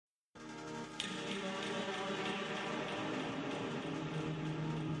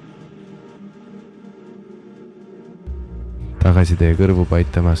Tagasi teie kõrvu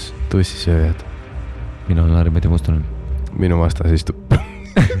paitamas Tussisööjad. Mina olen Ari Matti Mustonen. Minu vastas istub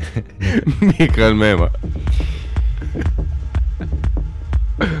Mikael Meemaa.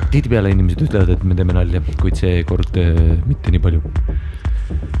 Tihtipeale inimesed ütlevad, et me teeme nalja, kuid see kord mitte nii palju.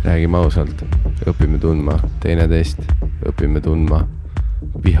 Räägime ausalt, õpime tundma teineteist, õpime tundma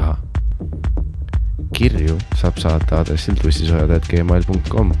viha. Kirju saab saata aadressil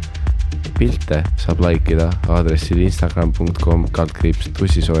tussisööjad@gmail.com. Pilte saab laikida aadressil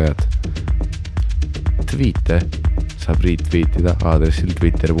instagram.com/tussisööjad. Tweete saab retweetida aadressil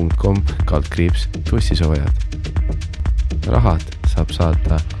twitter.com/tussisööjad. Rahad saab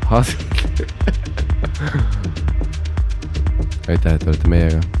saata aitäh, et olete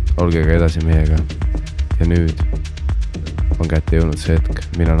meiega, olge ka edasi meiega. Ja nüüd on kätte jõudnud see hetk,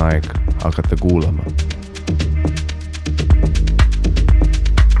 mil on aeg hakata kuulama.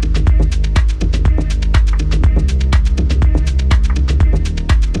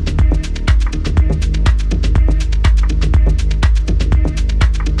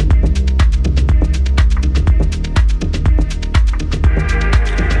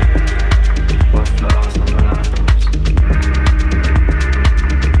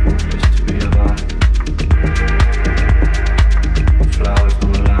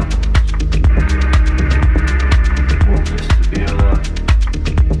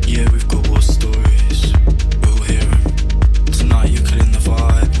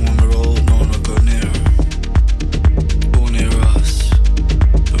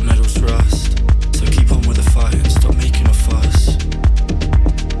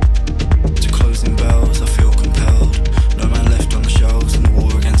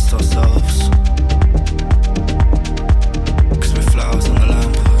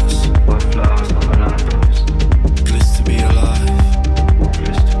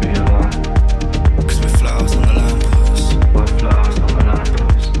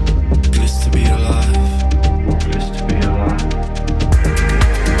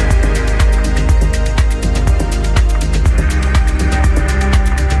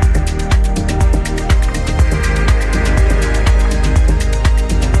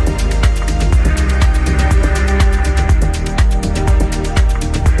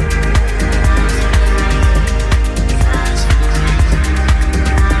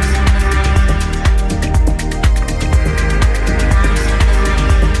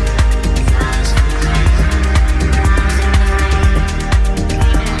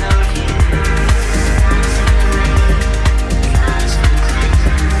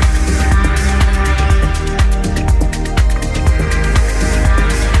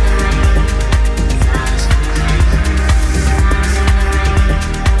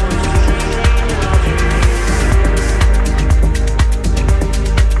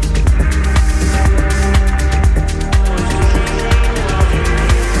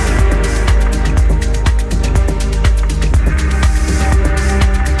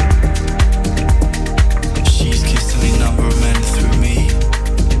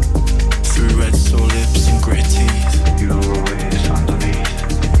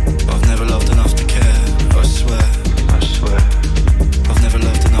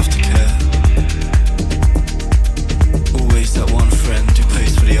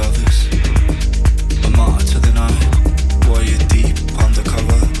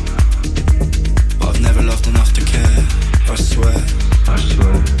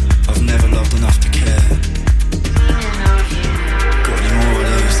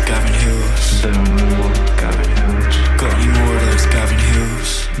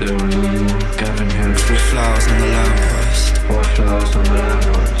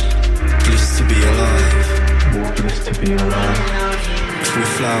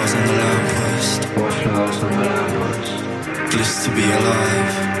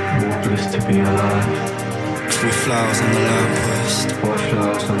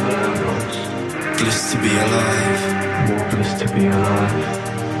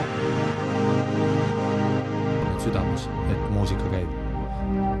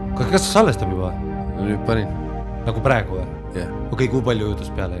 Kas sa salestab juba? Nüüd panin. Nagu praegu või? Jah. Okei, kui palju jutus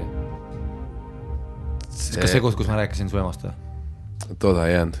peale? Kas see koht, kus ma rääkisin su emast või? Toda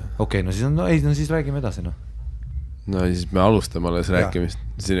ei jäänud. Okei, no siis räägime edasi. No siis me alustame alles rääkimist.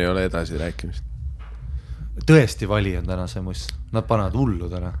 Siin ei ole edasi rääkimist. Tõesti vali on täna see muss. Nad panevad hullu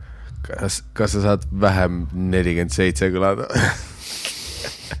täna. Kas sa saad vähem 47 kõlada?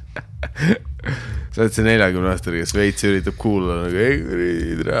 Sa oled see 40 aastane, kes veits üritab kuulda nagu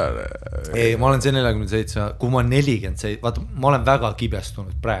ei, ma olen see 47, kui ma 47, vaata, ma olen väga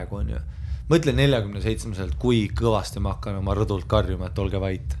kibestunud praegu, on ju. Ma ütlen 47-selt, kui kõvasti ma hakkan oma rõdult karjuma, et olge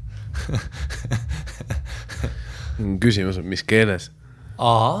vait. Küsimus on, mis keeles?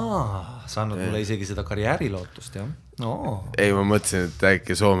 Sa annad mulle isegi seda karjäärilootust, jah? No. Ei, ma mõtlesin, et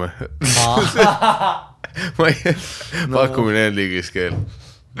äkki Soome. Pakkumine on liigis keel.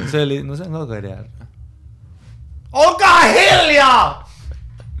 See on ka karjäär. Olga Helja!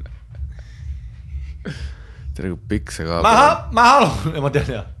 See on nagu pikk see kaabel.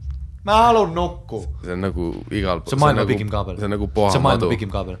 Ma halun nokku. See on nagu igal pool. See on maailma pikim kaabel. See on nagu pohamadu.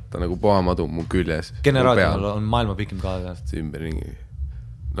 Ta on nagu pohamadu mu küljes. Generaadial on maailma pikim kaabel. See ümber ringi.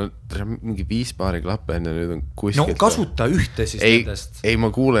 No mingi 5 paari klappe ja nüüd on kuskilt. No kasuta ühte siis nendest. Ei,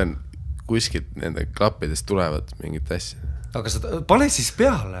 ma kuulen kuskilt nende klappidest tulevad mingit asja. Aga sa pane siis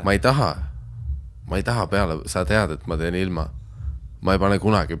peale. Ma ei taha peale. Sa tead, et ma teen ilma. Ma ei pane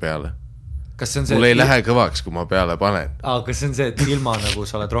kunagi peale. Mul ei lähe kõvaks, kui ma peale panen. Kas see on see, et ilma nagu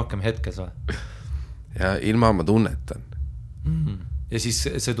sa oled rohkem hetkes või? Ja ilma ma tunnetan. Ja siis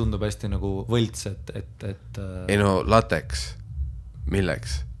see tundub hästi nagu võlts, et... Ei no, lateks.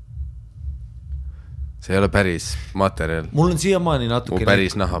 Milleks? See ei ole päris materjal. Mul on siiamaani natuke... Mu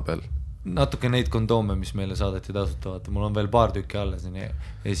päris naha peal. Natuke neid kondoome, mis meile saadeti tasuta, vaata. Mul on veel paar tükki alles.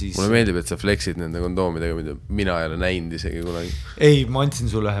 Ja siis... Mulle meeldib, et sa fleksid nende kondoomidega, mida mina ei ole näinud isegi kunagi. Ei, ma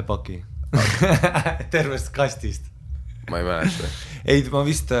andsin sulle ühe paki. Tervest kastist. Ma ei mäleta. Ei, ma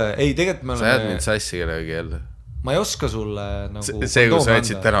vist... Ei, tegelikult me oleme... Sa jääd mind sassi kellegi jälle. Ma ei oska sulle nagu... See, kui sa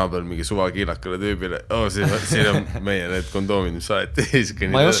jätsid täna peal mingi suvakiilakale tüübile, siin on meie need kondoomid, mis saeti.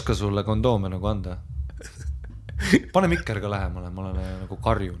 Ma ei oska sulle kondoome nagu anda. Pane mikker ka lähemale, ma olen nagu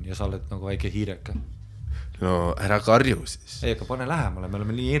karjun ja sa oled nagu väike hiireke. No ära karju siis. Ei, aga pane lähemale, me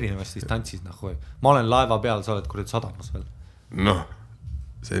oleme nii erinevas distantsis. Nagu. Ma olen laeva peal, sa oled kurat sadamas veel. Noh,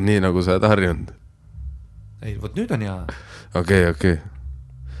 see on nii nagu sa oled harjunud. Ei, võt nüüd on hea. Okei.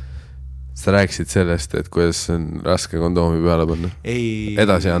 Sa rääkisid sellest, et kuidas on raske kondoomi peale panna?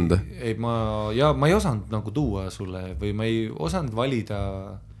 Edasi anda? Ei, ma ei osanud nagu tuua sulle või ma ei osanud valida,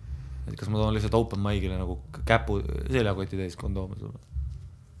 et kas ma toon lihtsalt open mic'ile nagu käpu seljakoti täis kondoome sulle.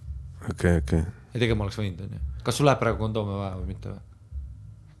 Okei. Ei tegelikult ma oleks võinud, on ju. Kas sul läheb praegu kondoome vaja või mitte või?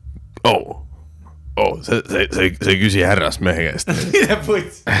 See ei küsi härras mehe käest. Mine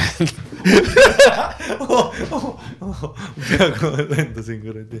puts. Peaaegu lendasin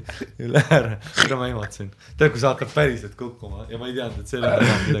kuradi üle ära. Mida ma imatsin. Tead, kui sa hakkad päriselt kukkuma ja ma ei teadnud, et see läheb.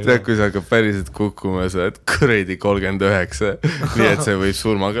 Tead, kui sa hakkad päriselt kukkuma ja sa oled kuradi 39, nii et see võib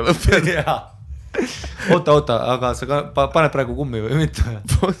surmaga lõppeda. Oota, aga sa paned praegu kummi või mitte?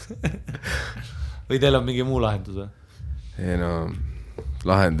 Või teil on mingi muu lahendus või? Ei no...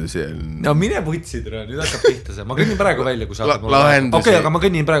 lahendusi on... No mine putsid, nüüd hakkab pihta see. Ma kõnnin praegu välja, kui sa hakkad mulle... Lahendusi... Okei, aga ma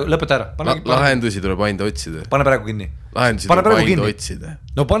kõnnin praegu, lõpeta ära. Lahendusi tuleb ainda otsida. Pane praegu kinni. Lahendusi tuleb ainda otsida.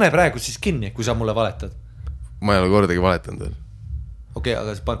 No pane praegu siis kinni, kui sa mulle valetad. Ma ei ole kordagi valetanud veel. Okei,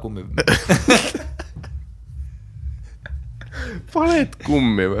 aga siis pane kummi. Paned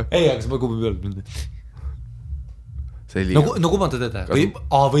kummi või? Ei, aga sa pane kummi peale. See ei liiga. No kumata teda.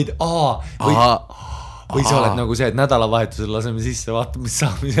 Või sa oled nagu see, et nädalavahetusel laseme sisse, vaatame,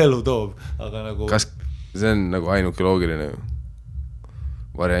 mis elu toob. Aga nagu... Kas see on nagu ainuke loogiline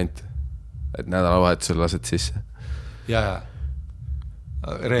variant, et nädalavahetusel lased sisse? Jaa.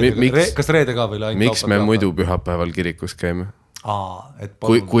 Kas reede ka või? Miks me muidu pühapäeval kirikus käime?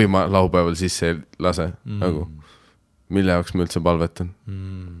 Kui ma laupäeval sisse lase, nagu, mille jaoks ma üldse palvetan?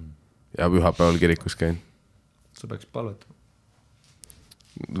 Ja pühapäeval kirikus käin. Sa peaks palvetama.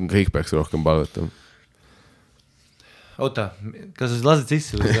 Kõik peaks rohkem palvetama. Oota, kas sa lased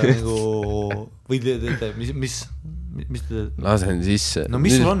sisse või sa nagu... Või teete, mis te teete? Lasen sisse. No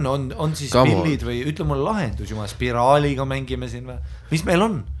mis sul on siis pillid või ütle mulle lahendus, juba spiraaliga mängime siin või? Mis meil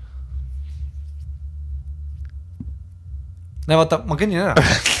on? Näe, vaata, ma kõnnin ära.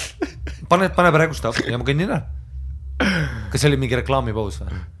 Pane praegu staff ja ma kõnnin ära. Kas see oli mingi reklaamipaus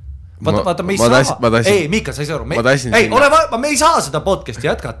või? Vaata, me ei saa... Ei, Miika, sa ei saa aru. Ei, me ei saa seda podcasti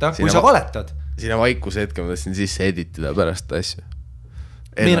jätkata, kui sa valetad. Sina vaikuse hetke ma tahtsin sisse editida pärast asju.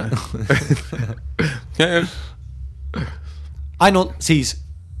 Ainult siis,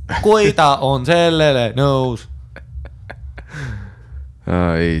 kui ta on sellele nõus.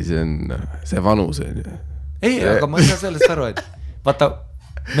 Ei, see vanus on. Ei, aga ma ei saa sellest aru, et vaata,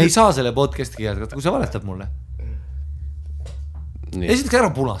 me ei saa selle podcasti jätkata, kui sa valetad mulle. Esiteks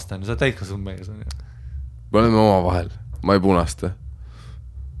ära punasta, sa täitkasud mees. Me oleme oma vahel, ma ei punasta.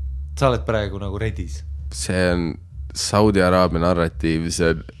 Sa oled praegu nagu redis. See on Saudi Araabia narratiiv,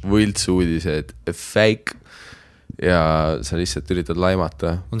 see on võltsuudised, fake ja sa lihtsalt üritad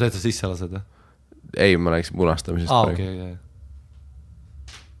laimata. On see, et sa sisse lased? Ei, ma rääksin punastamisest praegu.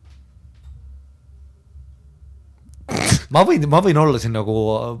 Ma võin olla siin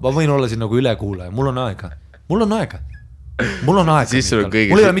nagu ülekuulaja, mul on aega. mul on aega. Mul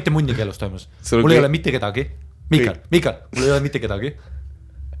ei ole mitte mundi keelus toimus. Mul ei ole mitte kedagi. Mikal, mul ei ole mitte kedagi.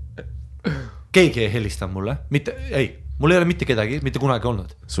 Keegi ei helista mulle. Mul ei ole mitte kedagi, mitte kunagi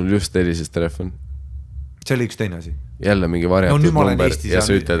olnud. Sul just helises telefon. See oli üks teine asi. Jälle mingi varjatud number ja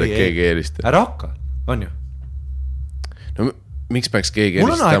sa ütled, et keegi ei helista. Ära hakka, on ju. No miks peaks keegi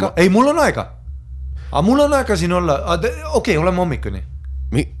helistama? Mul on aega. Aga mul on aega siin olla. Okei, oleme hommikuni.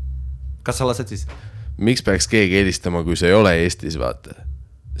 Kas sa lased siis? Miks peaks keegi helistama, kui sa ei ole Eestis, vaata?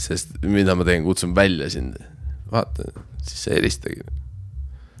 Sest mida ma teen, kutsun välja sind. Vaata, siis sa helistagi.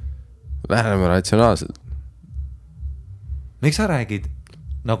 Läheneme ratsionaalselt. Miks sa räägid,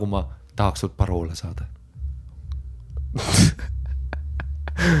 nagu ma tahaks sult paroole saada?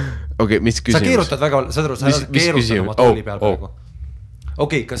 Okei, mis küsimus? Sa keerutad väga, sa keerutad oma tooli peal praegu.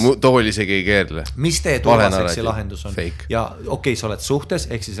 Okei, kas... Mu tool isegi ei keerle. Mis teie turvaseksi lahendus on? Fake. Ja okei, sa oled suhtes,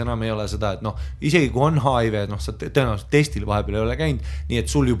 ehk siis enam ei ole seda, et isegi kui on HIV, sa tõenäoliselt testil vahepeal ei ole käinud, nii et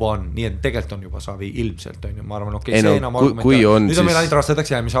sul juba on, nii et tegelikult on juba savi ilmselt, on ju, ma arvan, okei, see enam argument. Nüüd on meil ainult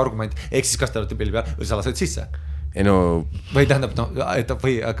rasedaks jäämise argument, ehk siis kas te olete pilli peal või sa lased sisse? Või tähendab,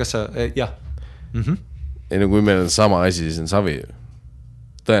 või kas sa, jah. Kui meil on sama asi, siis on savi.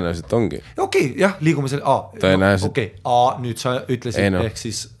 Tõenäoliselt ongi. Okei, jah, liigume selle Tõenäoliselt. Nüüd sa ütlesid, ehk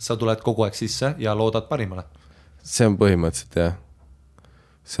siis sa tuled kogu aeg sisse ja loodad parimale. See on põhimõtteliselt, jah.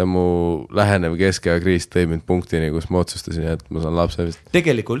 See on mu lähenev keskeakriis tõi mind punktini, kus ma otsustasin, et ma saan lapse vist.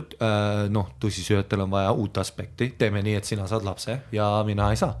 Tegelikult, tussisööjatel on vaja uut aspekti. Teeme nii, et sina saad lapse ja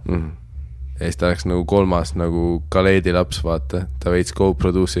mina ei saa. Ees ta oleks nagu kolmas nagu Kaleedi laps, vaata. Ta veits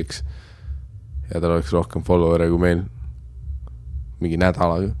co-produce'iks ja tal oleks rohkem followere kui meil. Mingi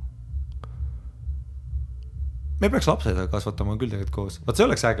nädalaga. Me peaks lapseda kasvatama küll tegelikult koos. Vaat see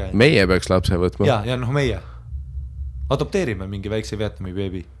oleks äge. Meie peaks lapse võtma. Ja meie. Adopteerime mingi väikse Vietnami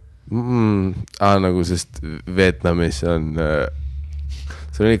beebi. Nagu sest Vietnamis on...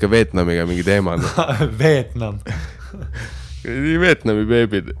 See on ikka Vietnamiga mingi teema. Vietnam. Vietnami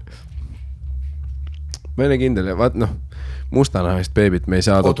beebid. Ma ei ole kindel. Vaat mustanahest beebit me ei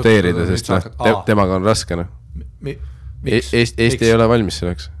saa adopteerida, sest temaga on raske. Eesti ei ole valmis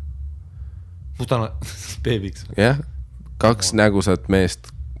selleks. Mustana beebiks. Jah, 2 nägusat meest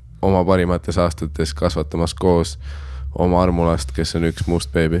oma parimates aastates kasvatamas koos oma armulast, kes on üks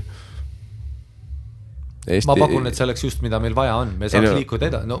must beebi. Ma pakun, et see oleks just, mida meil vaja on. Me saaks liikuda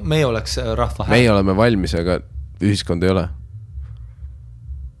edasi. No me oleks rahva hääl. Meie oleme valmis, aga ühiskond ei ole.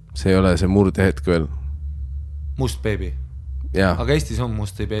 See ei ole see murdehetk veel. Must beebi. Aga Eestis on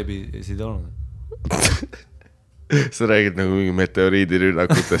musti beebisid olnud. Sa räägid nagu mingi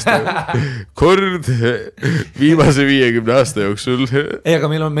meteoriidirünnakutest. Kord viimase 50 aasta jooksul. Ei, aga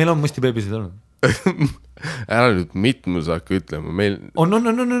meil on musti beebisid olnud. Ära nüüd mitmus hakka ütlema. On.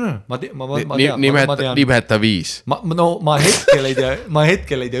 Ma tean. Nimeta 5. Ma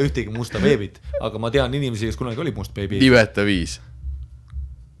hetkel ei tea ühtegi musta beebit, aga ma tean inimesi, kes kunagi oli must beebi. Nimeta 5.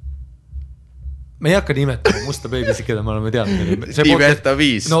 Me ei hakka nimetama musta beebisi, keda me oleme teadnud. Nimeta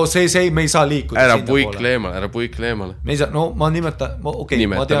 5. No see me ei saa liikuda. Ära puikle eemale. Me ei saa, ma nimeta...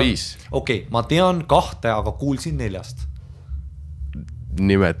 Nimeta 5. Okei, ma tean 2, aga kuulsin 4.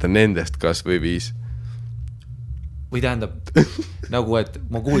 Nimeta nendest kas või 5. Või tähendab, nagu et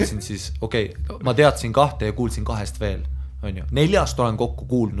ma kuulsin siis, ma teadsin 2 ja kuulsin 2 veel. 4 olen kokku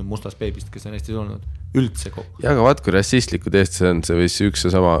kuulnud mustast beebist, kes on Eestis olnud. Üldse kokku. Ja aga vaat, kui rassistlikud Eestis on, see võis üks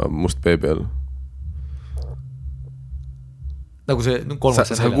ja sama must beebi olla. Nagu see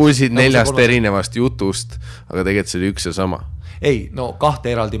sa kuulsid 4 erinevast jutust, aga tegelikult see oli üks ja sama. Ei, 2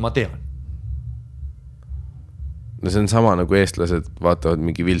 eraldi ma tean. No see on sama nagu eestlased vaatavad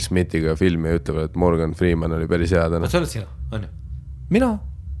mingi Will Smithiga filmi ja ütlevad, et Morgan Freeman oli päris hea täna. See oled sina, on ju? Mina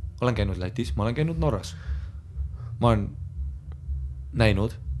olen käinud Lätis, ma olen käinud Norras. Ma olen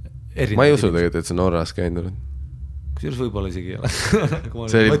näinud ma ei usu tegelikult, et sa Norras käinud. Kusjuures võib-olla isegi ei ole.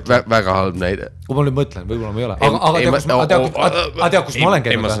 See oli väga halb näide. Kui ma nüüd mõtlen, võib-olla ma ei ole. Aga tea, kus ma olen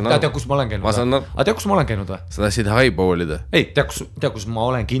käinud või? Tea, kus ma olen käinud või? Sa tahtsid highballida. Ei, tea, kus ma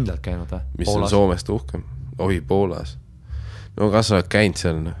olen kindlalt käinud või? Mis on Soomest uhkem? Oi, Poolas. No kas sa oled käinud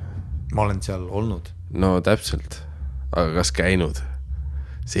seal? Ma olen seal olnud. No täpselt. Aga kas käinud?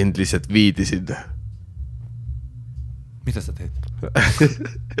 Sind lihtsalt viidi sinna. Mida sa teed?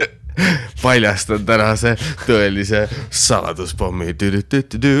 Paljastan tänase tõelise saladuspommi.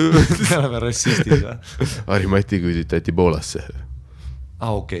 Me oleme rassistid või? Ari Matti küüditati Poolasse.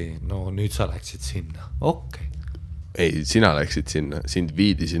 Okei, no nüüd sa läksid sinna. Ei, sina läksid sinna, sind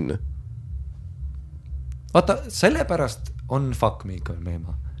viidi sinna. Vaata, sellepärast on fuck me ikka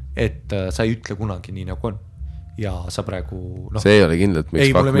meema, et sa ei ütle kunagi nii nagu on. ja sa praegu see ei ole kindlalt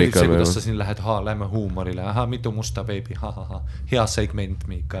ei, mulle meeldib see, kuidas sa siin lähed lähme huumorile, mitu musta beebi, hea segment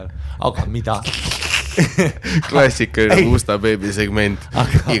Miikal, aga mida klassikaline musta beebi segment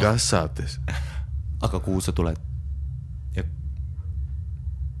igas saates. Aga kuhu sa tuled?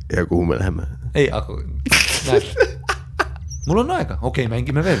 Ja kuhu me läheme? Ei, aga näed, mul on aega, okei,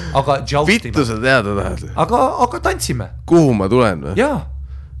 mängime veel, aga vittu sa teada tahad? Aga tantsime. Kuhu ma tulen või? Jaa.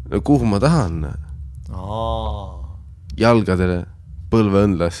 No kuhu ma tahan? Jalgadele,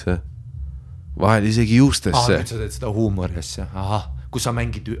 põlveõndlasse, vahel isegi juustesse. Nüüd sa teed seda huumori asja. Kus sa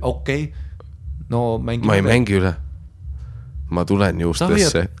mängid, okei. No mängime ma ei mängi üle. Ma tulen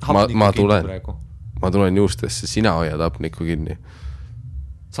juustesse. Ma tulen juustesse, sina hoiad hapnikku kinni.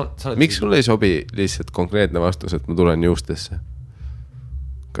 Miks sul ei sobi lihtsalt konkreetne vastus, et ma tulen juustesse?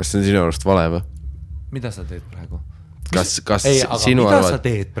 Kas see on sinu arvast vale või? Mida sa teed praegu? Mida sa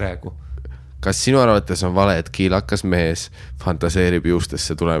teed praegu? Kas sinu arvates on vale, et kiilakas mees fantaseerib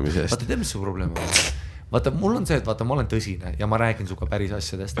juustesse tulemisest? Vaata, mis su probleem on? Vaata, mul on see, et vaata, ma olen tõsine ja ma räägin suga päris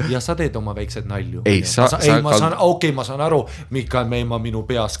asjadest ja sa teed oma väiksed nalju. Ma saan aru, Mikael Meemaa minu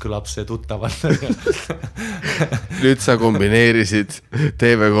peas kõlab see tuttavalt. Nüüd sa kombineerisid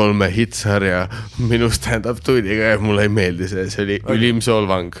TV3 hitsarja minu stand-up tunniga ja mulle ei meeldi see oli ülim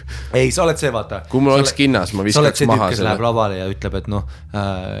solvang. Ei, sa oled see, vaata. Kui mul oleks kinnas, ma viskaks maha selle. Sa oled see tüüp, kes läheb lavale ja ütleb, et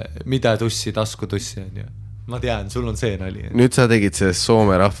mida tussi, tasku tussi on ju. Ma tean, sul on see nali. Nüüd sa tegid sellest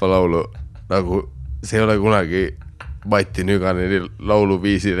Soome rahvalaulu nagu see ei ole kunagi Matti Nüganeni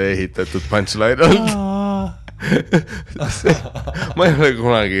lauluviisile ehitatud punchline olnud. Ma ei ole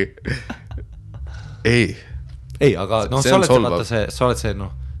kunagi ei, aga sa oled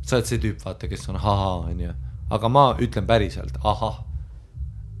see tüüp, vaata, kes on on ju. Aga ma ütlen päriselt,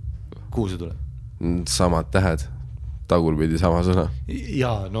 kuhu see tuleb? Samad tähed, tagurpidi sama sõna.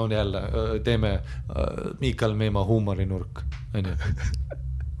 Jaa, jälle teeme Mikael Meemaa huumorinurk on ju.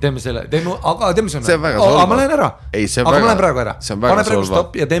 Teeme selle, aga teeme selle. See on väga solvav. Aga ma lähen ära. Aga ma lähen praegu ära. Pane praegu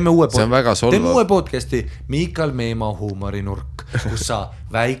stopp ja teeme uue podcasti Mikael Meemaa huumorinurk, kus sa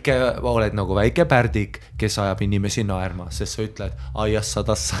oled nagu väike pärdik, kes ajab inimesi naerma, sest sa ütled, aias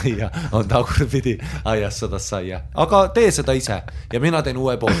sadas saia, on tagurpidi, aias sadas saia. Aga tee seda ise ja mina teen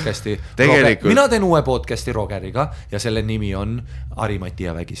uue podcasti Rogeriga ja selle nimi on Ari Matti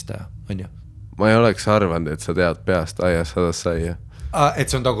ja vägistaja, on ju? Ma ei oleks arvanud, et sa tead peast aias sadas saia. Et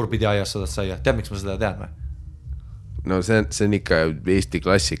see on tagurpidi aias sadas saia. Tead, miks ma seda tean või? No see on ikka Eesti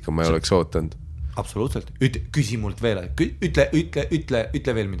klassika, ma ei oleks ootanud. Absoluutselt. Küsi mult veel. Ütle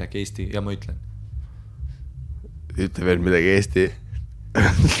veel midagi Eesti ja ma ütlen. Ütle veel midagi Eesti.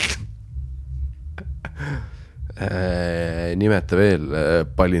 Nimeta veel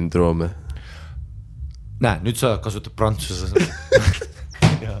palindroome. Näe, nüüd sa kasutad prantsuse.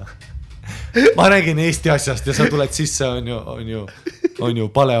 Ma räägin Eesti asjast ja sa tuled sisse on ju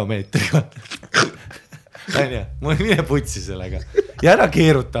paleomeetriga. Mine putsi sellega. Ja ära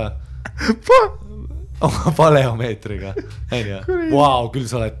keeruta oma paleomeetriga. Vau, küll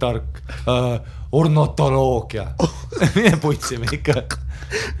sa oled tark. Ornotoloogia. Mine putsi me ikka.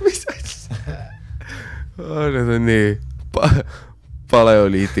 Mis asja? Need on nii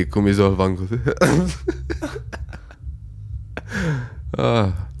paleoliitikumi solvangud.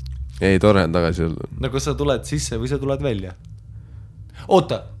 Ei, tore on tagasi olla. No kas sa tuled sisse või sa tuled välja?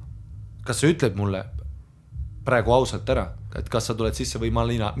 Oota, kas sa ütled mulle praegu ausalt ära, et kas sa tuled sisse või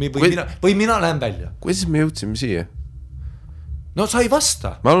mina lähen välja? Kuidas me jõudsime siia? No sa ei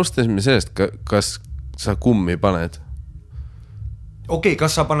vasta. Me alustasime sellest, kas sa kummi paned. Okei,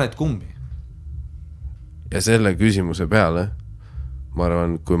 kas sa paned kummi? Ja selle küsimuse peale, ma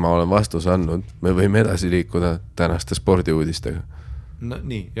arvan, kui ma olen vastuse andnud, me võime edasi liikuda tänaste spordiuudistega. No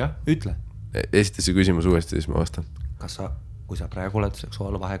nii, jah, ütle. Esita see küsimus uuesti, siis ma vastan. Kas sa, kui sa praegu oled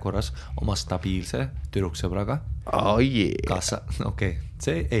seksuaalvahekorras oma stabiilse tüdruksõbraga? Kas sa, okei,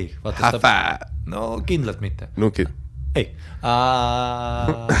 see ei. No kindlalt mitte. Nukid. Ei.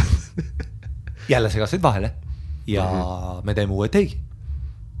 Jälle segasid vahele ja me teeme uue teigi.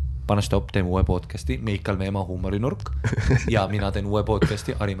 Pane stopp, teeme uue podcasti Mikael Meemaa huumorinurk ja mina teen uue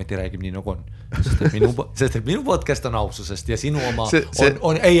podcasti Ari Matti räägib nii nagu on. Sest et minu podcast on aususest ja sinu oma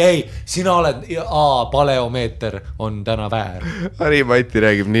ei, sina oled paleomeeter on täna väär. Ari Matti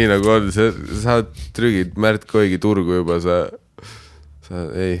räägib nii nagu on, sa trügid Märt Koigi turgu juba, sa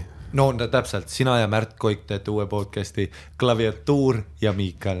ei. No täpselt, sina ja Märt Koik teete uue podcasti Klaviatuur ja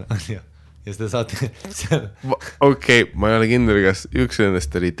Mikael on ju. Ja seda saate seal. Okei, ma ei ole kindel, kas üks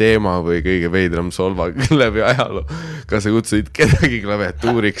nendest oli teema või kõige veidram solvang läbi ajaloo. Kas sa kutsusid kedagi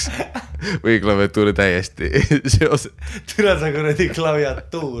klaviatuuriks või klaviatuuri täiesti seoses? Türa sa kuradi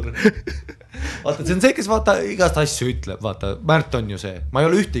klaviatuur. vaata, see on see, kes vaata igast asju ütleb, vaata, Märt on ju see, ma ei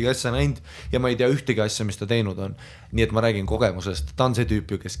ole ühtegi asja näinud ja ma ei tea ühtegi asja, mis ta teinud on. Nii et ma räägin kogemusest, ta on see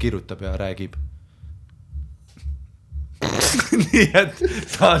tüüp ju, kes kirjutab ja räägib. Nii et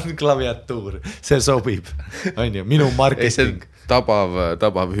ta on klaviatuur, see sobib, on ju, minu marketing.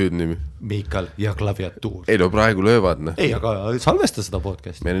 Tabav hüüdnimi. Miikal ja klaviatuur. Ei no praegu löövad, noh. Ei, aga salvesta seda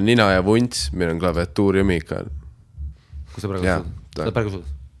podcasti. Meil on Nina ja Vunts, meil on klaviatuur ja Miikal. Kus sa praegu suud? Sa praegu suud?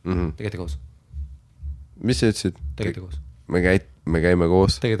 Tegete koos? Mis sa ütlesid? Tegete koos? Me käime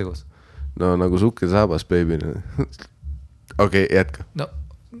koos. Tegete koos? No nagu sukk ja saabas, baby. Okei, jätka. No,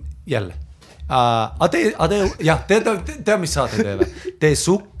 jälle. Tee, mis saate teeme. Tee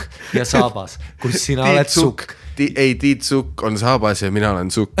sukk ja saabas, kus sina oled sukk. Ei, Tiit Sukk on saabas ja mina olen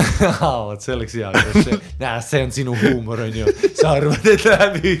sukk. Vot see oleks hea. See on sinu huumor, on ju. Sa arvad, et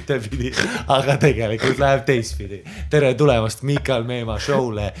läheb ühtepidi, aga tegelikult läheb teistpidi. Tere tulemast Miikal Meemaa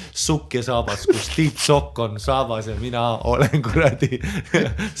show'le Sukk ja saabas, kus Tiit Sokk on saabas ja mina olen kuradi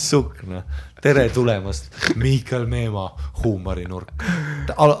sukk. Tere tulemast Miikal Meemaa huumorinurk.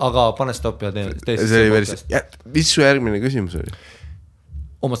 Aga pane stopp ja tee see podcast. Mis su järgmine küsimus oli?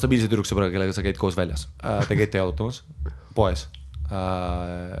 Oma stabiilse tüdruksõbraga, kellega sa käid koos väljas. Te käite jaotamas, poes.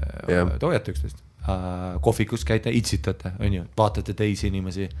 Te hoiate üksteist. Kohvikus käite, itsitate, on ju. Vaatate teisi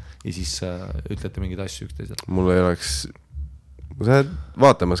inimesi ja siis ütlete mingid asju üksteisele. Mul ei oleks... Sa oled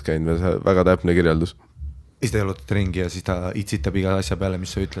vaatamas käinud, väga täpne kirjeldus. Siis te jalutate ringi ja siis ta itsitab iga asja peale,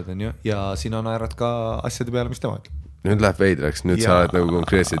 mis sa ütled, on ju. Ja sina naerad ka asjade peale, mis tema ütleb. Nüüd läheb veidraks, nüüd sa oled nagu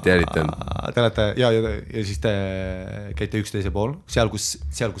konkreetselt jälitanud. Te olete, ja siis te käite üksteise pool, seal kus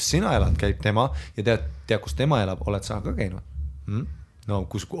sina elad, käib tema ja tea, kus tema elab, oled sa ka käinud. No,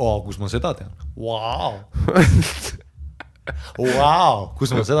 kus ma seda tean? Wow! Wow!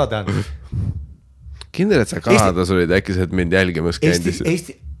 Kus ma seda tean? Kindel, et sa Kanadas olid, äkki sa oled mind jälgimas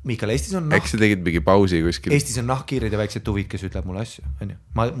käinud. Miikal, Eestis on äkki sa tegid mingi pausi kuskil? Eestis on nahkkiirid ja väiksed tuvid, kes ütleb mulle asju.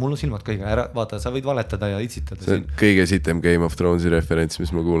 Mul on silmad kõige, vaata, sa võid valetada ja itsitada. See on kõige sitem Game of Thronesi referents, mis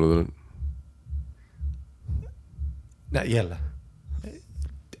ma kuulnud olen. Jälle.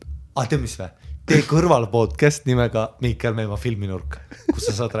 Tead mis vä? Tee kõrval podcast nimega Miikal Meemaa filminurk, kus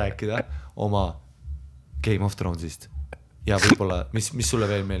sa saad rääkida oma Game of Thronesist. Ja võib-olla, mis sulle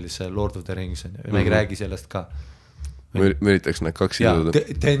veel meeldis Lord of the Rings on. Me ei räägi sellest ka. Ma üritaks nad 2 siduda.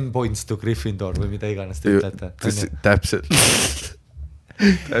 10 points to Gryffindor või mida iganes te ütlete. Täpselt.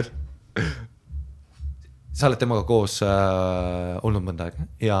 Sa oled temaga koos olnud mõnda aega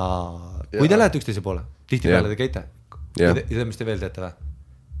ja kui te lähete üksteise poole, tihti peale te käite ja te mis te veel teete või?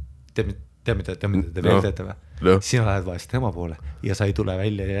 Te mida te veel teete või? Sina lähed vahest tema poole ja sa ei tule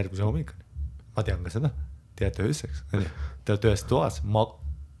välja järgmise hommikuni. Ma tean ka seda. Teate ööseks. Te olete ühes toas. Ma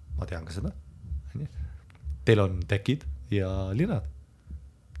tean ka seda. Teil on tekid ja linad.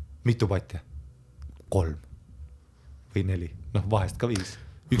 Mitu patja? 3 või 4, vahest ka 5.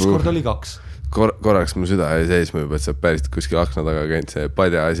 Ükskord oli 2. Korraks mu süda oli seisma juba, et sa päris kuskil akna taga käinud, see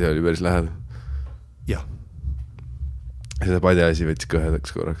padja asi oli päris lähedal. Jah. Seda padja asi võttis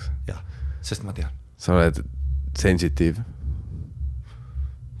kõhedaks korraks. Jah, sest ma tean. Sa oled sensitiiv.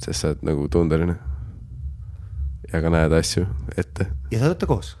 Sest sa oled nagu tundeline. Ja ka näed asju ette. Ja sa olete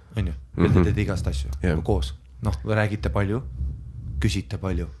koos, on ju? Te teete igast asju koos. Räägite palju, küsite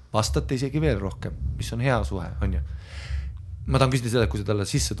palju, vastate isegi veel rohkem, mis on hea suhe, on ju. Ma tahan küsida seda, kui sa talle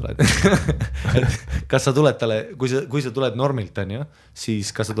sisse tuled. Kas sa tuled talle, kui sa tuled normilt, on ju,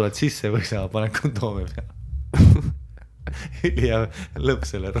 siis kas sa tuled sisse või sa paned kondoomi peale? Ja lõpp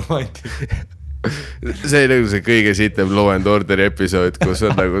selle romantik. See nagu see kõige sitem Law and Order episood, kus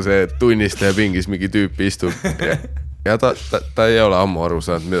on nagu see tunnistaja pingis mingi tüüp istub ja ta ei ole ammu aru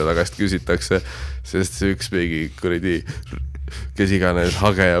saanud, mida ta käest küsitakse, sest see üks mingi kuradi, kes iganes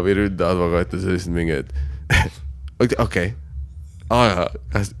hageja või ründa advokaat ja sellised mingi, et okei.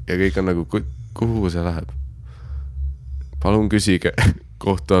 Ja kõik on nagu, kuhu see läheb? Palun küsige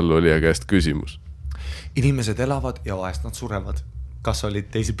kohta all olija käest küsimus. Inimesed elavad ja vahest nad surevad. Kas olid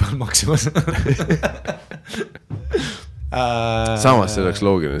teisipäeval maksimas? Samas see oleks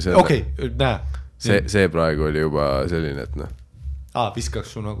loogiline. Okei, näe. See praegu oli juba selline, et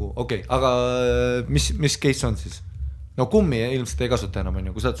viskaks su nagu, okei. Aga mis case on siis? No kummi ilmselt ei kasuta enam,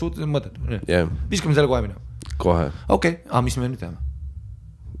 kui sa oled suutud mõtet. Viskame selle kohe minna. Kohe. Okei, mis me nüüd teeme?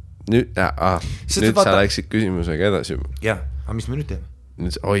 Nüüd sa läksid küsimusega edasi. Jah, aga mis me nüüd teeme?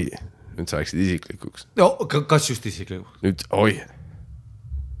 Nüüd sa läksid isiklikuks. Kas just isiklikuks?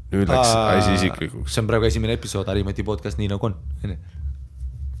 Nüüd läks asi isiklikuks. See on praegu esimene episood Ari Matti podcast, nii nagu on.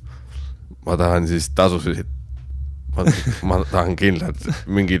 Ma tahan siis tasusid. Ma tahan kindlalt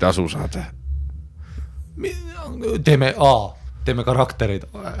mingi tasu saada. Teeme teeme karakterid.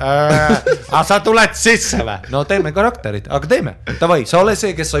 Aga sa tuled sisse või? No teeme karakterid, aga teeme. Tavai, sa ole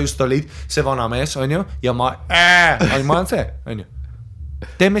see, kes sa just olid, see vana mees, on ju, ja ma olen see, on ju.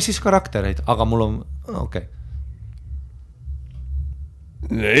 Teeme siis karakterid, aga mul on, okei.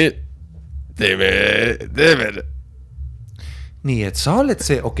 Teeme. Nii, et sa oled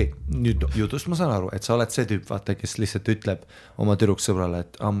see, okei, nüüd jutust ma saan aru, et sa oled see tüüp, vaata, kes lihtsalt ütleb oma tüdruksõbrale,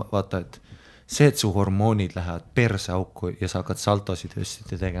 et vaata, et see, et su hormoonid lähevad perse auku ja sa hakkad saltosid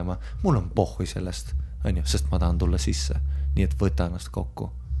össiti tegema, mul on pohhui sellest, on ju, sest ma tahan tulla sisse. Nii et võta ennast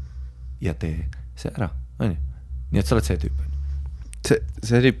kokku ja tee see ära, on ju. Nii et sa oled see tüüp.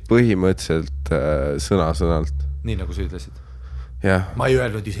 See oli põhimõtteliselt sõna-sõnalt. Nii nagu sa ütlesid. Ja. Ma ei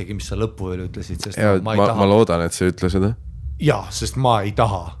öelnud isegi, mis sa lõppu veel ütlesid, sest ja, ma loodan, et sa ütle seda. Jaa, sest ma ei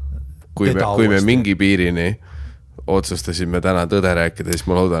taha. Kui me mingi piirini otsustasime täna tõde rääkida, siis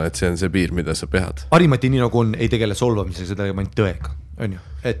ma loodan, et see on see piir, mida sa pead. Ari Matti nii nagu on, ei tegele solvamisega, seda ei maint tõega, on ju.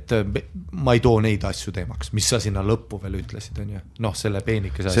 Et ma ei too neid asju teemaks, mis sa sinna lõppu veel ütlesid, on ju. Noh, selle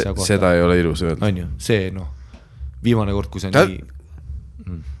peenikese asja kohta. Seda ei ole ilus öelda. On ju, see, noh, viimane kord, kui see nii...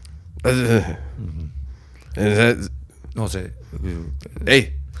 No see... Ei,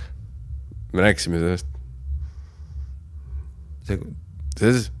 me rääkisime sellest. See...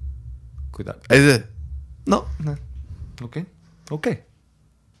 Kuida... Ei see... No, okei.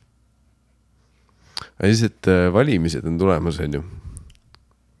 Aga siis, et valimised on tulemas, on ju.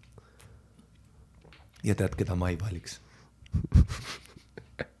 Ja tead, keda ma ei valiks?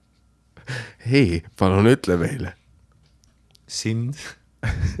 Hei, palun ütle meile. Sind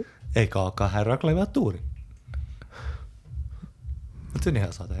ega ka härra klaviatuuri. See on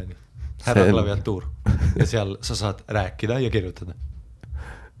hea saada, on ju. Härra klaviatuur. Ja seal sa saad rääkida ja kirjutada.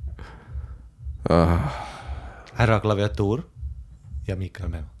 Härra klaviatuur ja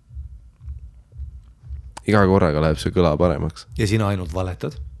Mikkel Memo. Iga korraga läheb see kõla paremaks. Ja sina ainult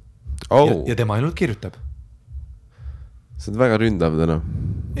valetad. Ja tema ainult kirjutab. See on väga ründav täna.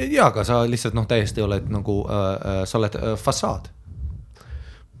 Ja, aga sa lihtsalt täiesti oled nagu, sa oled fassaad.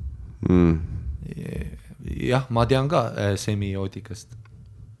 Jah, ma tean ka semiootikast.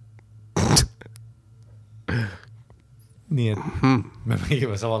 Nii et me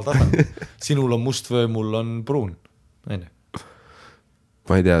mängime samal tasandil. Sinul on must või mul on pruun. Ma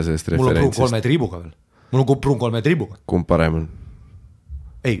ei tea sellest referentsist. Mul on pruun 3 triibuga veel. Mul on pruun 3 triibuga. Kumb parem on?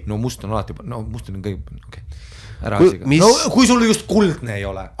 Ei, no must on alati, no must on kõige, okei. Ära asiga. No kui sul just kuldne ei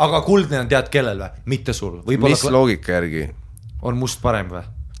ole, aga kuldne on tead kellel või? Mitte sul. Mis loogika järgi? On must parem või?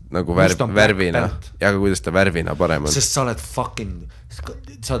 Nagu värvina. Ja aga kuidas ta värvina parem on? Sest sa oled fucking,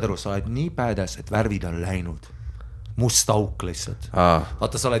 saad aru, sa oled nii badass, et värvid on läinud. Must auk lihtsalt.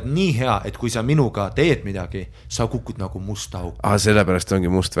 Vaata, sa oled nii hea, et kui sa minuga teed midagi, sa kukud nagu must auk. Sellepärast ongi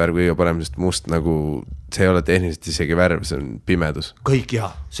must värv kõige parem, sest must nagu, see ei ole tehniliselt isegi värv, see on pimedus. Kõik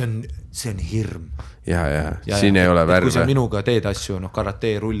ja, see on hirm. Ja, siin ei ole värv. Kui sa minuga teed asju,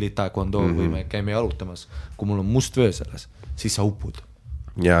 karate, rullid, taekwondo või me käime jalutamas, kui mul on must vöö selles, siis sa upud.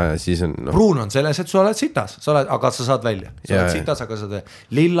 Ja siis on... Pruun on selles, et sa oled sitas, aga sa saad välja. Sa oled sitas, aga sa teed.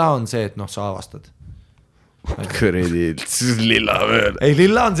 Lilla on see, et sa avastad. Kõredi, lilla vööl. Ei,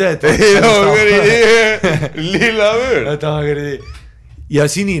 lilla on see, et lilla vööl. Ja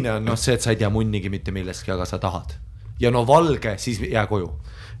sinine on see, et sa ei tea munnigi mitte millestki, aga sa tahad. Ja valge, siis jää koju.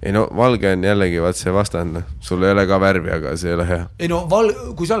 Ei valge on jällegi vaat see vastandne. Sul ei ole ka värvi, aga see ei ole hea. Ei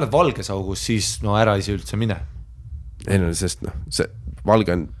kui sa oled valges augus, siis ära isi üldse mine. Ei sest see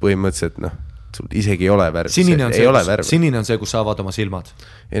valge on põhimõtteliselt sul isegi ei ole värv. Sinine on see, kus sa avad oma silmad.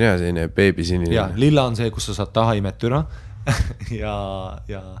 Ei näe selline beebi sinine. Ja lilla on see, kus sa saad taha imetüra.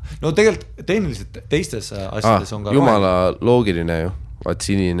 ja no tegelikult tehniliselt teistes asjades on ka jumala loogiline ju. Vaat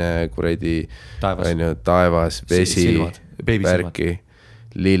sinine kuredi taevas, vesi, värki,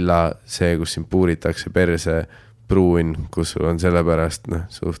 lilla, see, kus siin puuritakse perse, pruun, kus sul on sellepärast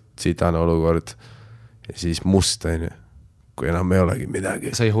suht sitane olukord ja siis must, kui enam ei olegi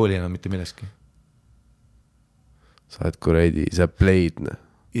midagi. Sa ei hooli enam mitte millestki. Sa oled kuredi, sa play'd.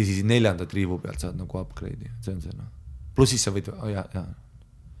 Ja siis 4. triibu pealt saad nagu upgrade'i, see on see Plus siis sa võid,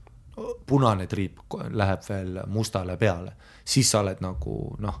 punane triip läheb veel mustale peale, siis sa oled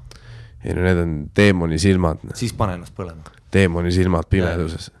nagu Ei need on teemoni silmad. Siis pane ennast põlema. Teemoni silmad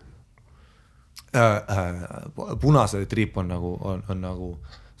pimeduses. Punase triip on nagu,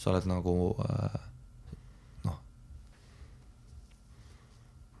 sa oled nagu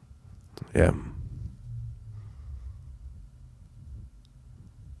jah.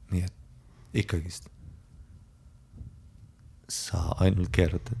 Nii et ikkagist sa ainult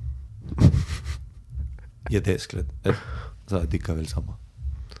keerutad ja teeskled, et sa oled ikka veel sama.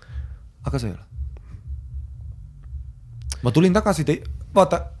 Aga sa ei ole. ma tulin tagasi,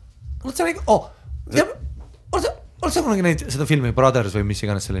 vaata, oled sa kunagi näinud seda filmi Brothers või mis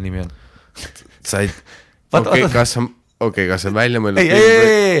iganes selle nimi on? Said, kas on välja mõelnud?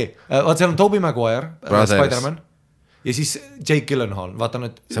 Ei, vaata seal on Tobey Maguire, Spider-Man ja siis Jake Gyllenhaal, vaata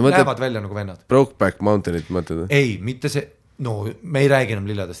need näevad välja nagu vennad. Brokeback Mountainit mõtled? Ei, mitte see, no me ei räägi enam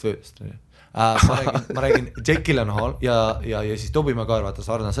Lilladest vöödest. Ma räägin Jake Gyllenhaal ja siis Tobey Maguire vaata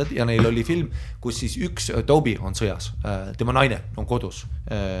sarnased ja neil oli film, kus siis üks Tobey on sõjas, tema naine on kodus.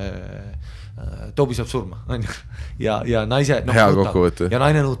 Tobey saab surma ja naise hea kokkuvõte ja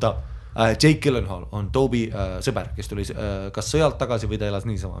naine nutab. Jake Gyllenhaal on Tobey sõber, kes tuli kas sõjalt tagasi või ta elas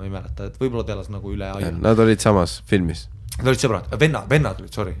niisama, ma ei mäleta, et võib-olla ta elas nagu üle aia. Nad olid samas filmis. Nad olid sõbrad, vennad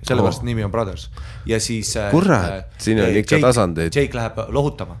olid, sorry, sellepärast nimi on Brothers. Ja siis kurat, siin on ikka tasandeid. Jake läheb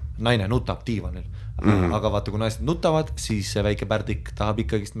lohutama, naine nutab diivanil. Aga vaata, kui naised nutavad, siis väike pärdik tahab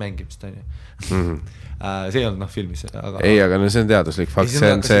ikkagist mängimist. See ei olnud filmis aga... Ei, aga no see on teaduslik fakt, see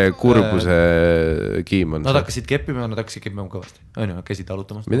on see kurbuse kiim on. Nad hakkasid keppima kõvasti. Nad käisid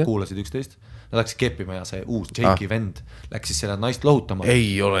alutamas, kuulasid 11. Nad hakkasid keppima ja see uus Jake'i vend läks siis selle naist lohutama.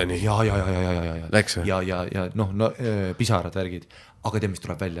 Ei ole nii. Läks või? Ja pisarad värgid. Aga mis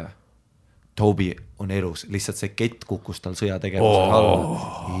tuleb välja? Tobey on elus, lihtsalt see kett kukkus tal sõjategevuse all.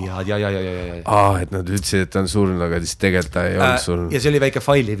 Et nad ütlesid, et ta on surnud, aga tegelikult ta ei olnud surnud. Ja see oli väike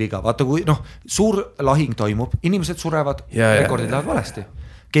faili viga. Vaata, kui suur lahing toimub, inimesed surevad, rekordid lähevad valesti.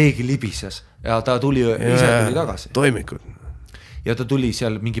 Keegi libises ja ta tuli tagasi. Toimikud. Ja ta tuli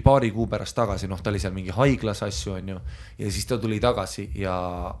seal mingi paari kuu pärast tagasi, ta oli seal mingi haiglas asju, on ju. Ja siis ta tuli tagasi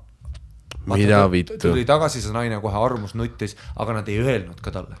ja... Mida vittu? Tuli tagasi, see naine kohe armus nuttis, aga nad ei öelnud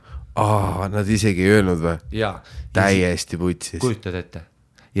ka talle. Nad isegi ei öelnud või? Jaa. Täiesti putsis. Kujutad ette.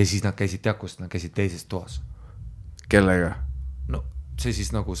 Ja siis nad käisid teakust, nad käisid teises toas. Kellega? No see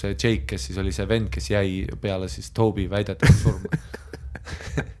siis nagu see Jake, kes siis oli see vend, kes jäi peale siis Tobey väidetavalt surma.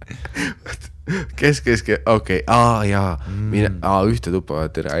 Kes, okei, jaa. Ühte tuppa,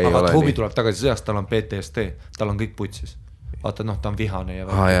 aga Tobey tuleb tagasi sõjast, tal on PTSD, tal on kõik putsis. Vaata, ta on vihane ja...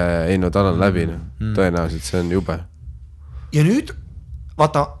 Ei, no tal on läbi, tõenäoliselt see on jube. Ja nüüd,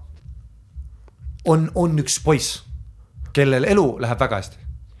 vaata, on üks poiss, kellel elu läheb väga hästi.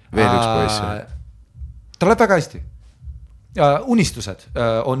 Veel üks poiss. Ta läheb väga hästi. Unistused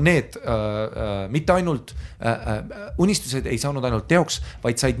on need, mitte ainult, unistused ei saanud ainult teoks,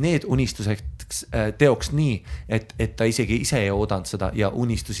 vaid said need unistused teoks nii, et ta isegi ise ei oodanud seda ja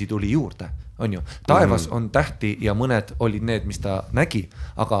unistusi tuli juurde. On ju. Taevas on tähti ja mõned olid need, mis ta nägi,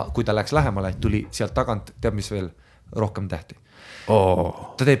 aga kui ta läks lähemale, tuli sealt tagant, teab mis veel rohkem tähti.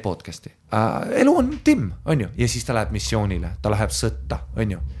 Ta teeb podcasti. Elu on timm, on ju, ja siis ta läheb missioonile, ta läheb sõtta,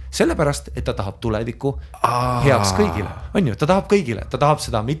 on ju. Sellepärast, et ta tahab tuleviku heaks kõigile, on ju, ta tahab kõigile, ta tahab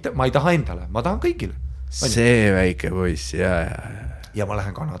seda, mitte, ma ei taha endale, ma tahan kõigile. See väike poiss, ja ma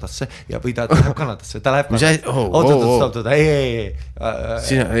lähen Kanadasse ja või ta läheb Kanadasse, ta läheb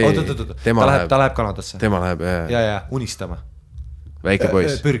ta läheb Kanadasse. Tema läheb, ja unistama. Väike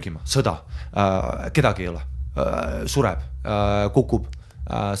poiss. Pürgima, sõda, kedagi ei ole, sureb, kukub,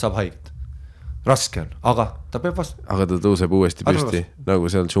 saab haiget. Raske on, aga ta peab vastu. Aga ta tõuseb uuesti püsti, nagu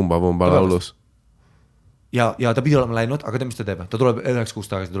seal Tšumba-Pumba laulus. Ja ta pidi olema läinud, aga mis ta teeb? Ta tuleb 9 kuust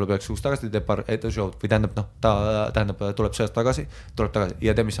tagasi, ta teeb paar show'd või tähendab, tuleb sõjast tagasi,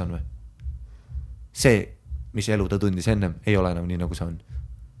 ja teeb, mis on või? See, mis elu ta tundis ennem, ei ole enam nii, nagu see on.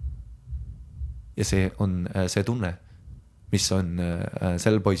 Ja see on see tunne, mis on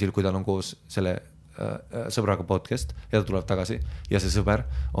sel poisil, kui tal on koos selle sõbraga podcast ja ta tuleb tagasi ja see sõber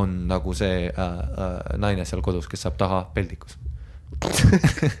on nagu see naine seal kodus, kes saab taha peldikus.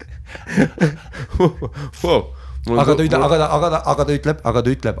 Aga ta ütleb.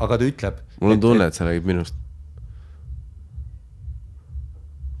 Mul on tunne, et sa räägid minust.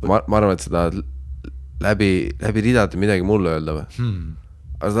 Ma arvan, et sa tahad läbi ridade midagi mulle öelda või?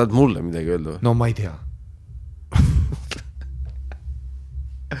 Aga sa tahad mulle midagi öelda või? No ma ei tea.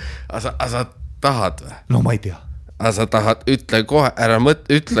 Aga sa tahad või? No ma ei tea. Aga sa tahad, ütle kohe,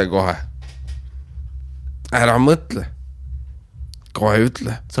 ütle kohe. Ära mõtle. Kohe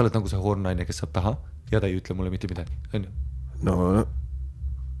ütle. Sa oled nagu see hornaine, kes saab taha ja ta ei ütle mulle mitte midagi. No.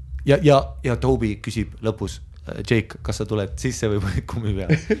 Ja Tobey küsib lõpus, Jake, kas sa tuled sisse või kummi peal?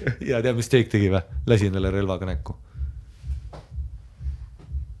 Ja tead, mis Jake tegi või? Lasi endale relvaga näkku.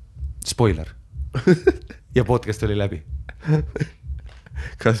 Spoiler. Ja podcast oli läbi.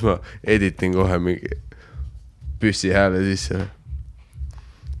 Kas ma editin kohe mingi püssi hääle sisse?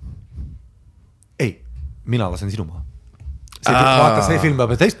 Ei, mina lasen sinu maha. Vaata, see film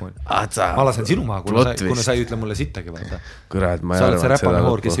peab teistmoodi. Ma lasen sinu maha, kuna sa ei ütle mulle sittagi, vaata. Kurat, ma ei arva, et seda. Sa oled see räpane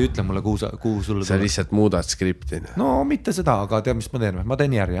hoor, kes ei ütle mulle, kuhu sulle sa lihtsalt muudad skripti. No mitte seda, aga tead, mis ma teen? Ma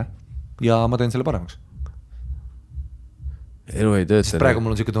teen järje ja ma teen selle paremaks. Elu ei tööta. Praegu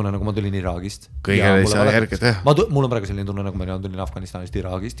mul on selline tunne, nagu ma tulin Iraagist. Kõigele ei saa järge teha. Mul on praegu selline tunne, nagu ma tulin Afganistanist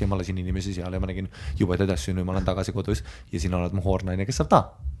Iraagist ja ma lasin inimesi seal ja ma nägin juba edasi, nüüd ma olen tagasi kodus ja siin oled mu hoornaine, kes saab taha.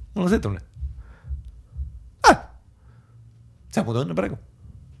 Mul on see tunne. See on muud õnne praegu.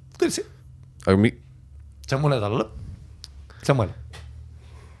 Kuidas see? Aga see on mulle talle lõpp. See on mulle.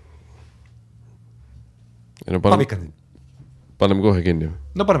 Paneme kohe kinni.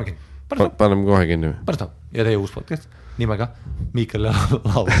 No paneme kinni. Paneme kohe kinni. Ja teie uus podcast nimega Miikal ja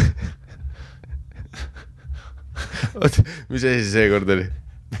Laud. Oot, mis asi see kord oli?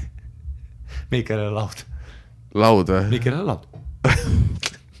 Miikal ja Laud. Laud või? Miikal ja Laud.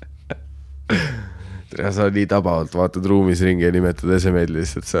 Sa nii tabavalt vaatad ruumis ringi ja nimetad esemeid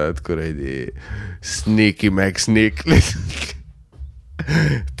lihtsalt, sa oled kuradi Sneaky Mac Sneak lihtsalt.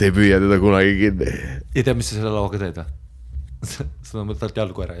 Te ei püüa teda kunagi kinni. Ja tead, mis sa selle lauaga teed? Seda mõtled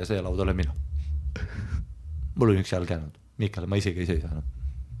jalgu ära ja see laud ole mina. Mul on üks jalg jäänud. Miikale, ma isegi ei seisa enam.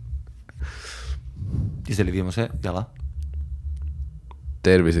 Ja selle viimase jala.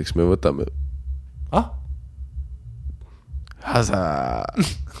 Terviseks me võtame. Hasa.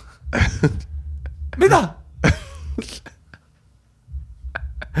 Mida?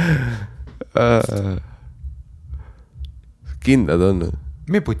 Kindlad on.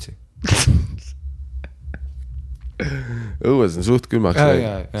 Me putsi. Õues on suht külmaks.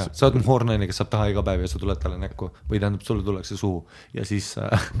 Ja. Sa oled mu hoornaine, kes saab taha iga päev ja sa tuled talle näkku või tähendab, sulle tullakse suhu ja siis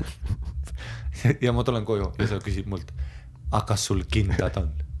ja ma tulen koju ja sa küsid mult, kas sul kindlad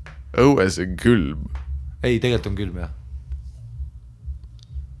on? Õues on külm. Ei, tegelikult on külm, jah.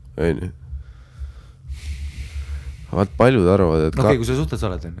 Ei nii. Vaat paljud arvavad, et kui sa suhtes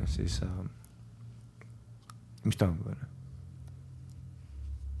oled, siis mis toimub?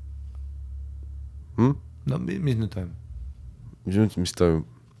 No mis nüüd toimub? Mis toimub?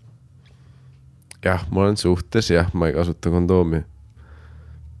 Jah, ma olen suhtes, jah, ma ei kasuta kondoomi.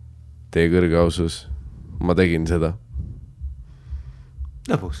 Teie kõrge ausus. Ma tegin seda.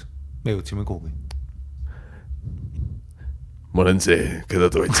 Lõpuks, me jõudsime kuhugi. Ma olen see,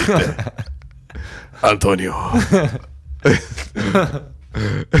 keda te otsite. Antonio.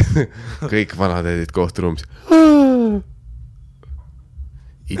 Kõik vanateedid kohturuumis.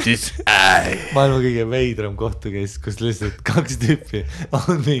 Maailma kõige veidram kohtukeis, kus lihtsalt 2 tüüpi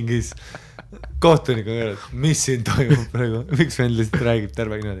on mingis kohtunik on öelnud, mis siin toimub praegu, miks vend lihtsalt räägib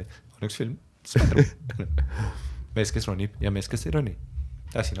terve niimoodi. On üks film, mees, kes ronib ja mees, kes ei roni.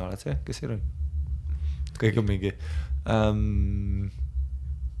 Ja sina oled see, kes ei roni. Kõik on mingi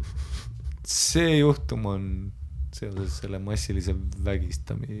see juhtum on seoses selle massilise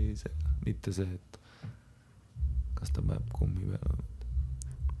vägistamise, mitte see, et kas ta mäeb kummi peale.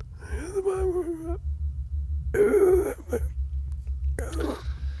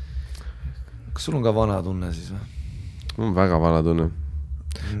 Kas sul on ka vana tunne siis või? Mul on väga vana tunne.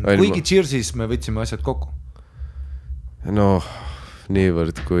 Kuigi Cheersis me võtsime asjad kokku. No,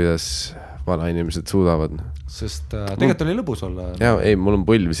 niivõrd, kuidas vana inimesed suudavad. Sest tegelikult oli lõbus olla. Jaa, ei, mul on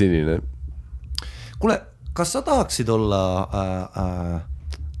põlv sinine. Kuule, kas sa tahaksid olla,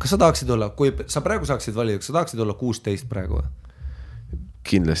 kui sa praegu saaksid valida, kas sa tahaksid olla 16 praegu?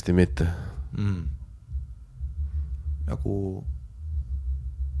 Kindlasti mitte. Nagu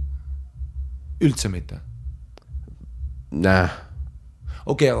üldse mitte? Nää.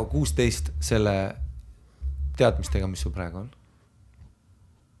 Okei, aga 16 selle teadmistega, mis sul praegu on?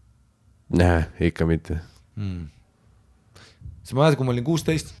 Nää, ikka mitte. See ma ajad, kui ma olin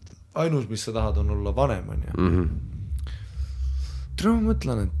 16, ainus, mis sa tahad, on olla vanem, on ju? Tere, ma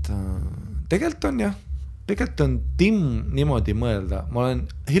mõtlen, et tegelikult on jah. Tegelikult on timm niimoodi mõelda. Ma olen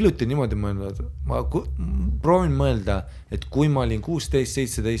hiljuti niimoodi mõelnud. Ma proovin mõelda, et kui ma olin 16,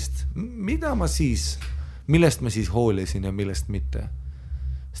 17, mida ma siis, millest ma siis hoolisin ja millest mitte.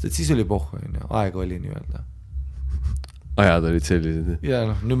 Sest et siis oli pohhu, aeg oli nii öelda. Ajad olid sellised. Ja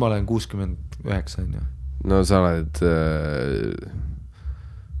noh, nüüd ma olen 69. On, no sa oled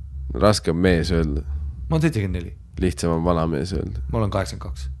raske mees öelda. Ma olen 74. Lihtsam on vana mees öelda. Ma olen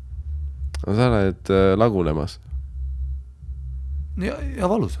 82. No sa oled lagunemas. Ja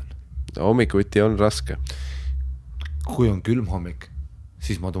valus on. Hommikuti on raske. Kui on külm hommik,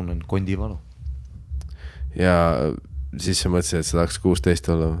 siis ma tunnen kondivalu. Ja siis sa mõtlesid, et sa tahaks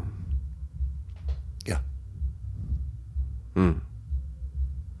 16 olla? Jah.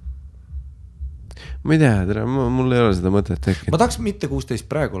 Ma ei tea, mul ei ole seda mõtet tekkinud. Ma tahaks mitte 16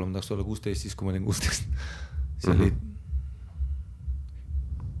 praegu olla, ma tahaks olla 16 siis, kui ma olin 16. See oli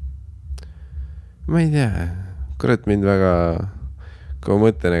ma ei tea, kurat mind väga, kui ma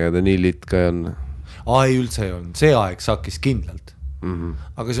mõtlen, ega ta nii litt ka ei on. Ei üldse ei olnud, see aeg sakkis kindlalt.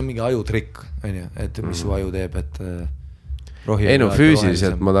 Aga see on mingi ajutrikk, et mis su aju teeb, et ei no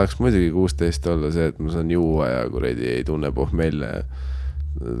füüsiliselt ma tahaks muidugi 16 olla see, et ma saan juua ja kuredi ei tunne pohmelle ja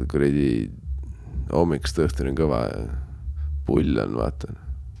kuredi hommikust õhtuni kõva ja pull on, vaatan.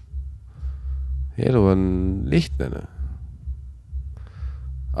 Elu on lihtne, no.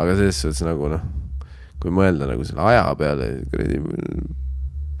 Aga selles suhtes nagu, noh, kui mõelda nagu selle aja peale, kuredi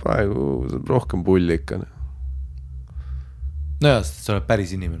praegu saab rohkem pulli ikka, no. Nojah, sa oled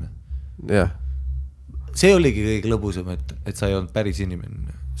päris inimene. Jah. See oligi kõige lõbusam, et sa ei olnud päris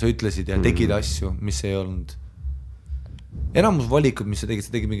inimene. Sa ütlesid ja tegid asju, mis ei olnud. Enamus valikud, mis sa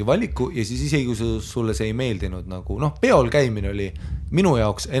tegid mingi valiku ja siis isegi kui sulle see ei meeldinud nagu, noh, peol käimine oli minu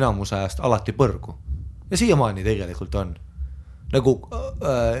jaoks enamus ajast alati põrgu. Ja siiamaani tegelikult on. Nagu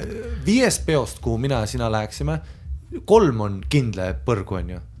 5 peost, kuhu mina ja sina läheksime, 3 on kindla põrgu,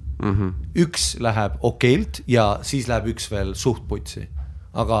 on ju. 1 läheb okeilt ja siis läheb 1 veel suht putsi.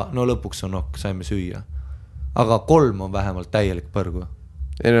 Aga no lõpuks on saime süüa. Aga 3 on vähemalt täielik põrgu.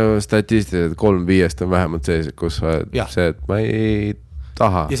 Ei no statistiliselt 3-5 on vähemalt sees, kus see, et ma ei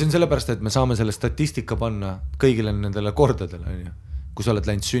taha. Ja see on sellepärast, et me saame selle statistika panna kõigile nendele kordadele, kui sa oled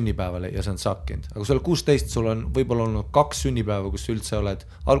läinud sünnipäevale ja see on sakkinud. Aga kui sa oled 16, sul on võib-olla olnud 2 sünnipäeva, kus üldse oled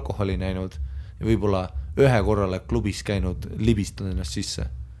alkoholi näinud ja võib-olla 1 korrale klubis käinud, libistanud ennast sisse.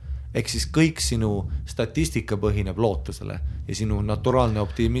 Ehk siis kõik sinu statistika põhineb lootusele ja sinu naturaalne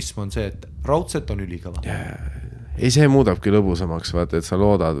optimism on see, et raudselt on ülikava. Ei, see muudabki lõbusamaks, vaata, et sa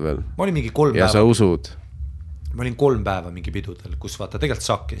loodad veel. Ma olin mingi 3 päeva. Ja sa usud. Ma olin 3 päeva mingi pidudel, kus vaata tegelikult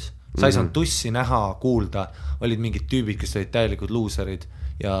sakkis. Sa ei saanud tussi näha, kuulda, olid mingid tüübid, kes olid täielikud luuserid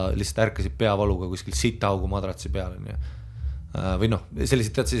ja lihtsalt ärkasid peavaluga kuskil sitaugu madratsi peal. Või noh,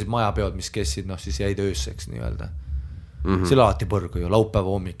 sellised majapeod, mis kessid, noh siis jäid öösseks nii öelda. See oli alati põrgu ju,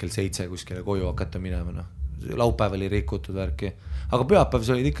 laupäeva hommikul 7 kuskile koju hakata minema, noh. Laupäev oli rikutud värki. Aga pühapäev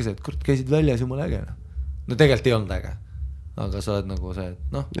sa olid ikka see, et kord käisid väljas jumal äge. No tegelikult ei olnud äge. Aga sa oled nagu see,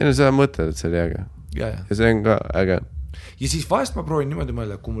 et noh. Ja no sa mõtled, et see oli äge. Ja see on ka äge. Ja siis vahest ma proovin niimoodi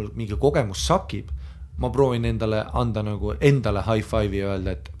mõelda, kui mul mingi kogemus sakib, ma proovin endale anda nagu endale high five'i ja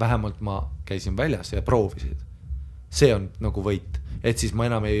öelda, et vähemalt ma käisin väljas ja proovisid. See on nagu võit. Et siis ma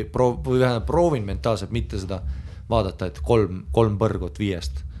enam ei proovin mentaalselt mitte seda vaadata, et 3 põrgut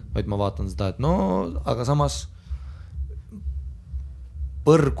 5, vaid ma vaatan seda, et no, aga samas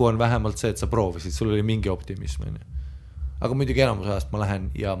põrgu on vähemalt see, et sa proovisid, sul oli mingi optimism. Aga muidugi enamus ajast ma lähen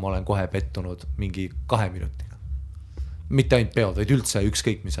ja ma olen kohe pettunud mingi 2 minutiga. Mitte ainult peod, vaid üldse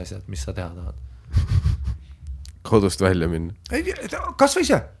ükskõik mis asjad, mis sa teha tahad. Kodust välja minna. Kas või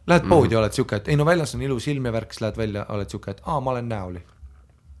see? Lähed poodi, oled siuke, et ei no väljas on ilus ilm ja värks, lähed välja, oled siuke, et ma olen näoli.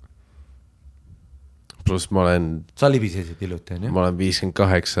 Plus ma olen... Sa libisesid iluti, on ju? Ma olen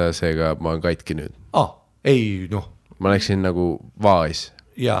 58, seega ma olen katki nüüd. Ei, noh. Ma läksin nagu vaais.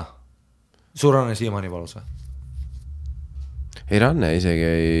 Jaa. Su ranne siiamaani valus või? Ei ranne isegi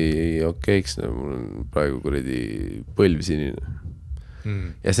ei okeiks, mul on praegu kuradi põlv sinine.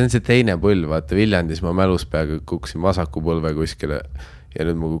 Ja see on see teine põlv, vaata Viljandis ma mälus peaga kukkusin vasaku põlve kuskile ja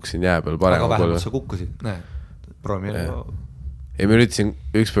nüüd ma kukkusin jää peal parema põlve. Aga vähemalt sa kukkusid, näe. Proovi ei, ma üritasin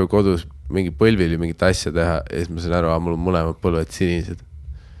üks päev kodus mingi põlvili mingit asja teha ja siis ma sain aru, mul on mõlemad põlved sinised.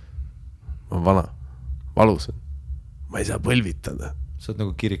 Ma olen vana, valus on. Ma ei saa põlvitada. Sa oled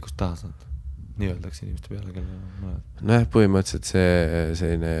nagu kirikust taha saanud. Nii öeldakse inimeste peale, kelle... Näe, põhimõtteliselt see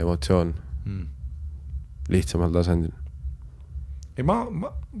selline emotsioon lihtsamal tasandil. Ei,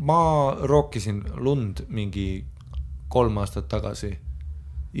 ma rookisin lund mingi 3 aastat tagasi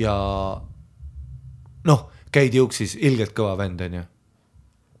ja noh, käid jõuksis ilgelt kõva vend, on ju.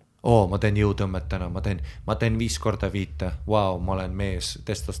 Ma teen jõutõmmet täna, ma teen 5 korda 5, wow, ma olen mees,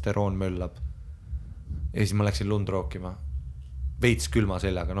 testosteroon möllab. Ja siis ma läksin lund rookima. Veits külma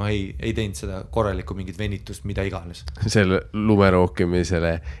seljaga, noh ei teinud seda korralikku mingit venitust, mida iganes. Selle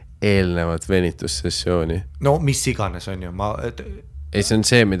lumerookimisele eelnevat venitussessiooni. No mis iganes on ju. Ei, see on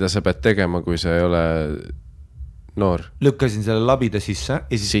see, mida sa pead tegema, kui sa ei ole noor. Lükkasin selle labida sisse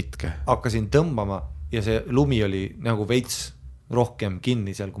ja siis Sitke. Hakkasin tõmbama ja see lumi oli nagu veits rohkem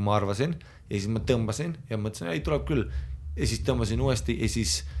kinni seal, kui ma arvasin. Ja siis ma tõmbasin ja mõtlesin, ei tuleb küll. Ja siis tõmbasin uuesti ja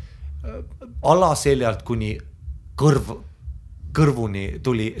siis alaseljalt kuni kõrvuni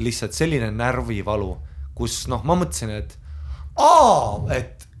tuli lihtsalt selline närvivalu, kus noh, ma mõtlesin, et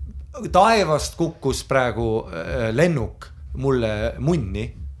taevast kukkus praegu lennuk mulle munni,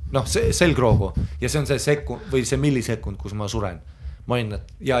 noh selgroogu ja see on see sekund või see millisekund, kus ma suren. Ma olin, et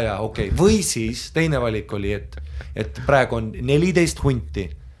okei. Või siis teine valik oli, et praegu on 14 hunti,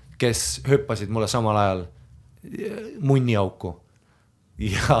 kes hüppasid mulle samal ajal munniauku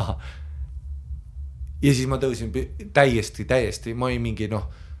ja siis ma tõusin täiesti, ma olin mingi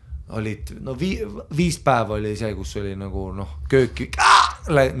olid, 5 päeva oli see, kus oli nagu kööki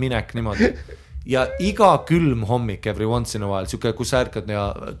minek niimoodi ja iga külm hommik every once in a while, siuke, kus sa ärkad ja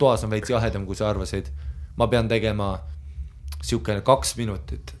toas on veits jahedam, kui sa arvasid, ma pean tegema siuke 2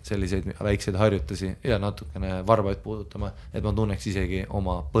 minutit selliseid väikseid harjutusi ja natukene varbaid puudutama, et ma tunneks isegi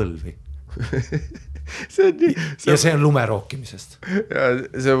oma põlvi. See on lume rookimisest. Ja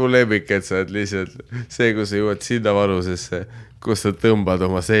see on mu lemmik, et sa oled lihtsalt see, kui sa jõuad sinna vanusesse, kus sa tõmbad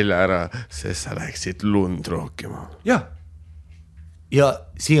oma selja ära, sest sa läksid lund rookima. Ja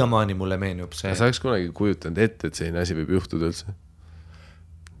siiamaani mulle meenub see. Sa oleks kunagi kujutanud ette, et selline asi võib juhtuda üldse?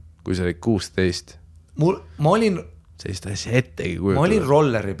 Kui sa olid 16. Ma olin sellist asja ettegi kujutada. Ma olin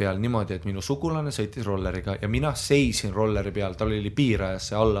rolleri peal niimoodi, et minu sugulane sõitis rolleriga ja mina seisin rolleri peal, tal oli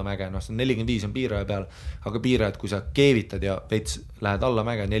piirajasse alla mäge, 45 on piiraja peal, aga piirajad, kui sa keevitad ja veits lähed alla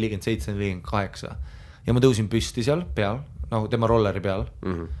mäge, 47-48 ja ma tõusin püsti seal peal, tema rolleri peal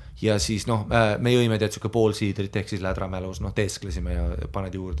ja siis me jõime tead siuke pool siidrit, ehk siis lädramälus, teesklesime ja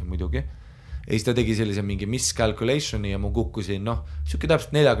paned juurde muidugi. Ja siis ta tegi sellise mingi miscalculationi ja ma kukkusin, siuke täpselt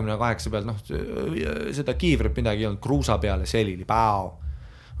 48 pealt, seda kiivrit midagi ei olnud, kruusa peale selili,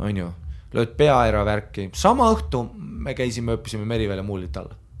 on ju, lööd pea ära värki. Sama õhtu me käisime, õppisime Merivälja mullit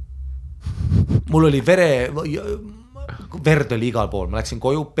alla. Mul oli verd oli igal pool, ma läksin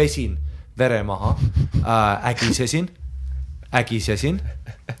koju, pesin vere maha, ägisesin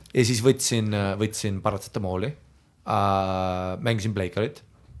ja siis võtsin paratsetamooli, mängisin pleikarit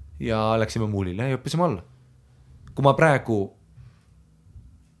ja läksime muulile ja õppisime alla. Kui ma praegu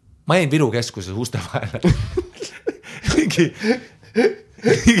ma jäin Viru keskuses uste vahele mingi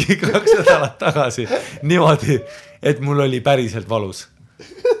 2 nädalat tagasi niimoodi, et mul oli päriselt valus.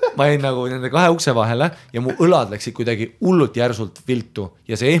 Ma jäin nagu nende 2 ukse vahele ja mu õlad läksid kuidagi hullult järsult viltu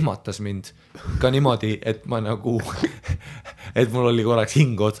ja see ehmatas mind ka niimoodi, et ma nagu et mul oli korraks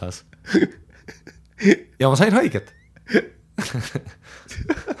hing otsas ja ma sain haiget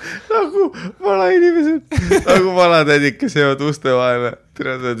nagu vanainimesed, nagu vanatädikas jäävad uste vahele,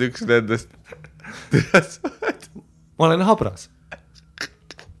 tere sa oled üks nendest. Ma olen habras.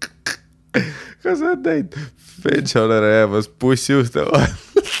 Kas sa oled näinud pensionäre jäämas bussi uste vahele?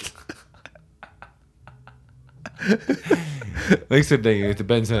 Ma ükskord tegin ühte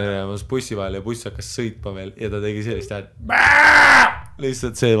pensionäre jäämas bussi vahele ja buss hakkas sõitma veel ja ta tegi sellist hääd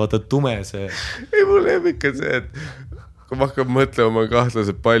lihtsalt see, vaata tume see. Ei, mul lemmik on see, et kui ma hakkab mõtlema, ma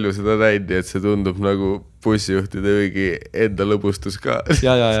kahtlaselt palju seda näinud, et see tundub nagu bussijuhtide mingi enda lõbustus ka.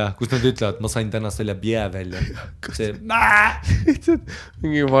 Ja, kus nad ütlevad, ma sain täna selle pjää välja. See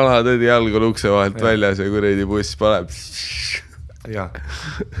mingi vana tõdi jalg on ukse vahelt väljas ja kuredi buss paneb. Ja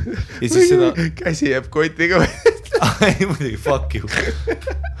siis seda käsi jääb kotiga ei, muidugi, fuck you.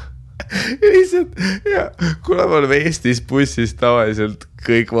 Lihtsalt, ja kuna me oleme Eestis bussis tavaliselt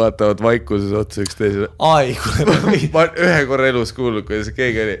kõik vaatavad vaikuses otsa üks teisele. Ai, kuule. Ma ühe korra elus kuulnud, kuidas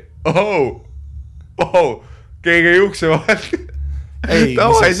keegi oli keegi ei ukse vahel.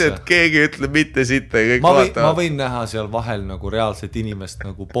 Tavaliselt keegi ütleb mitte sitte ja kõik vaatavad. Ma võin näha seal vahel nagu reaalset inimest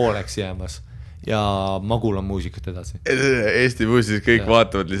nagu pooleks jäämas ja ma kuulan muusikat edasi. Eesti bussis kõik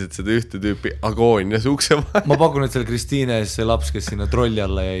vaatavad lihtsalt seda ühte tüüpi agoonias ukse vahel. Ma pakun, et seal Kristiine ees see laps, kes sinna trolli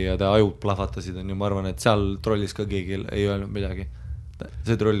alla jäi ja ta ajud plahvatasid on ju, ma arvan, et seal trollis ka keegi ei öelnud midagi.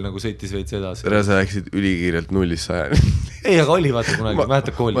 See troll nagu sõitis veits edasi. Tere, sa läksid ülikiirelt 0-100. Ei, aga oli vaata kunagi,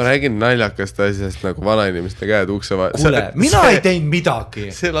 mäletad koolis. Ma räägin naljakast asjast nagu vanainimeste käed ukse vahel. Kuule, mina ei teinud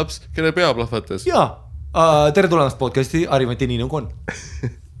midagi. See laps, kelle pea plahvatas. Jaa, tere tulemast podcasti, Ari Matti, nii nagu on.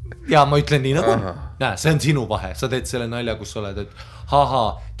 Ja ma ütlen nii nagu on. Näe, see on sinu vahe. Sa teed selle nalja, kus sa oled, et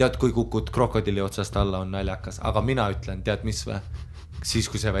tead, kui kukud krokodili otsast alla on naljakas. Aga mina ütlen, tead mis või? Siis,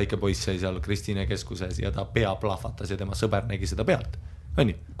 kui see väike poiss sai seal Kristiine keskuses ja ta pea plahvatas ja tema sõber nägi seda pealt.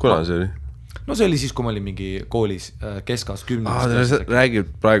 Õnni? Kuna see oli? No see oli siis, kui ma olin mingi koolis keskas 10.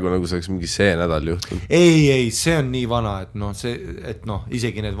 Räägib praegu nagu see oleks mingi see nädal juhtunud. Ei, see on nii vana, et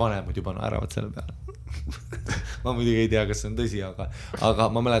isegi need vanemad juba naeravad selle peale. Ma muidugi ei tea, kas see on tõsi, aga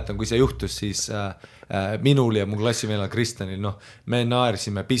ma mäletan, kui see juhtus, siis minul ja mu klassivenel Kristjanil, me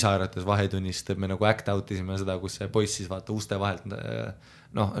naersime pisarates vahetunnist, me nagu act out isime seda, kus see poiss siis vaata uste vahelt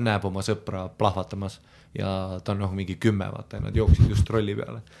näeb oma sõpra plahvatamas ja ta on mingi 10, vaata, ja nad jooksid just trolli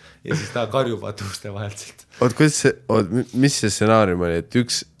peale ja siis ta karjub vaata uste vahelt silt. Mis see stsenaarium oli, et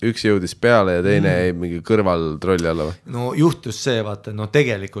üks jõudis peale ja teine jäi mingi kõrval trolli alla või? No juhtus see, vaata,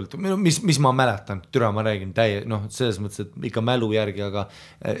 tegelikult mis ma mäletan, türa ma räägin selles mõttes, et ikka mälu järgi, aga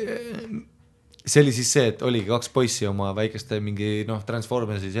see oli siis see, et oligi 2 poissi oma väikeste mingi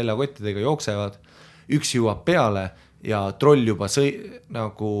Transformersi seljakottidega jooksevad, üks jõuab peale ja troll juba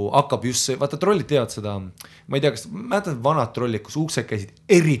nagu hakkab just vaata trollid teevad seda, ma ei tea, kas mäletad vanad trollid, kus uksed käisid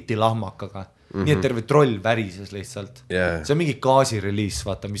eriti lahmakaga, nii et terve troll värises lihtsalt. See on mingi gaasireliis,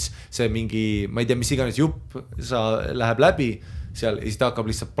 vaata, mis see mingi, ma ei tea, mis iganes jupp läheb läbi seal ja siis ta hakkab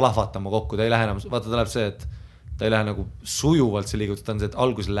lihtsalt plahvatama kokku, ta ei lähe enam, vaata ta läheb see, et ta ei lähe nagu sujuvalt see liigutus, ta on see, et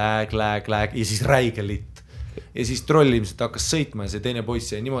algus lääg ja siis räige litt. Ja siis troll ilmselt hakkas sõitma ja see teine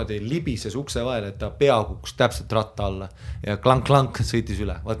poiss jäi niimoodi libises ukse vahele, et ta pea kukkus täpselt ratta alla ja klank sõitis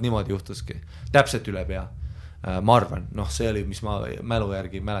üle, vaat niimoodi juhtuski, täpselt üle pea. Ma arvan, see oli, mis ma mälu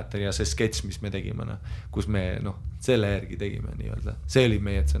järgi mäletan ja see sketš, mis me tegime, kus me selle järgi tegime nii-öelda. See oli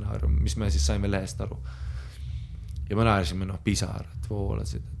meie stsenaarium, mis me siis saime lehest aru. Ja me naersime pisarad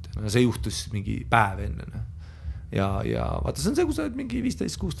voolasid, see juhtus mingi päev enne. Ja vaata, see on see, kui sa oled mingi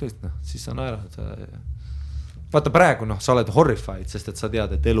 15-16, siis sa naerad. Vaata praegu, sa oled horrified, sest et sa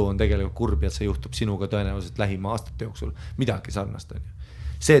tead, et elu on tegelikult kurb ja see juhtub sinuga tõenäoliselt lähima aastate jooksul midagi sarnast on ju.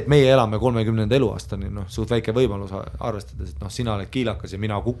 See, et meie elame 30. eluaastani, suht väike võimalus arvestades, et sina oled kiilakas ja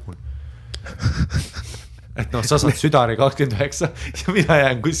mina kukun. Et sa saad südari 29 ja mina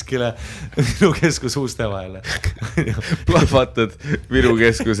jään kuskile Viru Keskuse uste vahele. Plahvatad Viru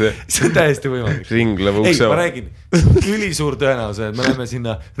Keskuse. See on täiesti võimalik. Ringleva ukse. Ei, ma räägin, ülisuur tõenäose, et me läheme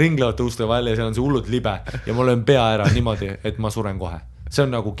sinna ringlevate uste vahele ja seal on see hullud libe ja ma löön pea ära niimoodi, et ma suren kohe. See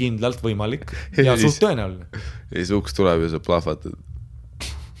on nagu kindlalt võimalik ja suht tõenäoline. Ja siis uks tuleb ja sa plahvatad.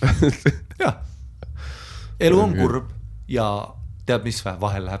 Jah. Elu on kurb ja tead mis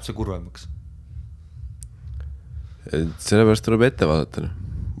vahel läheb see kurvemaks. Sellepärast tuleb ette vaadata.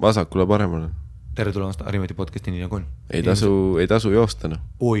 Vasakule paremale. Tere tulemast Ari Matti podcasti nii nagu on. Ei tasu joosta.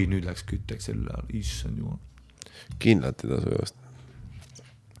 Oi, nüüd läks kütteks selle ajal. Issand jumal. Kindlalt ei tasu joosta.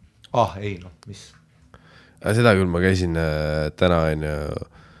 Ei mis? Seda küll ma käisin täna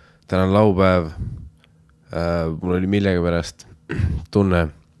on laupäev. Mul oli millegi pärast tunne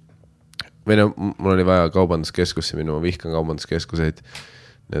või mul oli vaja kaubanduskeskusse minna, ma vihkan kaubanduskeskuseid,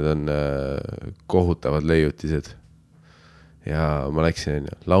 need on kohutavad leiutised ja ma läksin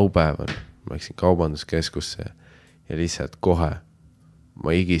laupäeval, ma läksin kaubanduskeskusse ja lihtsalt kohe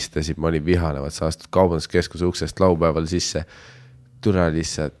ma igistasin, ma olin vihane, vaat sa astud kaubanduskeskuse uksest laupäeval sisse, tule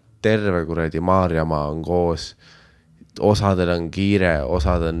lihtsalt terve kuradi Maarjamaa on koos, osadel on kiire,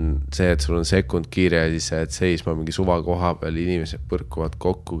 osad on see, et sul on sekund kiire ja siis sa jääd seisma mingi suva koha peal, inimesed põrkuvad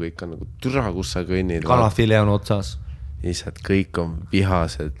kokku, kõik on nagu türa, kus sa kõnnid. Kanafile on otsas. Lihtsalt kõik on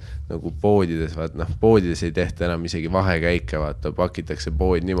vihased nagu poodides, poodides ei tehta enam isegi vahekäike, vaata, pakitakse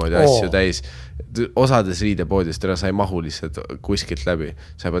pood niimoodi asju täis. Osades riidepoodist sa ei mahu lihtsalt kuskilt läbi,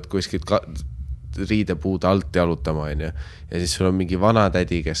 sa pead kuskilt riidepuud alt jalutama ja siis sul on mingi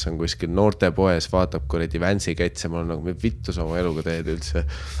vanatädi, kes on kuskil noorte poes, vaatab kuradi Vänsi kätse, ma olen nagu vittus oma eluga teed üldse.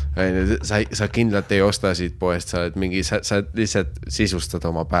 Sa kindlalt ei osta siit poest, sa lihtsalt sisustad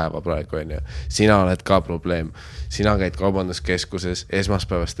oma päeva praegu. Sina oled ka probleem. Sina käid kaubanduskeskuses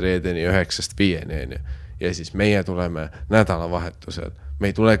esmaspäevast reedeni 9-5 ja siis meie tuleme nädalavahetusel. Me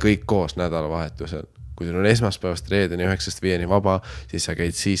ei tule kõik koos nädalavahetusel. Kui sul on esmaspäevast reedeni 9-5 vaba, siis sa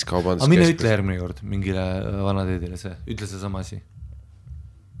käid siis kaubanduskeskus. Mine ütle järgmine kord mingile vanateedile see, ütle see sama asi.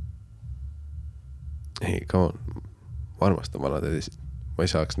 Ei, come on, ma armastan vanateedisid. Ma ei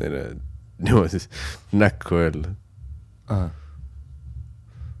saaks neile niimoodi näkku öelda.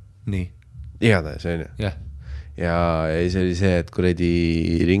 Nii. Igatahes, on ju. Yeah. Ja see oli see, et kuradi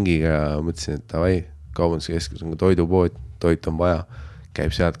ringiga mõtlesin, et davai, kaubanduskeskus on toidupood, toit on vaja,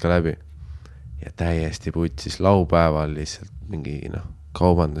 käib sealt ka läbi. Ja täiesti putsis laupäeval lihtsalt mingi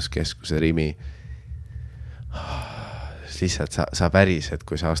kaubanduskeskuse rimi. Lihtsalt sa värised,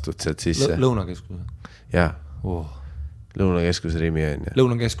 kui sa astud sealt sisse. Lõunakeskuse? Jah. Lõunakeskuse rimi on.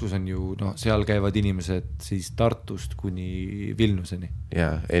 Lõunakeskus on ju, seal käivad inimesed siis Tartust kuni Vilnuseni.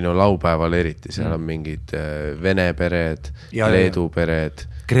 Jaa, ei laupäeval eriti, seal on mingid Vene pered, Leedu pered.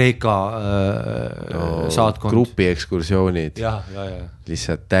 Kreeka saatkond. Grupi ekskursioonid. Ja.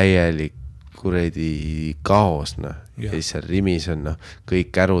 Lihtsalt täielik kuredi kaos, ja siis seal rimis on, kõik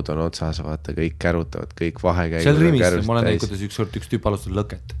kärud on otsas, vaata, kõik kärutavad, kõik vahekäigud. Seal rimis, ma olen näinud, kuidas üks tüüp alustab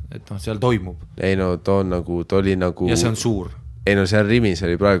lõket, et seal toimub. Ei ta oli nagu... Ja see on suur. ei no seal Rimis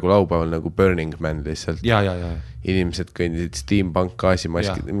oli praegu laupäeval nagu Burning Man lihtsalt. Ja. Inimesed kõndisid steampunk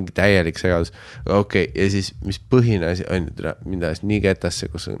gaasimaskid, mingi täielik segadus. Okei, ja siis mis põhine asi on, mind ajas nii ketasse,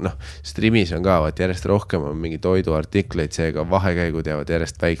 kus noh, sest Rimis on ka, vaat järjest rohkem on mingi toiduartikleid, seega vahekäigud jäävad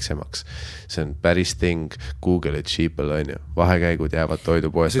järjest väiksemaks. See on päris ting, Google et sheeple on ju, vahekäigud jäävad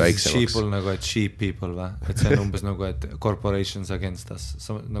toidupoes väiksemaks. Sheeple nagu, et sheep people või? Et see on umbes nagu, et corporations against us,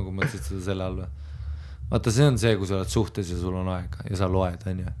 sa nagu mõtlesid seda selle all või? Vaata, see on see, kui sa oled suhtes ja sul on aega ja sa loed,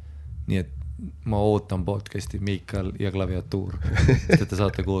 on ju. Nii et ma ootan podcasti Miikal ja klaviatuur, et te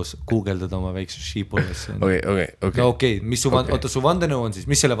saate koos guugeldada oma väikse sheepolesse. Okei, mis su vandenõu on siis?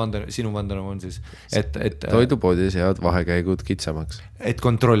 Mis selle sinu vandenõu on siis? Toidupoodis jäävad vahekäigud kitsamaks. Et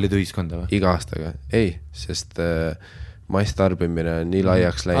kontrollida ühiskonda või? Iga aastaga. Ei, sest maistarbimine on nii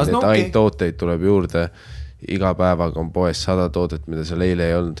laiaks läinud, et ainult tooteid tuleb juurde. Iga päevaga on poes 100 toodet, mida seal eile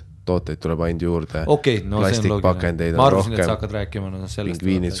ei olnud. Tooteid tuleb ainult juurde. No plastikpakendeid on rohkem. Ma arvasin, et sa hakkad rääkima sellest.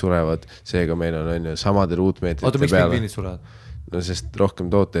 Pingviinid surevad, seega meil on samade ruutmeetrite peale. Miks pingviinid surevad? No sest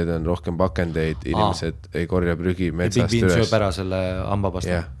rohkem tooteid on, rohkem pakendeid, inimesed ei korja prügi metsast üles. Pingviin sööb ära selle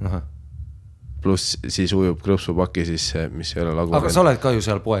hambapasta. Pluss siis ujub krõpsupaki sisse, mis ei ole lagu. Aga sa oled ka ju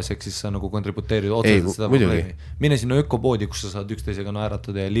seal poes, eks siis sa nagu kontributeerid otseselt seda probleemi. Mine sinna ökopoodi, kus sa saad üksteisega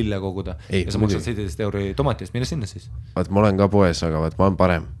naeratada ja lille koguda ja sa maksad 17 € tomati eest, mine sinna siis. Vaat ma olen ka poes, aga vaat ma olen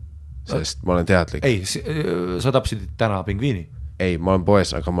parem. Sest ma olen teadlik. Ei, sa tapsid täna pingviini? Ei, ma olen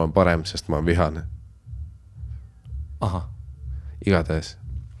poes, aga ma olen parem, sest ma olen vihane. Aha. Igatahes.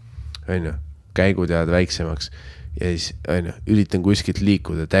 On ju, käigud jäävad väiksemaks ja siis on ju, üritan kuskilt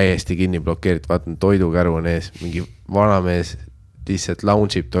liikuda, täiesti kinni blokeerid, vaatan toidukäru on ees, mingi vanamees lihtsalt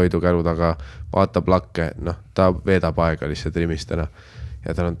launchib toidukäru taga, vaatab lakke, noh, ta veedab aega lihtsalt Rimistena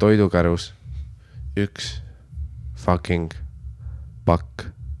ja tal on toidukärus üks fucking pakk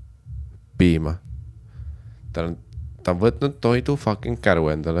piima. Ta on võtnud toidu fucking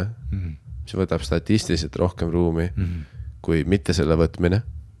käru endale, mis võtab statistiliselt rohkem ruumi kui mitte selle võtmine.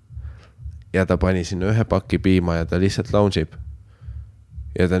 Ja ta pani sinna ühe paki piima ja ta lihtsalt launchib.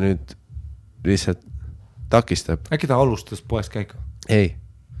 Ja ta nüüd lihtsalt takistab. Äkki ta alustas poest käiku? Ei.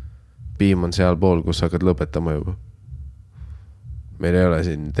 Piim on seal pool, kus hakkad lõpetama juba. Meil ei ole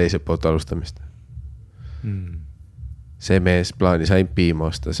siin teiselt poolt alustamist. See mees plaanis ainult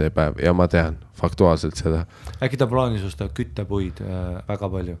piima osta see päev ja ma tean faktuaalselt seda. Äkki ta plaanis osta küttepuid väga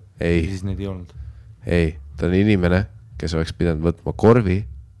palju? Ei. Ja siis neid ei olnud? Ei, ta on inimene, kes oleks pidanud võtma korvi,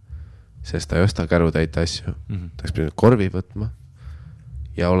 sest ta ei osta kärutäite asju. Ta oleks pidanud korvi võtma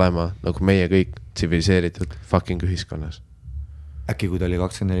ja olema nagu meie kõik tsiviliseeritud fucking ühiskonnas. Äkki kui ta oli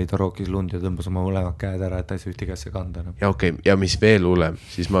 24 tarookis lund ja tõmbas oma mõlemad käed ära, et ta ei saa ühti kässe kanda. Ja okei, ja mis veel hullem,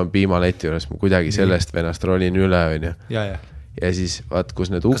 siis ma olen piimaleti juures, ma kuidagi sellest venast rolin üle, on ju. Ja siis vaat,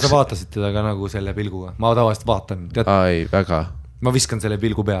 kus need Kas sa vaatasid teda ka nagu selle pilguga? Ma tavaliselt vaatan. Ei, väga. Ma viskan selle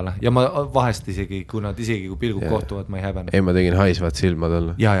pilgu peale ja ma vahest isegi, kui nad isegi kui pilgud kohtuvad, ma ei häbene. Ei, ma tegin haisvad silmad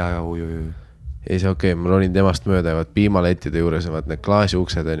olla. Ja, ui. Ei see okei, ma rolin temast mööda ja vaat piimalettide juures on need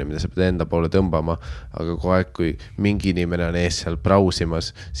klaasiuksed, mida sa pead enda poole tõmbama, aga kogu aeg, kui mingi inimene on ees seal brausimas,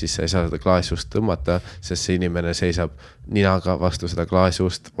 siis sa ei saa seda klaasiust tõmmata, sest see inimene seisab ninaga vastu seda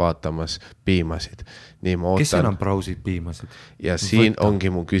klaasiust vaatamas piimasid. Nii ma ootan. Kes enam brausid piimasid? Ja siin ongi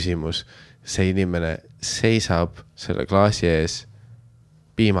mu küsimus. See inimene seisab selle klaasi ees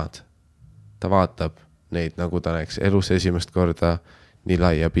piimad. Ta vaatab neid, nagu ta näeks elus esimest korda nii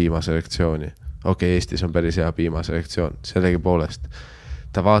laia piimaselektsiooni. Okei, Eestis on päris hea piimaselektsioon, sellegi poolest.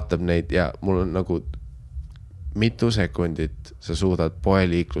 Ta vaatab neid ja mul on nagu mitu sekundit sa suudad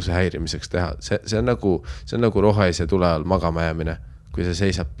poeliikluse häirimiseks teha. See on nagu rohelise tule all magama jäämine, kui sa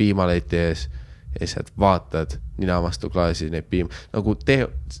seisab piimaleti ees ja sa vaatad nina vastu klaasi neid piim. Nagu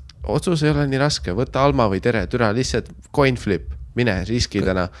otsus ei ole nii raske, võta Alma või tere, türa, lihtsalt coin flip, mine riski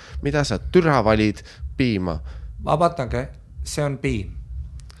täna. Mida sa türa valid piima? Vabandage, see on piim.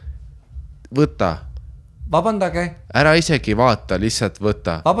 Võta. Vabandage. Ära isegi vaata, lihtsalt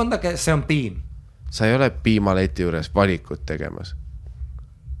võta. Vabandage, see on piim. Sa ei ole piimaleti juures valikut tegemas.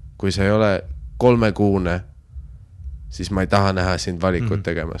 Kui sa ei ole 3-kuune, siis ma ei taha näha sind valikut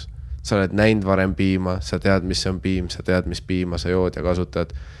tegemas. Sa oled näinud varem piima, sa tead, mis on piim, sa tead, mis piima sa jood ja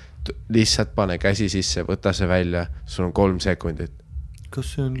kasutad. Lihtsalt pane käsi sisse, võta see välja, sul on 3 sekundit.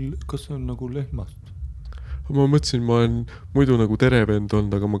 Kas see on nagu lehmast? Ma mõtlesin, ma olen muidu nagu terevend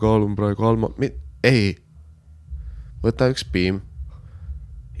olnud, aga ma kaalun praegu Alma. Ei, võta üks piim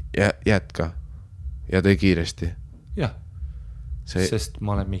ja jätka ja tee kiiresti. Jah, sest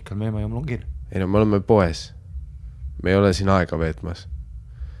ma olen Miikal Meema ja mul on kiire. Ei no, me oleme poes. Me ei ole siin aega veetmas.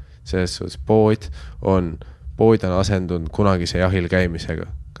 Selles suhtes pood on asendunud kunagise jahil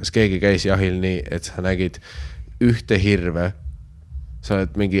käimisega. Kas keegi käis jahil nii, et sa nägid ühte hirve sa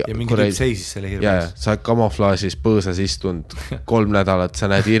oled mingi ja mingi tüüp seisis selle hirmes. Sa oled kamuflaažis põõsas istunud 3 nädalat, sa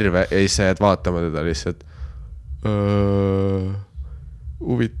näed hirve ja siis sa jääd vaatama teda lihtsalt.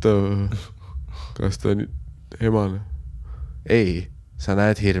 Huvitav, kas ta on emane? Ei, sa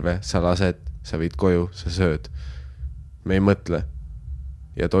näed hirve, sa lased, sa viid koju, sa sööd. Me ei mõtle.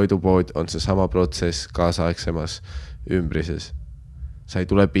 Ja toidupood on see sama protsess kaasaegsemas ümbrises. Sa ei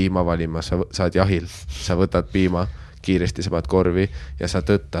tule piima valima, sa oled jahil, sa võtad piima, kiiresti sa paned korvi ja sa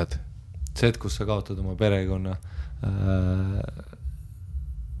tõttad. See, kus sa kaotad oma perekonna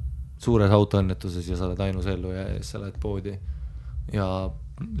suures autoõnnetuses ja sa oled ainus ellu ja sa lähed poodi ja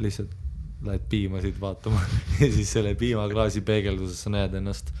lihtsalt lähed piimasid vaatama ja siis selle piimaklaasi peegelduses sa näed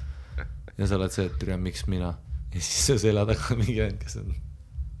ennast ja sa oled see, et türa, miks mina? Ja siis sa selja taga mingi vend, kes on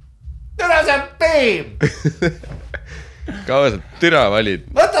türa, see on piim! Kaua sa türa valid?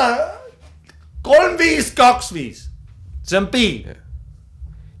 Võta 3-5-2-5 see on piim.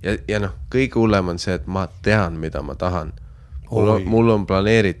 Ja noh, kõige hullem on see, et ma tean, mida ma tahan. Mul on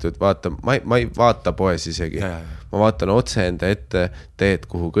planeeritud, vaata, ma ei vaata poes isegi. Ma vaatan otse enda ette teed,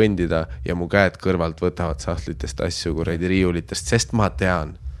 kuhu kõndida ja mu käed kõrvalt võtavad sahtlitest asju kuradi riiulitest, sest ma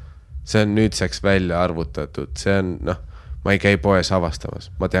tean. See on nüüdseks välja arvutatud. See on, ma ei käi poes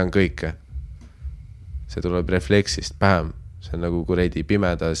avastamas. Ma tean kõike. See tuleb refleksist pähem. See on nagu kuredi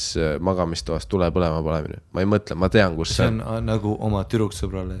pimedas magamistoas tule põlema palemine. Ma ei mõtle, ma tean, kus see on. See on nagu oma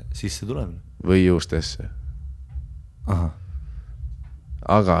türuksõbrale sisse tulemine. Või juustesse. Aha.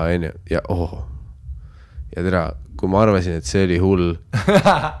 Aga, ja Ja tere, kui ma arvasin, et see oli hull,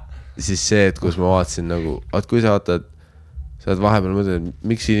 siis see, et kus ma vaatasin nagu, kui sa vaatad, sa oled vahepeal mõtled,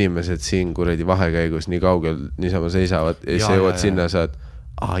 miks inimesed siin kuredi vahekäigus nii kaugel niisama seisavad ja siis sa jõuad sinna ja saad,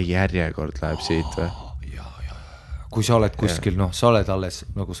 järjekord läheb siit või? Kui sa oled kuskil, sa oled alles,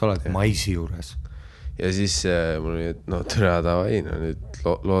 nagu sa oled maisi juures. Ja siis mul oli, et tere davai, nüüd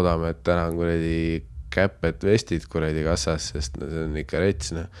loodame, et täna on kuredi käpet vestid kuredi kassas, sest see on ikka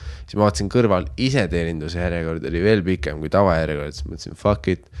rets. Siis ma vaatasin kõrval, iseteeninduse järjekord oli veel pikem kui tavajärjekord, siis mõtlesin,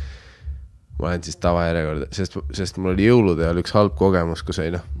 fuck it, ma olen siis tavajärjekord, sest mul oli jõulude ajal üks halb kogemus, kus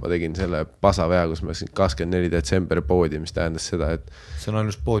ma tegin selle pasavea, kus ma 24. detsember poodi, mis tähendas seda, et see on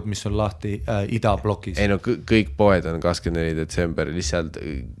ainult pood, mis on lahti idablokis. Ei kõik poed on 24. detsember, lihtsalt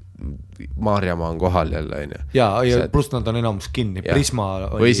Maarjamaa on kohal jälle. Ja pluss nad on enamus kinni. Prisma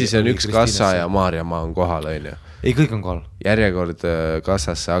või siis on üks kassa ja Maarjamaa on kohal. Ei, kõik on kohal. Järjekord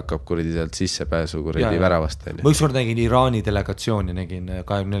kassasse hakkab kuridi sealt sissepääsu kuridi väravast. Ma ükskord nägin Iraani delegatsiooni, nägin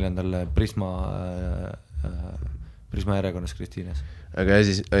 24. Prisma järjekonnas Kristiines. Aga ja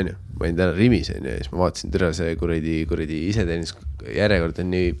siis, ma olin täna Rimis ja siis ma vaatasin türa see kuridi iseteenis järjekord on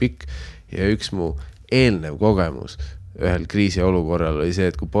nii pikk ja üks mu eelnev kogemus ühel kriisiolukorral oli see,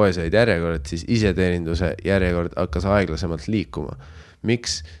 et kui poes olid järjekord, siis iseteeninduse järjekord hakkas aeglasemalt liikuma.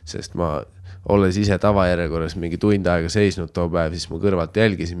 Miks? Sest ma olles ise tavajärjekorras mingi tund aega seisnud too päev, siis ma kõrvalt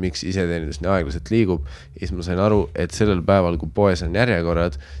jälgisin, miks iseteenindus nii aeglaselt liigub. Ja siis ma sain aru, et sellel päeval, kui poes on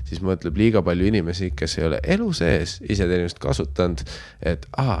järjekorrad, siis mõtleb liiga palju inimesi, kes ei ole elu sees iseteenindust kasutanud, et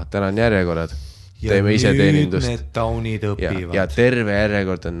täna on järjekorrad. Teeme iseteenindust ja terve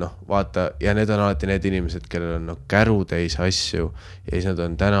järjekord on vaata ja need on alati need inimesed, kellel on kärutäis asju ja siis nad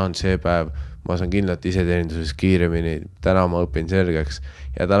on, täna on see päev, ma saan kindlalt iseteeninduses kiiremini, täna ma õpin selgeks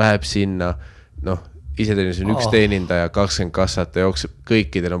ja ta läheb sinna, iseteenindus on üks teenindaja, 20 kassat ja jookseb,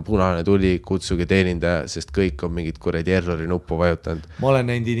 kõikidel on punane tuli, kutsuge teenindaja, sest kõik on mingid kuredi errori nuppu vajutanud. Ma olen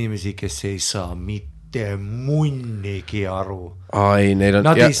näinud inimesi, kes ei saa mitte munnigi aru.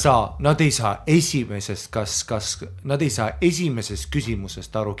 Nad ei saa esimesest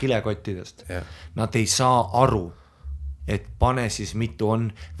küsimusest aru kilekottidest. Nad ei saa aru, et pane siis mitu on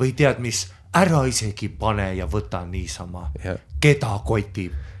või tead mis, ära isegi pane ja võta niisama. Keda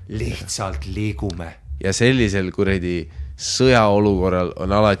kotib, lihtsalt liigume. Ja sellisel kuredi sõjaolukorral on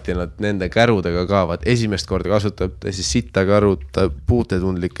alati nad nende kärudega kaavad. Esimest korda kasutab ta siis sitta karuta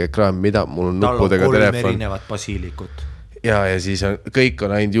puutetundlik ekraan, mida mul on nuppudega telefon. Tal on 3 erinevat basiilikut. Ja siis kõik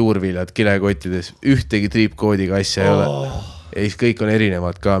on ainult juurviljad kilekottides. Ühtegi triipkoodiga asja ei ole. Ja siis kõik on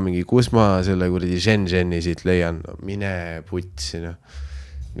erinevad ka mingi, kus ma selle kuradi Shenzheni siit leian. Mine putsi.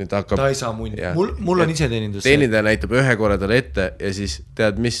 Ta ei saa munni. Mul on iseteenindus. Teenindaja näitab ühe korra talle ette ja siis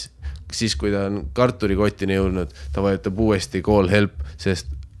tead mis, siis kui ta on karturikottini jõudnud, ta vajutab uuesti call help, sest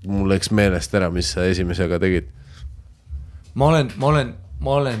mul läks meelest ära, mis sa esimesega tegid. Ma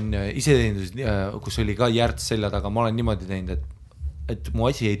olen iseteenindus, kus oli ka järts selja taga, ma olen niimoodi teinud, et mu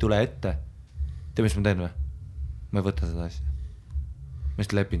asi ei tule ette. Tea, mis ma teen või? Ma ei võta seda asja. Ma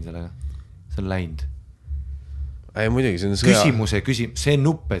just lepin sellega. See on läinud. Ei, muidugi, see on sõja. See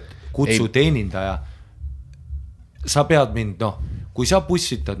nupp, et kutsu teenindaja. Sa pead mind, kui sa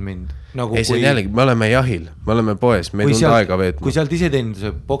bussitad mind nagu ei, see on jällegi, me oleme jahil, me oleme poes, me ei tund aega veetma. Kui sealt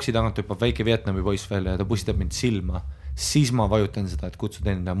iseteeninduse boksi tagant hüppab väike Vietnami poiss välja ja ta bussitab mind silma, siis ma vajutan seda, et kutsu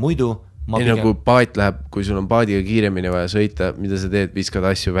teeninda. Muidu ma ei, nagu paat läheb, kui sul on paadiga kiiremini vaja sõita, mida sa teed, viskad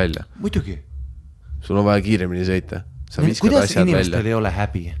asju välja. Muidugi. Sul on vaja kiiremini sõita. Sa viskad kuidas asjad välja. Kuidas inimestel ei ole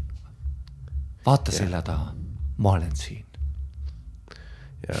häbi? Vaata selle taha. Ma olen siin.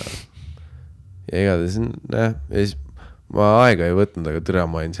 Ja igatahes, ma aega ei võtnud, aga tõra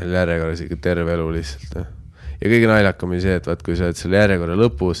ma olin seal järjekorras ikka terve elu lihtsalt. Ja kõige naljakam oli see, et vaat, kui sa oled seal järjekorra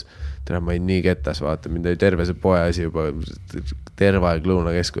lõpus, tõra ma olin nii ketas, vaata, mind oli terve see poe asi juba terve aeg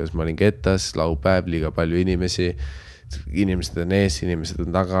lõunakeskuses, ma olin ketas, laupäev, liiga palju inimesi, inimesed on ees, inimesed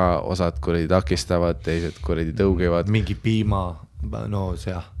on taga, osad kuradi takistavad, teised kuradi tõugivad. Mingi piima, no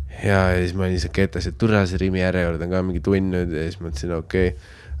see jah. Ja siis ma olin lihtsalt ketas, et tõra see Rimi järjekord on ka mingi tunn nüüd ja siis mõtlesin, okei.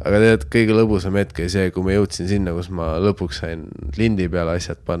 Aga tead, kõige lõbusam hetk oli see, kui ma jõudsin sinna, kus ma lõpuks sain lindi peale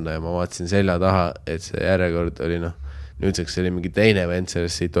asjad panna ja ma vaatasin selja taha, et see järjekord oli nüüdseks oli mingi teine vend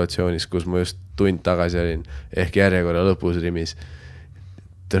selles situatsioonis, kus ma just tund tagasi olin, ehk järjekorra lõpus Rimis.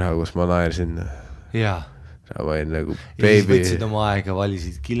 Tõra, kus ma naersin. Jaa. Ma olin nagu baby. Ja siis võtsid oma aega,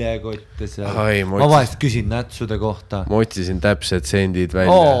 valisid kilekotte seal. Ma vahest küsin nätsude kohta. Ma otsisin täpsed sendid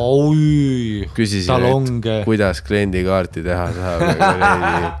välja. Küsisin, talonge. Et kuidas kliendikaarti teha saab.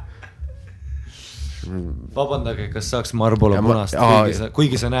 Vabandage, kas saaks Marlboro punast,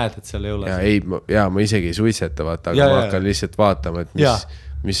 kuigi sa näed, et seal ei ole. Ma isegi ei suitseta, vaata, aga ma hakkan lihtsalt vaatama, et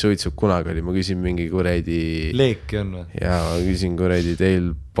mis suitsub kunagi oli. Ma küsin mingi kuredi... Leeki on või? Ja ma küsin kuredi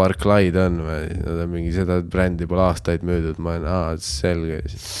teil Barclaid on või? Nad on mingi seda brändi pole aastaid möödud. Ma olen, selge.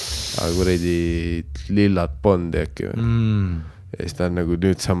 Aga kuredi lillat Bondi äkki või? Ja siis ta on nagu,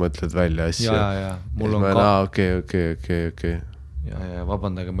 nüüd sa mõtled välja asja. Ja. Mul on okei. Ja,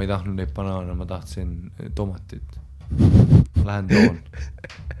 vabandage, ma ei tahtnud neid banaane, ma tahtsin tomatit. Lähen toon.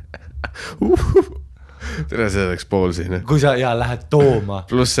 Tere, see oleks pool siin. Kui sa lähed tooma.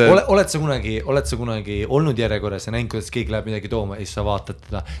 Oled sa kunagi olnud järjekorras ja näinud, kuidas keegi läheb midagi tooma ja siis sa vaatad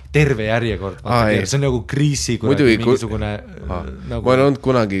teda terve järjekord. See on nagu kriisi mingisugune... Ma olen olnud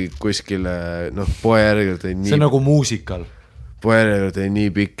kunagi kuskil poe järjekord oli nii... See on nagu muusikal. Poe järjekord oli nii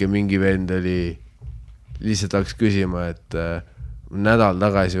pikk ja mingi vend oli... Lihtsalt hakkas küsima, et nädal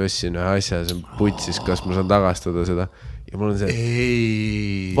tagasi ostsin ühe asja, see putsis, kas ma saan tagastada seda. Ja mul on see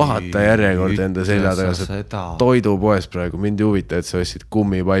vahata järjekord enda selja taga toidupoes praegu. Mind huvita, et sa ostsid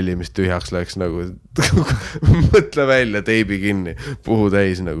kummipalli, mis tühjaks läks nagu mõtle välja, teibi kinni, puhu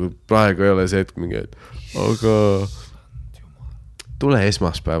täis nagu praegu ei ole see hetk mingi, aga tule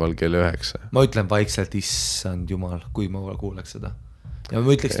esmaspäeval kell 9. Ma ütlen vaikselt, issand jumal, kui ma kuuleks seda. Ja ma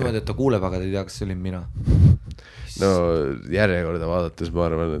ütleks niimoodi, et ta kuuleb, aga ta ei tea, kas see olin mina. No järjekorda vaadates ma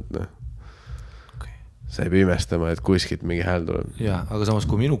arvan, et sa ei pimestama, et kuskilt mingi hääl tuleb. Jaa, aga samas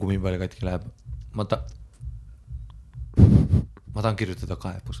kui minu kummipalli katki läheb, ma tahan kirjutada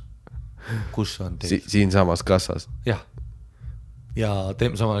kaebus. Kus on teil? Siin samas kassas? Jah. Ja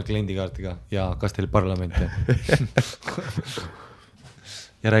teeme sama kliendikaartiga. Ja kas teil parlament on?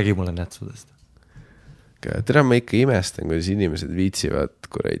 Ja räägi mulle nätsudest. Tere, ma ikka imestan, kuidas inimesed viitsivad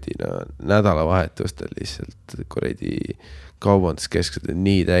kuredi nädalavahetustel lihtsalt kuredi kaubanduskeskused on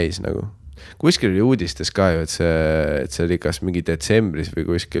nii täis nagu. Kuskil oli uudistes ka ju, et see oli kas mingi detsembris või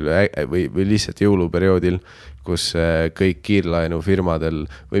kuskil või lihtsalt jõuluperioodil, kus kõik kiirlaenufirmadel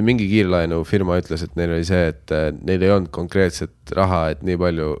või mingi kiirlaenufirma ütles, et neil oli see, et neil ei olnud konkreetset raha, et nii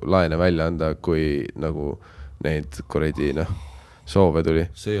palju laene välja anda, kui nagu neid kuredi soove tuli.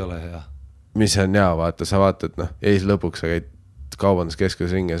 See ei ole hea. Mis on hea, vaata, sa vaatad, ees lõpuks sa käid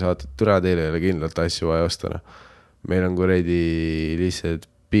kaubanduskeskus ringi ja sa vaatad, türa teile ei ole kindlalt asju vaja ostana. Meil on kuredi lihtsalt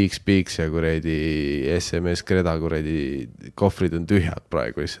piiks ja kuredi SMS kreda kuredi kohvrid on tühjad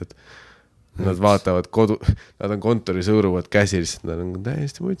praegu lihtsalt. Nad vaatavad nad on kontoris õuruvad käsi lihtsalt, nad on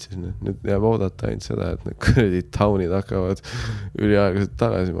täiesti mutsis. Nüüd jääb oodata ainult seda, et need kuredi taunid hakkavad üliaeglaselt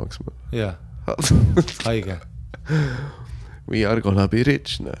tagasi maksma. Jah, haige. We are gonna be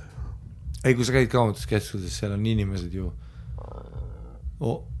rich, Ei, kui sa käid kaubanduskeskuses, seal on inimesed ju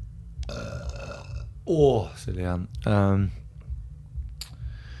see oli hea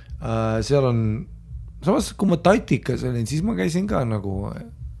seal on samas kui ma Tatikas olin, siis ma käisin ka nagu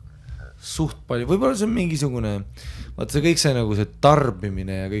suht palju, võib-olla see on mingisugune vaata see kõik see nagu see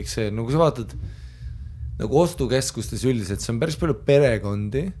tarbimine ja kõik see, nagu sa vaatad nagu ostukeskustes üldiselt, see on päris palju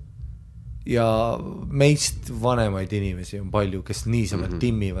perekondi ja meist vanemaid inimesi on palju, kes niisama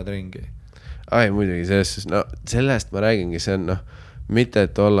timmivad ringi. Ai, muidugi, sellest ma räägingi, see on mitte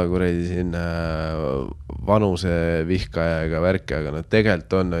et olla kuredi siin vanuse vihkaja ega värke, aga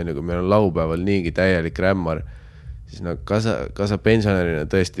tegelikult on, kui meil on laupäeval niigi täielik rämmar, siis no ka sa pensionärina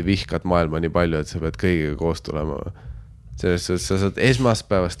tõesti vihkad maailma nii palju, et sa pead kõigiga koos tulema. Selles suhtes, sa saad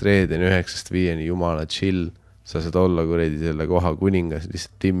esmaspäevast reedeni 9-5 jumala chill, sa saad olla kuredi selle koha kuningas,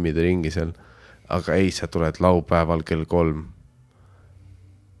 lihtsalt timmida ringi seal, aga ei, sa tuled laupäeval kell 3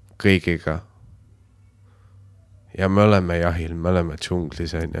 kõigiga. Ja me oleme jahil, me oleme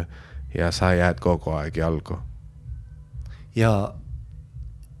džunglis, ja sa jääd kogu aeg jalgu. Ja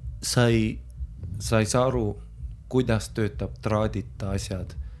sa ei saa aru, kuidas töötab traadita asjad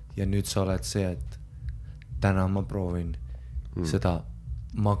ja nüüd sa oled see, et täna ma proovin seda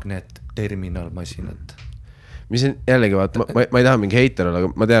magnet-terminalmasinat. Mis on jällegi, vaata, ma ei taha mingi heiter olla, aga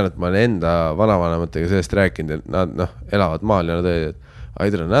ma tean, et ma olen enda vanavanematega sellest rääkinud, et nad elavad maal ja nad öeldi, et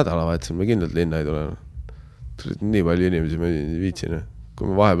aidra nädalavahetusel me kindlalt linna ei tule. Tulid nii palju inimesi, ma ei viitsin. Kui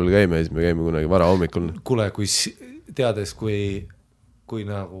me vahepeal käime, siis me käime kunagi vara hommikul. Kule, kui teades, kui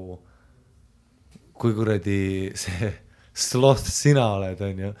nagu kui kuradi see sloth sina oled,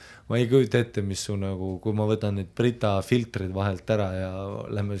 on ju. Ma ei kujuta ette, mis su nagu, kui ma võtan need Brita filtrid vahelt ära ja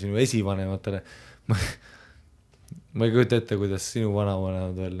lähme sinu esivanematele, ma ei kujuta ette, kuidas sinu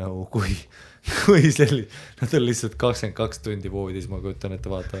vanavanemad veel nagu, kui selline, nad on lihtsalt 22 tundi voodis, ma kujutan ette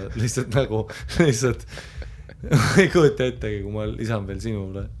vaata, lihtsalt nagu, ma ei kujuta ettegi, kui ma lisan veel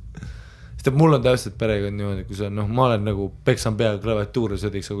sinule. Sest mul on täpselt perekond niimoodi, kui ma olen nagu peksan pea klaviatuuri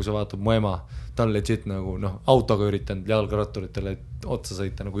sõdiks, kui sa vaatad mu ema, ta on legit nagu autoga üritanud jalgratturitele otsa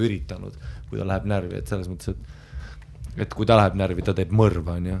sõita nagu üritanud, kui ta läheb närvi, et selles mõttes, et kui ta läheb närvi, ta teeb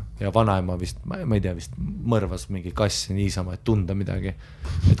mõrva, ja vanaema vist, ma ei tea, vist mõrvas mingi kassi niisama, et tunda midagi,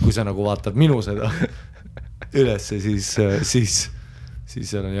 et kui sa nagu vaatad minu seda ülesse, siis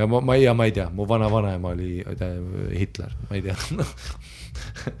seal on, ja ma ei tea, mu vanaema oli Hitler, ma ei tea,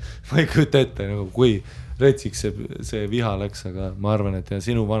 ma ei kujuta ette, nagu, kui retsiks see viha läks, aga ma arvan, et ja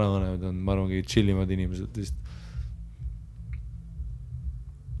sinu vanavanemad on, ma arvan, chillimad inimesed vist.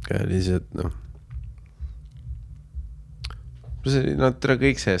 Ja lihtsalt,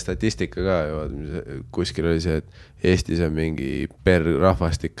 kõik see statistika ka ju, kuskil oli see, et Eestis on mingi per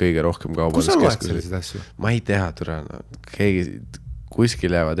rahvastik kõige rohkem kaubanduskeskusi. Kus sa loed selliseid asju? Ma ei tea, keegi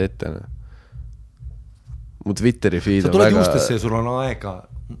kuskil jäävad ette, mu Twitteri feed on väga... Sa tuled justesse ja sul on aega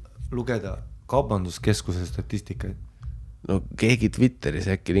lugeda kaubanduskeskuse statistikaid. No keegi Twitteris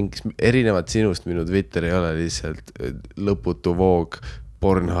äkki linkis, erinevad sinust minu Twitter ei ole lihtsalt lõputu voog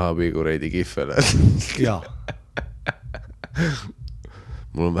Pornhubi kuredi kihvele. Jaa.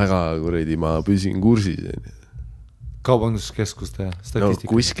 Mul on väga kuredi, ma püsin kursis. Kaubanduskeskuste statistika. No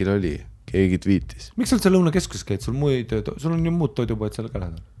kuskil oli, keegi tweetis. Miks sa lõunakeskus käid? Sul on ju muud toidupoed seal ka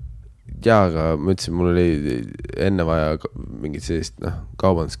lähedal. Jaa, aga ma ütlesin, mul oli enne vaja mingit sellist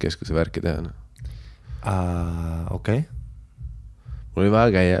kaubanduskeskuse värki teha. Okei. Mul oli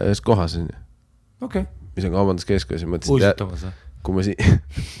vaja käia ühes kohas, Okei. mis on kaubanduskeskus. Uisutamas, kui ma siin...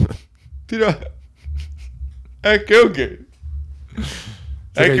 Tira! Äkki ongi?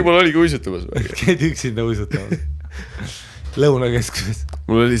 Äkki mul oligi uisutamas? Käid üksinda uisutamas. Lõunakeskuses.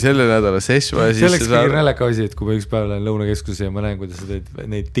 Mul oli selle nädala sessu ja siis... Selleks kõige näleka asi, et kui ma üks päev lähen lõunakeskuses ja ma näen, kuidas sa teed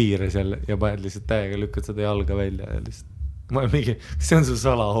neid tiire seal ja paned lihtsalt täiega lükkad seda jalga välja ja lihtsalt... See on su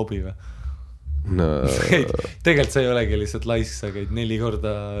salahobi või? No... Tegelikult sa ei olegi lihtsalt laisk, sa käid 4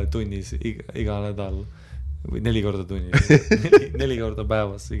 korda tunnis iga nädal või 4 korda tunnis 4 korda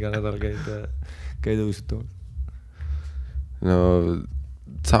päevas iga nädal käid uisutamas. No...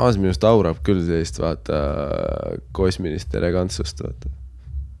 Samas minust aurab küll sellist, vaata, kosmilist elegantsust, vaata.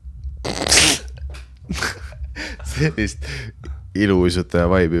 Sellist iluuisutaja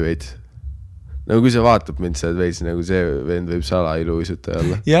vaibi veits. Nagu kui sa vaatab mind, sa veits, nagu see vend võib sala iluuisutaja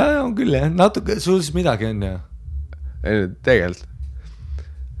olla. Jaa, on küll, jah. Natuke, sul siis midagi on, jah? Ei, tegelikult.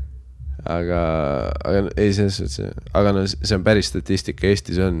 Aga ei, aga no, see on päris statistika.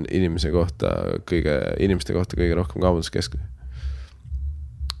 Eestis on inimeste kohta kõige rohkem kaubanduskeskusi.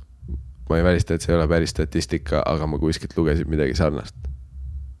 Ma ei välista, et see ei ole päris statistika, aga ma kuskilt lugesin midagi sarnast.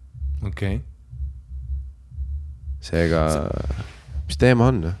 Okei. Seega, mis teema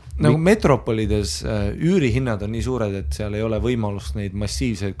on? Nagu metropolides üürihinnad on nii suured, et seal ei ole võimalust neid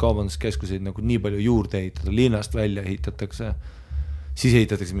massiivseid kaubanduskeskuseid nagu nii palju juurde ehitada. Linnast välja ehitatakse, siis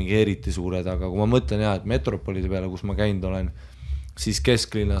ehitatakse mingi eriti suured, aga kui ma mõtlen, et metropolide peale, kus ma käinud olen, siis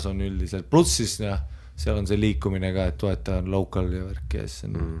kesklinnas on üldiselt. Pluss siis, seal on see liikumine ka, et toeta on local ja värk ja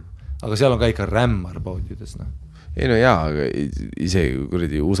aga seal on ka ikka rämmar poodides. Ei no jaa, aga isegi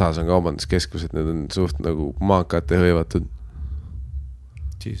kuradi USAs on kaubanduskeskused, need on suht nagu maakate hõivatud.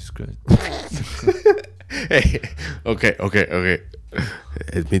 Jesus Christ. Ei, okei.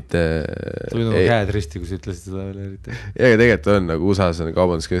 et mitte tuli nagu käed risti, kui sa ütlesid seda veel eriti. Ja tegelikult on nagu USA-s on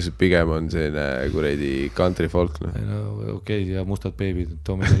kaubanduskeskus pigem on selline kuradi country folk okei, ja mustad beebid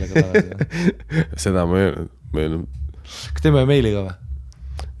toome sellega tagasi. Seda ma ei öelnud. Kas teeme meili ka või?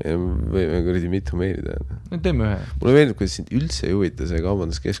 Võime kuradi mitu meili teha. Teeme ühe. Mulle meeldib, kuidas sind üldse ei huvita see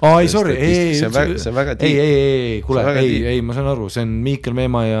kaubanduskeskus. Ei, sorry, see on väga ei, kuule, ei, ma saan aru, see on Miikal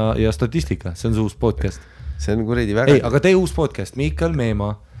Meema ja statistika, see on see uus podcast. See on kuradi väga... Ei, aga tee uus podcast, Miikal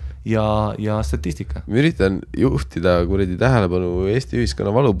Meema ja statistika. Ma üritan juhtida kuradi tähelepanu Eesti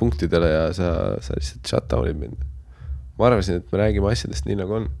ühiskonna valupunktidele ja sa lihtsalt shutdown'id mind. Ma arvasin, et me räägime asjadest nii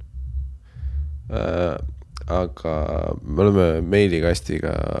nagu on. Aga me oleme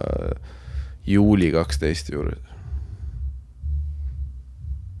meilikastiga juuli 12 juures.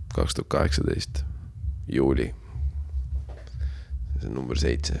 2018 juuli. See on number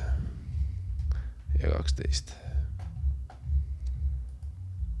 7 ja 12.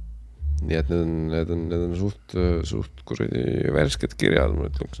 Nii et need on suht kuradi värsked kirjad, ma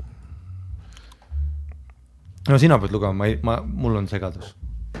ütleks. No sina pead lugema, mul on segadus.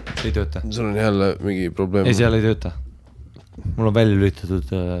 Ei tööta. Sul on jälle mingi probleem. Ei, seal ei tööta. Mul on välja lülitatud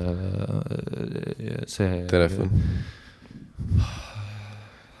see... Telefon.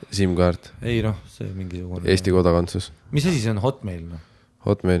 SIM-kaart. Ei noh, see mingi... Eesti kodakondsus. Mis asi see on? Hotmail? No?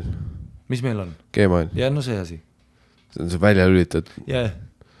 Hotmail. Mis meil on? Gmail. Ja no see asi. See on see välja lülitad. Jah.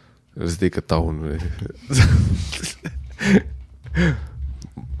 Seda ikka taun.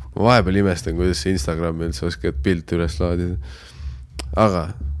 Ma vahepeal imestan, kuidas see Instagrami üldse oskad pilt üles laadida.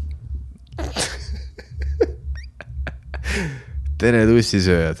 Aga tere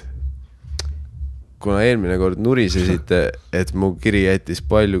Tussisööjad. Kuna eelmine kord nurisesite, et mu kiri jättis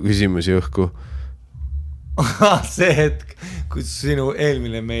palju küsimusi õhku. See hetk, kus sinu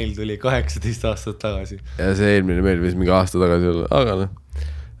eelmine meil tuli 18 aastat tagasi. Ja see eelmine meil võis mingi aasta tagasi olla, aga noh.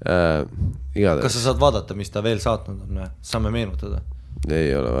 Igatahes. Kas sa saad vaadata, mis ta veel saatnud on? Saame meenutada?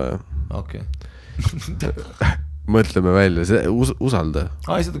 Ei ole vaja. Okei. Mõtleme välja, usalda.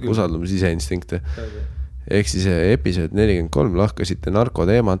 Usaldame siseinstinkte. Ehk siis episood 43 lahkasite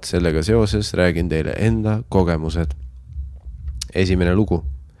narkoteemat, sellega seoses räägin teile enda kogemused. Esimene lugu.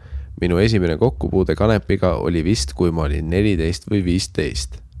 Minu esimene kokkupuude kanepiga oli vist, kui ma olin 14 või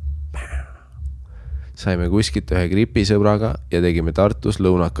 15. Saime kuskilt ühe gripisõbraga ja tegime Tartus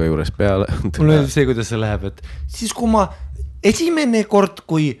lõunaka juures peale. Mul on see, kuidas see läheb, et siis kui ma esimene kord,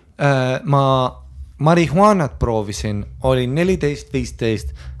 kui ma marihuanat proovisin, olin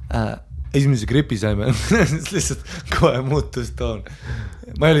 14-15, esimese gripi saime, lihtsalt kohe muutus toon.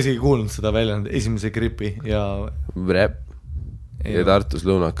 Ma ei ole isegi kuulnud seda välja, esimese gripi ja... Ja Tartus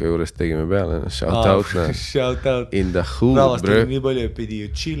lõunaka juures tegime peale. Shout out. In the hood, bro. Nii palju pidi ju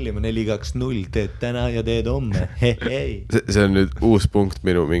chillima 4-2-0, teed täna ja teed homme. See on nüüd uus punkt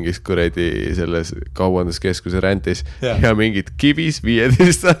minu mingis kuredi selles kaubanduskeskuse räntis ja mingid kivis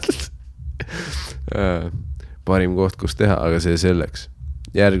 15 aastat. Parim koht, kus teha, aga see selleks.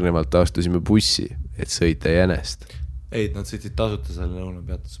 Järgnevalt astusime bussi, et sõita jänest. Ei, nad sõitsid tasuta selle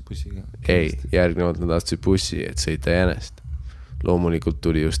lõunapeatuse bussiga. Ei, järgnevalt nad astusid bussi, et sõita jänest. Loomulikult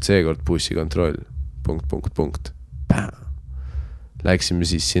tuli just seekord bussikontroll. ... Läksime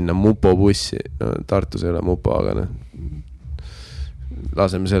siis sinna Mupo bussi. No, Tartus ei ole Mupo, aga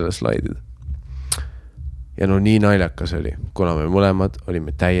laseme selle slaidida. Ja no nii naljakas oli, kuna me mõlemad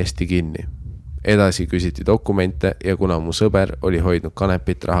olime täiesti kinni. Edasi küsiti dokumente ja kuna mu sõber oli hoidnud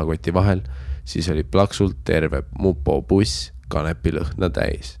kanepit rahakoti vahel, siis oli plaksult terve Mupo buss kanepilõhna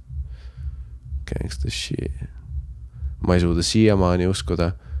täis. Gangsta shit. Ma ei suuda siiamaani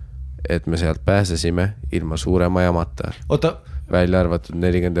uskuda, et me sealt pääsesime ilma suurema jamata. Oota. Välja arvatud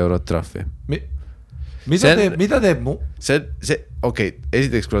 40 € trahvi. Mida teeb mu? Okei,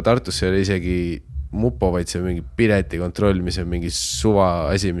 esiteks kuna Tartus ei ole isegi Mupo, vaid see on mingi piletikontroll, mis on mingi suva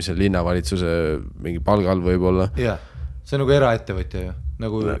asi, mis on linnavalitsuse mingi palgal võib-olla. Jah, see on nagu eraettevõtja ju.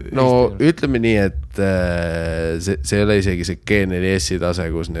 Nagu no ütleme nii, et see ei ole isegi see G4S-i tase,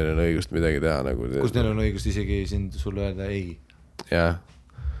 kus neil on õigust midagi teha. Kus neil on õigust isegi sind sulle öelda ei? Jah,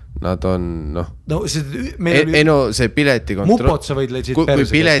 nad on noh. No see piletikontroll. Mupot sa võid leidsid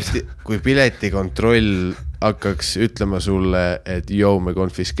perse. Kui piletikontroll hakkaks ütlema sulle, et me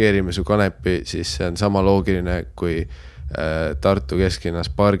konfiskeerime su kanepi, siis see on sama loogiline, kui Tartu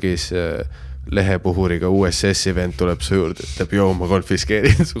kesklinnas pargis lehepuhuriga USS-i vend tuleb su juurde, et ma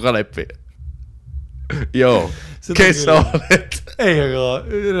konfiskeerin su kanepi. Kes sa oled? Ei, aga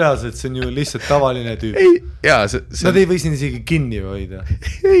reaalselt see on ju lihtsalt tavaline tüüp. Nad ei või siin isegi kinni hoida.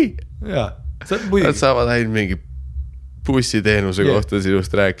 Ei. Nad saavad ainult mingi bussiteenuse kohta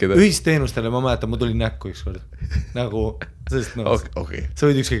sinust rääkida. Ühisteenustele, ma mäletan, ma tulin näkku üks kord. nagu, sest okay. Sa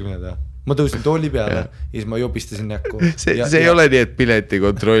võid ükskõik mida teha. Ma tõusin tooli peale ja siis ma jopistasin näkku. See ei ole nii, et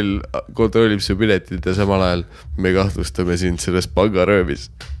piletikontroll kontrollib su piletit ja samal ajal me kahtlustame sind selles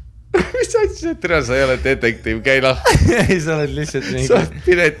pangaröövis. Mis asja, tere, sa ei ole detektiiv, käi lahti. Ei, sa oled lihtsalt nii. Sa oled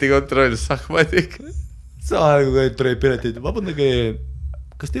piletikontroll, sahmadik. Sa aegu kontrollib piletit. Vabandage,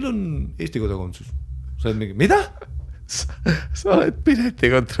 kas teil on Eesti kodakondsus? Sa oled mingi, mida? Sa oled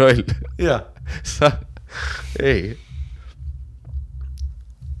piletikontroll. Jah. Ei.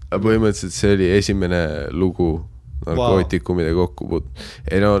 Aga põhimõtteliselt see oli esimene lugu narkootikumide kokkupuut.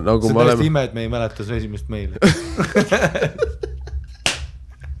 Ei no, nagu see on täiesti ime, et me ei mäleta su esimest meili.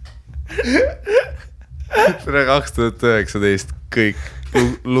 Tere 2019 kõik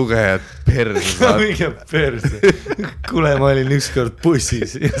lugejad perse. Mingi perse. Kuule, ma olin ükskord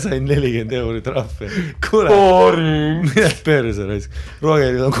bussis ja sain 40 € trahvi. Kuule, mida perse raisk.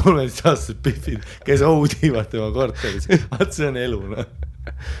 Rogeril on 13-aastased pifid, kes oudivad tema korteris. Vaat see on elu, noh.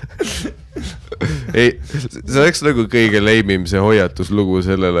 Ei, see oleks nagu kõige leimim see hoiatuslugu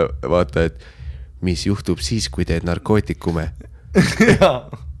sellele, vaata, et mis juhtub siis, kui teed narkootikume.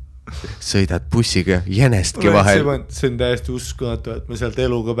 Jaa. Sõidad bussiga jänestki vahel. See on täiesti uskumatu, et me sealt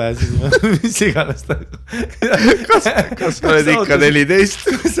eluga pääsisime. Mis iganes tagu. Kas sa oled ikka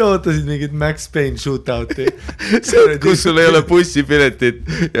 14? Sa ootasid mingit Max Payne shootouti. Kus sul ei ole bussipiletit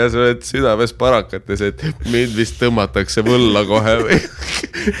ja sa oled südames parakates, et mind vist tõmmatakse võlla kohe või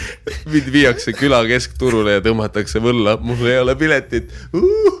mind viiakse küla keskturule ja tõmmatakse võlla. Mul ei ole piletit.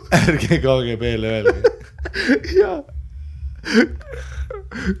 Ärge KGB-le öelge. Jaa.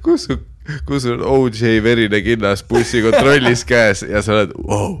 Kus on OJ verine kinnas bussi kontrollis käes ja sa oled,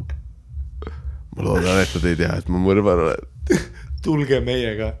 wow, ma loodan, et nad ei tea, et ma mõrvar olen. Tulge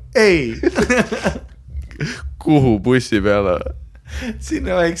meiega. Ei! Kuhu bussi peale?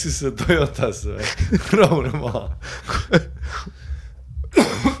 Sinna väiksesse Toyotasse. Rahune maha.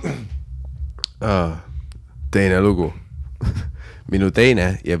 Teine lugu. Minu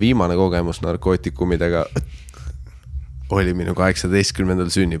teine ja viimane kogemus narkootikumidega oli minu 18.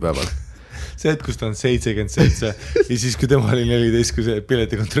 sünnipäeval. See, et kus ta on 77 ja siis, kui tema oli 14, kui see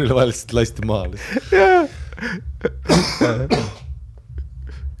piletikontrolli vaheliselt lasti maale.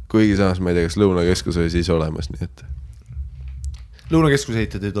 Kuigi samas ma ei tea, kas Lõunakeskus oli siis olemas, nii et... Lõunakeskus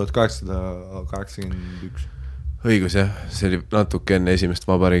ehitati 1881. Õigus, jah. See oli natuke enne esimest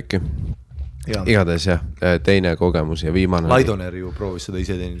vabariiki. Igades jah, teine kogemus ja viimane. Laidoner ju proovis seda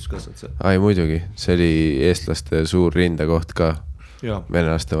iseteeninduskassat seal. Ai, muidugi, see oli eestlaste suur rindekoht ka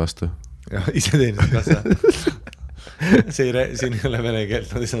venelaste vastu. Ja, iseteeninduskassa. Siin ei ole vene keelt,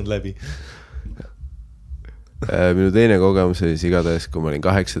 nad ei saanud läbi. Minu teine kogemus oli igades, kui ma olin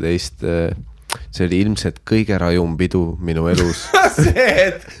 18, see oli ilmselt kõige rajum pidu minu elus. See,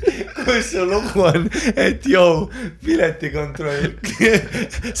 et kus su lugu on, et joo, piletikontroll.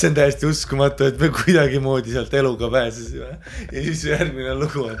 See on täiesti uskumatu, et me kuidagi moodi sealt eluga pääsesime. Ja siis järgmine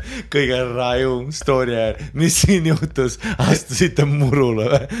lugu on kõige rajum story air. Mis siin juhtus? Astusite murule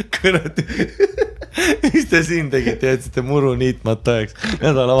või? Kõrati. Mis te siin tegite? Jätsite muru niitmatajaks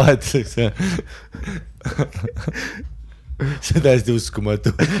nädala vahetuseks. See on täiesti uskumatu.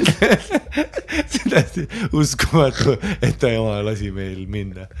 See on täiesti uskumatu, et ta ema lasi meil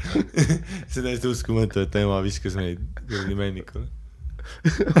minna. See on täiesti uskumatu, et ta ema viskas meid kurdi männikule.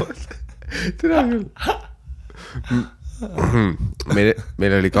 Tere küll.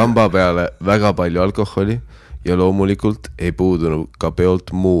 Meil oli kamba peale väga palju alkoholi ja loomulikult ei puudunud ka peolt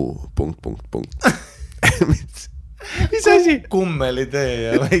muu ... Mis asi? Kummelitee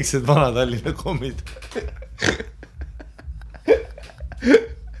ja väiksed Vana-Tallinna kommid.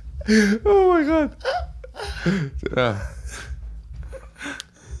 Oh my god.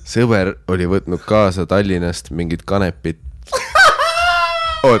 Sõber oli võtnud kaasa Tallinnast mingid kanepid,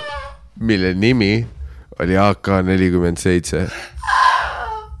 mille nimi oli AK-47.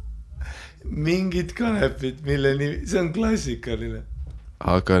 Mingid kanepid, mille nimi, see on klassikaline.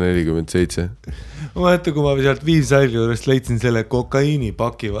 AK-47. Ma mäletan, kui ma sealt Viivsalgi juurest leidsin selle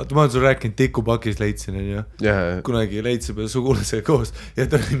kokaiinipaki, vaata, ma olen sul rääkinud, tikupakis leidsin, ja kunagi leidsin peale sugulasega koos ja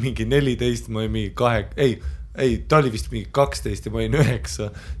ta oli mingi 14, ma olin mingi 8, ei, ta oli vist mingi 12 ja ma olin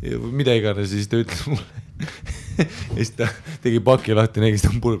 9 ja mida iganes, siis ta ütles mulle ja siis ta tegi paki lahti, nägis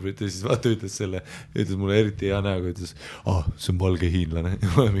ta pulbrit ja siis vaata ütles mulle eriti hea näoga, ütles, see on valge hiinlane ja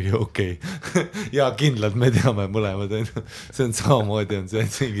ma olen mingi okei. Ja kindlalt me teame mõlemad, see on samamoodi on see,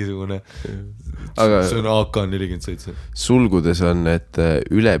 et mingisugune see on AK-47. Sulgudes on, et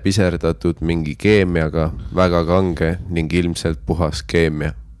üle piserdatud mingi keemiaga väga kange ning ilmselt puhas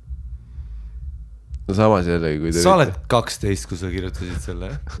keemia. no samas jälle kui sa oled 12, kui sa kirjutasid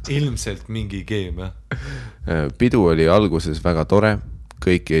selle. Ilmselt mingi keem, jah. Pidu oli alguses väga tore,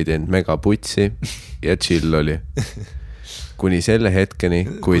 kõik ei teinud mega putsi ja chill oli. Kuni selle hetkeni,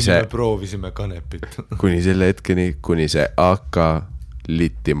 kui see... proovisime kanepit. Kuni selle hetkeni, kuni see AK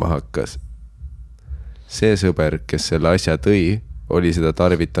littima hakkas. See sõber, kes selle asja tõi, oli seda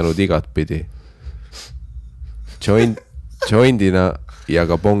tarvitanud igatpidi. Joindina ja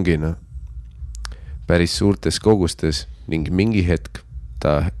ka pongina. Päris suurtes kogustes ning mingi hetk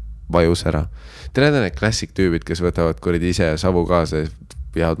ta vajus ära. Te näete need klassik tüübid, kes võtavad kuradi ise savu kaasa ja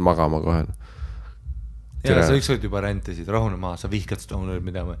jäävad magama kohe. Ja sa ükskord juba räntisid, rahune maa, sa vihkad stoner,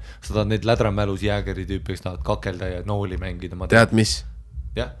 mida me... Sa tahad neid lädramälus jäägeri tüüpi, kes tahavad kakelda ja nooli mängida. Tead mis?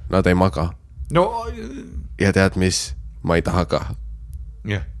 Ja? Nad ei maga. No... Ja tead mis? Ma ei taha ka.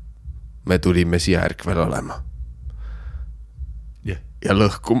 Ja. Me tulime siia ärkvel olema. Ja. Ja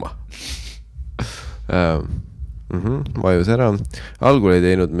lõhkuma. Vajus ära. Algul ei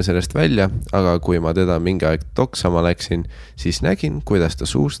teinud me sellest välja, aga kui ma teda mingi aeg toksama läksin, siis nägin, kuidas ta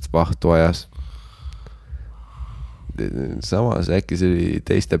suust vahtu ajas. Samas äkki see oli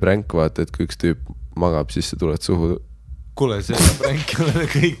teiste pränk, vaata, et kui üks tüüp magab, siis sa tuled suhu. Kuule, selle pränki oleme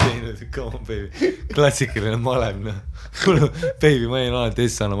kõik teinud. Come on, baby. Klassikaline malem. Kuule, baby, ma jäin alati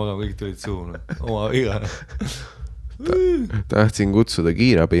essana magama, kõik tulid suhu. Oma iga. Tahtsin kutsuda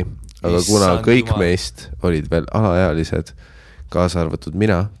kiirabi, aga kuna kõik meist olid veel alaealised, kaasa arvatud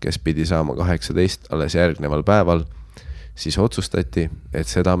mina, kes pidi saama 18 alles järgneval päeval, siis otsustati, et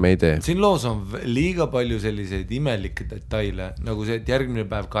seda me ei tee. Siin loos on liiga palju selliseid imelikke detaile, nagu see, et järgmine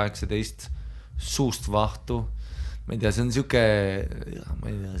päev 18 suust vahtu. Ma ei tea, see on siuke, ma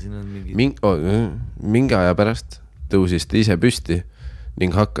ei tea, siin on mingi aja pärast tõusis ta ise püsti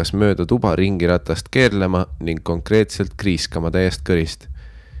ning hakkas mööda tuba ringiratast keerlema ning konkreetselt kriiskama täiest kõrist.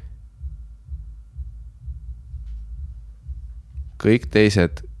 Kõik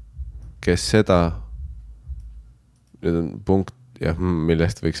teised, kes seda... Nüüd on punkt, jah,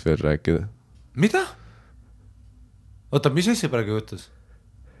 millest võiks veel rääkida. Mida? Oota, mis asja praegu juhtus?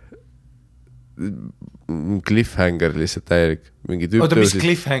 Cliffhanger lihtsalt täielik. Oota, mis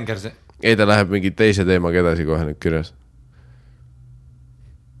cliffhanger see? Ei, ta läheb mingi teise teemaga edasi kohe nüüd kirjas.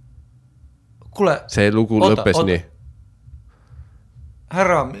 Kuule, see lugu lõppes nii.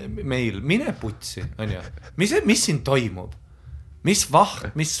 Härra meil, mine putsi, on ju. Mis siin toimub? Mis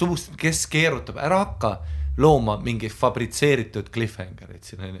vaht, mis suust, kes keerutab? Ära hakka looma mingi fabritseeritud cliffhangerit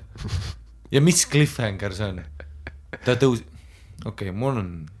siin, on ju. Ja mis cliffhanger see on? Ta tõus... Okei, mul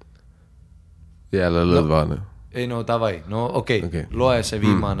on... Jälle lõdvane. Ei, no davai. No okei, loe see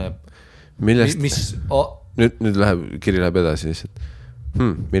viimane... Millest... Nüüd kiri läheb edasi lihtsalt.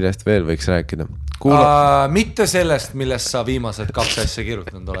 Millest veel võiks rääkida? Mitte sellest, millest sa viimased 2 asja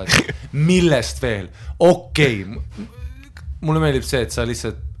kirjutanud oled. Millest veel? Okei. Mulle meeldib see, et sa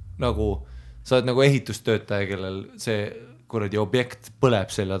lihtsalt nagu... Sa oled nagu ehitustöötaja, kellel see kuradi objekt põleb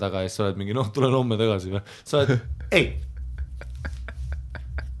selle taga ja sa oled mingi, tulen homme tagasi või? Sa oled, ei.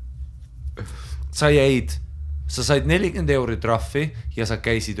 Sa jäid, sa said 40 € trahvi ja sa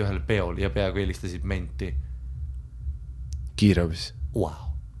käisid ühel peol ja peaaegu helistasid menti. Kiirabis.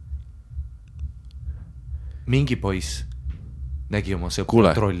 Wow. Mingi poiss nägi oma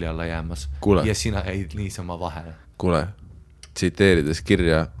sõpra trolli alla jäämas ja sina jäid niisama vahele. Kuule. Tsiteerides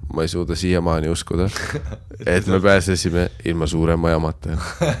kirja, ma ei suuda siiamaani uskuda, et me pääsesime ilma suurema jamata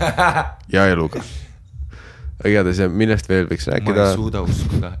ja eluga. Igades, millest veel võiks rääkida? Ma ei suuda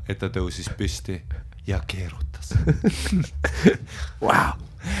uskuda, et ta tõusis püsti ja keerutas. Wow.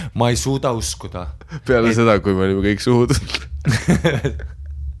 Ma ei suuda uskuda. Peale seda, kui me olime kõik suhud.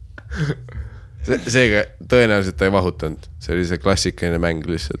 Seega tõenäoliselt ta ei vahutanud. See oli see klassikaline mäng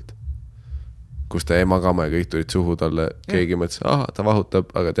lihtsalt. Kus ta jäi magama ja kõik tulid suhu talle. Keegi mõtles, ta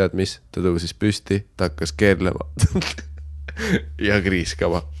vahutab, aga tead mis? Ta tõusis püsti, ta hakkas keerlema ja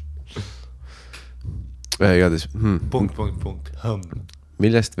kriiskama. Igades, Punkt.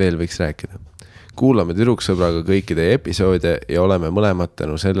 Millest veel võiks rääkida? Kuulame tüdruksõbraga kõikide episoode ja oleme mõlemad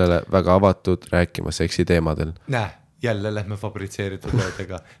tänu sellele väga avatud rääkima seksi teemadel. Jälle lähme fabritseeritud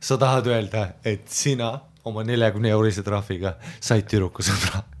loodega. Sa tahad öelda, et sina oma 40 € trahviga said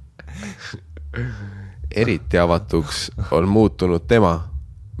tüdruksõbra. Eriti avatuks on muutunud tema.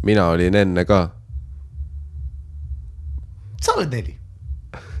 Mina olin enne ka. Sa oled 4.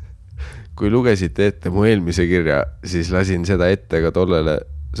 Kui lugesite ette mu eelmise kirja, siis lasin seda ette ka tollele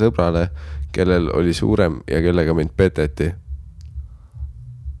sõbrale, kellel oli suurem ja kellega mind peteti.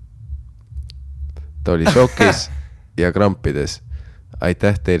 Ta oli šokis ja krampides.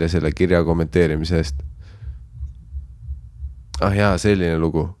 Aitäh teile selle kirja kommenteerimise eest. Jaa, selline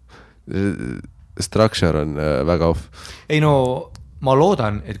lugu. structure on väga off. Ei no, ma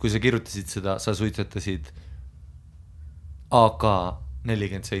loodan, et kui sa kirjutasid seda, sa suitsetasid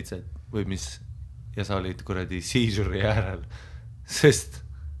AK-47 või mis, ja sa olid kuradi seizuri äärel, sest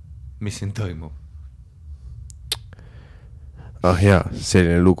mis siin toimub? Ah jaa,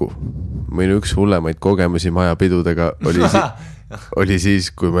 selline lugu. Mõni üks hullemaid kogemusi majapidudega oli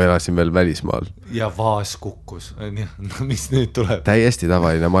siis, kui ma elasin veel välismaal. Ja vaas kukkus. No, mis nüüd tuleb? Täiesti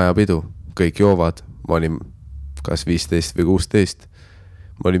tavaline majapidu. Kõik joovad. Ma olin kas 15 või 16.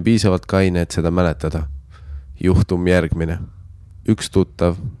 Ma olin piisavalt kaine, et seda mäletada. Juhtum järgmine. Üks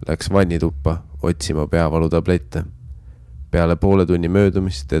tuttav läks vannituppa otsima peavaludablette. Peale poole tunni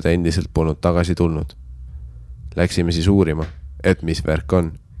möödumist teda endiselt polnud tagasi tulnud. Läksime siis uurima, et mis värk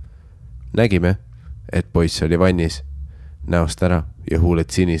on. Nägime, et poiss oli vannis, näost ära ja huuled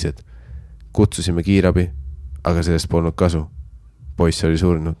sinised. Kutsusime kiirabi, aga sellest polnud kasu. Poiss oli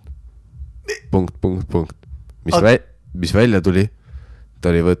surnud. Punkt. Mis välja tuli, ta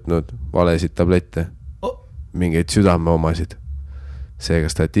oli võtnud valesid tablette, mingeid südame omasid. Seega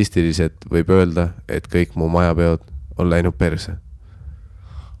statistiliselt võib öelda, et kõik mu majapeod on läinud perse.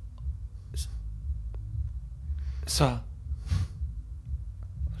 Sa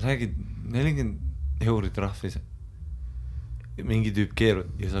räägid 40 € trahvis, mingi tüüp keerud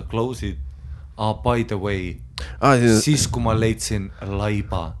ja sa close'id, by the way, siis kui ma leidsin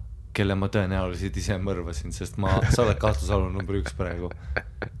laiba, kelle ma tõenäoliselt ise mõrvasin, sest sa oled kahtlusalune number 1 praegu.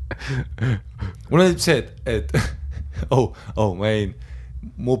 Mul on see, et ma jäin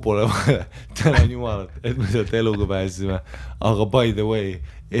mu pole vahele, tänan jumalat, et me sealt eluga pääsime, aga by the way,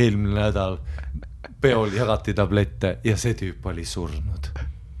 eelmine nädal peol jagati tablette ja see tüüp oli surnud.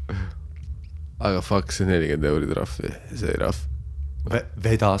 Aga fuck, see 40 € trahvi, see rahv.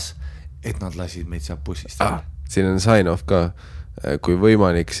 Vedas, et nad lasid meid sealt bussist. Siin on sign off ka. Kui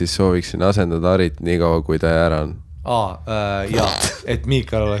võimalik, siis sooviksin asendada Arit nii kaua, kui ta ära on. Jaa, et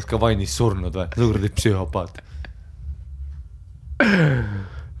Miikal oleks ka vannis surnud või? Suurdi psühhopaat.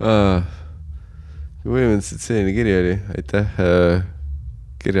 Võimendaselt selline kiri oli. Aitäh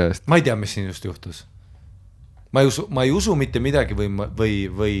kirja eest. Ma ei tea, mis siin just juhtus. Ma ei usu mitte midagi või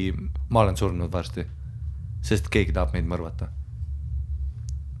ma olen surnud varsti, sest keegi tahab meid mõrvata.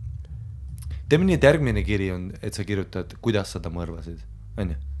 Teeme nii, et järgmine kiri on, et sa kirjutad, kuidas sa ta mõrvasid, on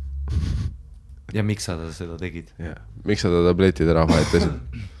ju? Ja miks sa seda tegid? Ja. Miks sa ta tabletid ära vaetasid?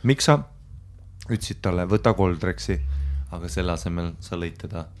 Miks sa ütlesid talle, võta Coldrexi, aga selle asemel sa lõid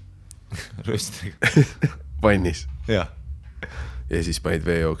teda röstriga. Vannis. Ja. Ja siis panid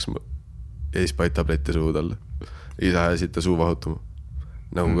vee jooksma. Ja siis panid tablette suu talle. Isa ajasid ta suu vahutama.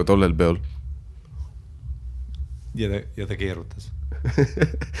 Nagu ka tollel peol. Ja ta keerutas.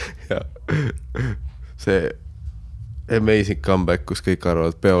 Ja. See amazing comeback, kus kõik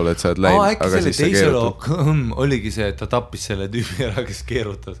arvavad peole, et sa oled läinud, aga siis sa keerutad. Oligi see, et ta tappis selle tüübi ära, kes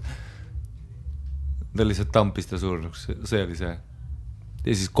keerutas. Ta lihtsalt tampis ta surnuks. See oli see.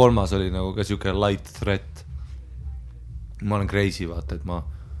 Ja siis kolmas oli nagu ka siuke light threat. Ma olen crazy, vaata, et ma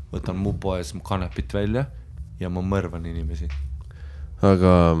võtan mupo ees kanepit välja ja ma mõrvan inimesi.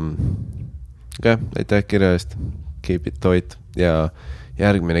 Aga aitäh kirja eest. Keep it toit. Ja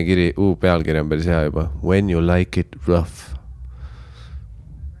järgmine kiri, pealkiri on päris hea juba. When you like it rough.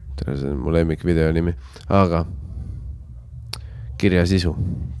 See on mu lemmik video nimi. Aga kirja sisu.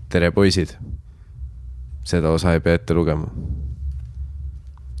 Tere poisid. Seda osa ei pea ette lugema.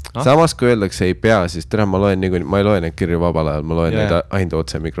 Samas kui öeldakse ei pea, siis tere, ma ei loe neid kirju vabal ajal, ma loen neid ainult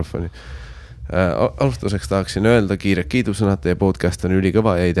otse mikrofoni. Alustuseks tahaksin öelda kiire kiidusõnad, teie podcast on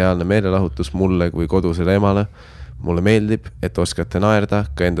ülikõva ja ideaalne meelelahutus mulle kui kodusele emale. Mulle meeldib, et oskate naerda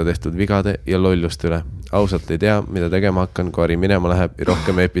ka enda tehtud vigade ja lollust üle. Ausalt ei tea, mida tegema hakkan, kui Ari minema läheb ja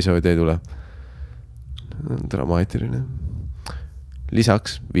rohkem episoodi ei tule. Dramaatiline.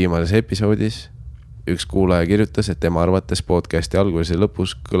 Lisaks viimases episoodis üks kuulaja kirjutas, et tema arvates podcasti alguses ja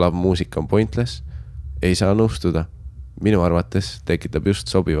lõpus kõlav muusika on pointless. Ei saa nõustuda. Minu arvates tekitab just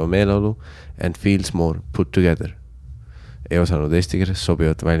sobiva meeleolu and feels more put together. Ei osanud eesti keeles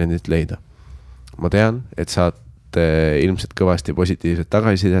sobivat väljendit leida. Ma tean, et saate ilmselt kõvasti positiivset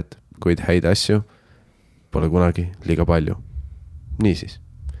tagasisidet, kuid häid asju pole kunagi liiga palju. Niisiis,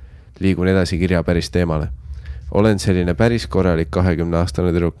 liigun edasi kirja päris teemale. Olen selline päris korralik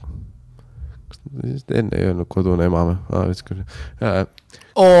 20-aastane tüdruk. Kas enne ei öelnud kodune ema või?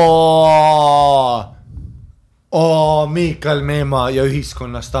 Miikal Meema ja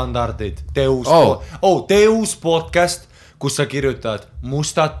ühiskonna standardid. Teus podcast, kus sa kirjutad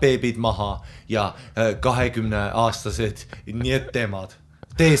mustad beebid maha ja 20-aastased nii et temad.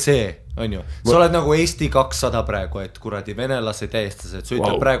 tee see, on ju. Sa oled nagu Eesti 200 praegu, et kuradi venelased eestlased. Sa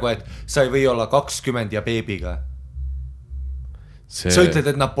ütled praegu, et sa ei või olla 20 ja beebiga. Sa ütled,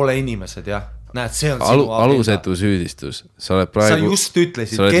 et nad pole inimesed, jah. Näed, see on sinu alusetu süüdistus. Sa oled praegu... Sa just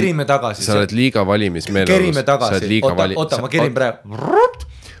ütlesid, kerime tagasi. Sa oled liiga valimismeelelus. Kerime tagasi. Oota, ma kerin praegu.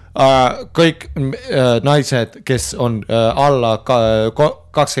 Kõik naised, kes on alla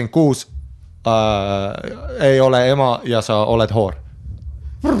 26, ei ole ema ja sa oled hoor.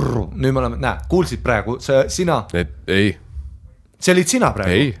 Nüüd me oleme... Näe, kuulsid praegu. Sina... Ei. See olid sina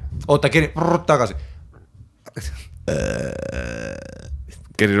praegu? Ei. Oota, kerin tagasi.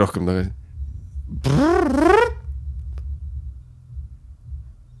 Keri rohkem tagasi.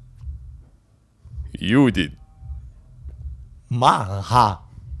 Juudid. Maha.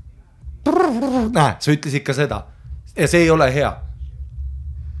 Näe, sa ütlesid ka seda. Ja see ei ole hea.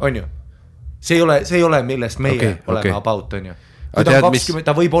 On ju? See ei ole millest meie oleme about, on ju. Kui ta on 20,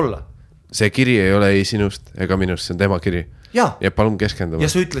 ta võib olla. See kiri ei ole ei sinust ega minust, see on tema kiri. Ja palun keskenduma. Ja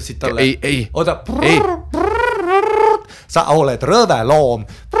sa ütlesid talle. Ei. Oota. Sa oled rõve loom.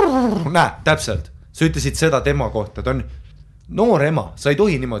 Näe, täpselt. Sa ütlesid seda tema kohta, ta on noor ema, sa ei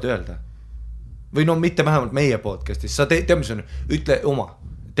tohi niimoodi öelda. Või no mitte vähemalt meie podcastis, sa tead, mis on, ütle oma,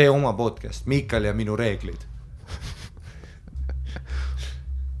 tee oma podcast, Miikal ja minu reeglid.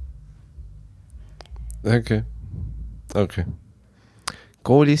 Okei.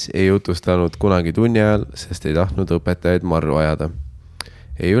 Koolis ei jutustanud kunagi tunni ajal, sest ei tahtnud õpetajaid marru ajada.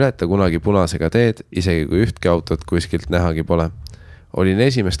 Ei ületa kunagi punasega teed, isegi kui ühtki autot kuskilt nähagi pole. Olin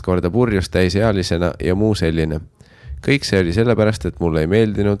esimest korda purjus täisealisena ja muu selline. Kõik see oli sellepärast, et mulle ei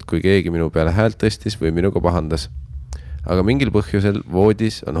meeldinud, kui keegi minu peale häält tõstis või minuga pahandas. Aga mingil põhjusel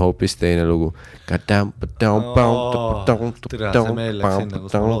voodis on hoopis teine lugu.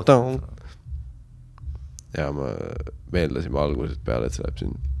 Ja ma meeldasime algusest peale, et see läheb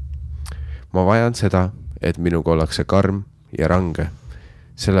siin. Ma vajan seda, et minuga ollakse karm ja range.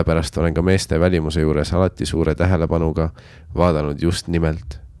 Sellepärast olen ka meeste välimuse juures alati suure tähelepanuga vaadanud just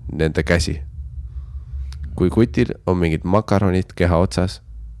nimelt nende käsi. Kui kutil on mingid makaronid keha otsas,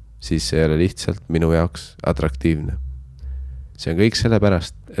 siis see ei ole lihtsalt minu jaoks atraktiivne. See on kõik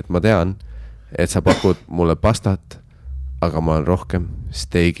sellepärast, et ma tean, et sa pakud mulle pastat, aga ma olen rohkem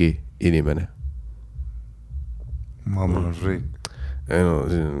steigi inimene. Ma olen riik. Ei no,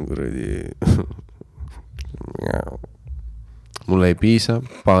 siin on kuradi... Mulle ei piisa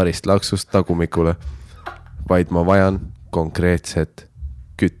paarist laksust tagumikule, vaid ma vajan konkreetset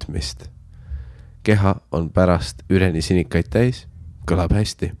kütmist. Keha on pärast üreni sinikaid täis, kõlab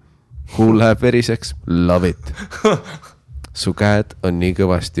hästi. Huul läheb veriseks, love it. Su käed on nii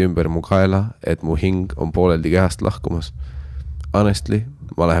kõvasti ümber mu kaela, et mu hing on pooleldi kehast lahkumas. Honestly,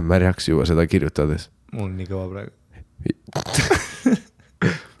 ma lähen märjaks juba seda kirjutades. Mul on nii kõva praegu.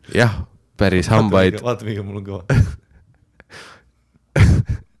 Jah, päris hambaid. Vaata, miga mul on kõva.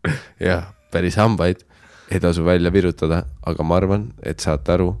 Jah, päris hambaid ei tasu välja virutada, aga ma arvan, et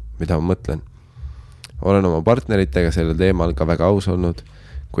saate aru, mida ma mõtlen. Olen oma partneritega sellel teemal ka väga aus olnud,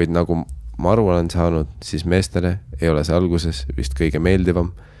 kuid nagu ma aru olen saanud, siis meestele ei ole see alguses vist kõige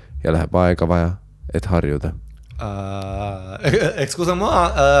meeldivam ja läheb aega vaja, et harjuda. Ekskusa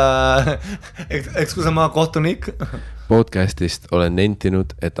kohtunik. Podcastist olen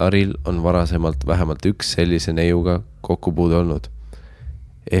nentinud, et Aril on varasemalt vähemalt üks sellise neiuga kokkupuude olnud.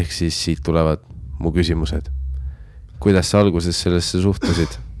 Ehk siis siit tulevad mu küsimused. Kuidas sa alguses sellesse suhtusid?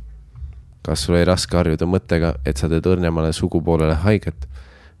 Kas sul ei raske harjuda mõttega, et sa teed õrnemale sugupoolele haiget?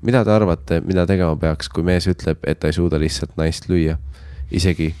 Mida te arvate, mida tegema peaks, kui mees ütleb, et ta ei suuda lihtsalt naist lüüa?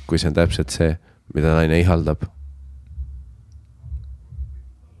 Isegi kui see on täpselt see, mida naine ihaldab.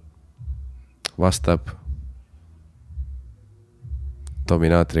 Vastab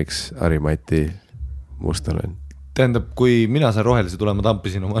dominaatriks Ari Matti Mustonen. Tähendab, kui mina saan rohelise tule, ma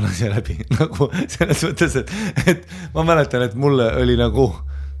tampisin oma naise läbi. Nagu selles mõttes, et ma mäletan, et mulle oli nagu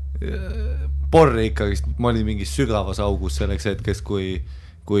porri ikkagi, ma olin mingis sügavas augus selleks hetkes, kui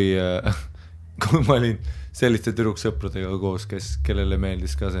ma olin selliste tüdruksõpradega koos, kellele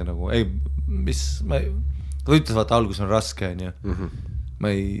meeldis ka see nagu, ei, mis, ta ütles, vaata, algus on raske, on ju.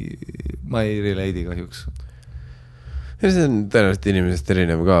 Ma ei relate'i kahjuks. Ja see on tõenäoliselt inimesest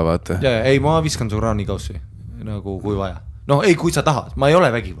erinev ka, vaata. Ei, ma viskan su kraanikaussi. Nagu kui vaja. No ei, kui sa tahad, ma ei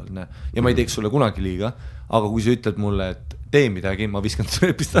ole vägivaldne ja ma ei teeks sulle kunagi liiga, aga kui sa ütled mulle, et tee midagi, ma viskan su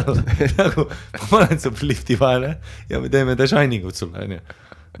repist alla. Nagu ma panen su lifti vahele ja me teeme The Shiningut sulle, on ju.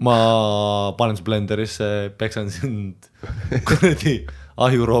 Ma panen su blenderisse, peksan sind kuradi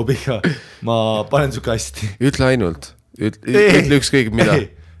ahjuroobiga, ma panen su kasti. Ütle ainult, ütle ükskõik mida.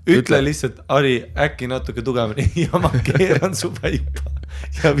 Ütle lihtsalt, Ari, äkki natuke tugevamini ja ma keeran su päipa.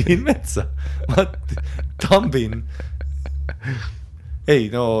 ja viin metsa. Ma tambin. Ei,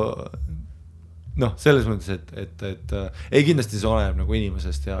 selles mõttes, et ei kindlasti see oleneb nagu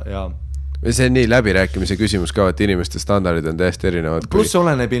inimesest ja see on nii läbirääkimise küsimus ka, et inimeste standardid on täiesti erinevad. Pluss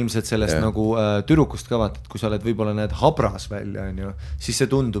oleneb ilmselt sellest nagu tüdrukust ka vaata, et kui sa oled võib-olla need habras välja, siis see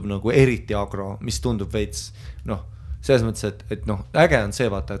tundub nagu eriti agro, mis tundub veits, selles mõttes, et äge on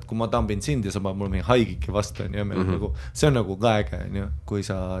see vaata, et kui ma tambin sind ja sa paned mulle mingi haigiki vastu, nagu, see on nagu ka äge, kui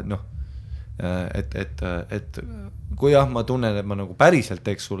sa, et kui jah, ma tunnen, et ma nagu päriselt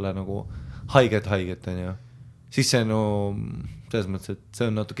teeks sulle nagu haiget, siis see selles mõttes, et see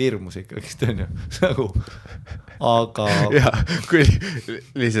on natuke hirmus ikkagist, nagu, aga ja, kui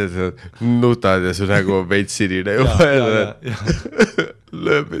lihtsalt nutad ja su nägu on veits sinine juba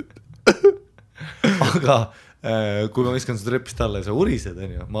lööbid. Aga kui ma viskan su trepist alla ja sa urised,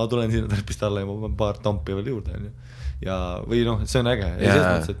 ma tulen sinna trepist alla ja ma panen paar tampi veel juurde, ja või see on äge.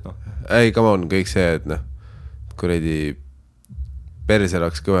 Ei, come on, kõik see, et kuredi perse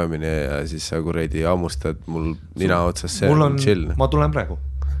laks kõvemini ja siis sa kuredi ammustad mul nina otsas, see on chill. Ma tulen praegu.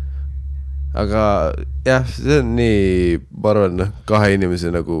 Aga jah, see on nii, ma arvan, kahe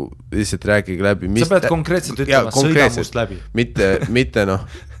inimese nagu lihtsalt rääkige läbi. Sa pead konkreetselt ütlema, sõida must läbi. Mitte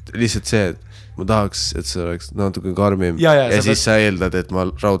lihtsalt see, et ma tahaks, et see oleks natuke karmim ja siis sa eeldad, et ma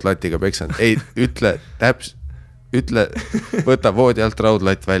raudlatiga peksan. Ei, ütle, võta voodi alt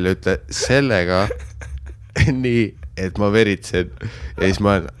raudlatt välja, ütle sellega nii, et ma veritsen ja siis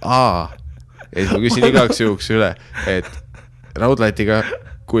ma olen ja siis ma küsin igaks juhuks üle, et raudlatiga,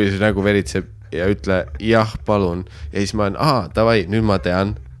 kui see nägu veritseb ja ütle jah, palun ja siis ma olen, davai, nüüd ma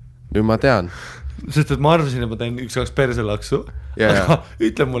tean sest et ma arvasin, et ma teen üks-kaks perse laksu aga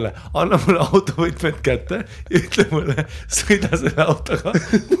ütle mulle, anna mulle autovõtmed kätte ja ütle mulle, sõida selle autoga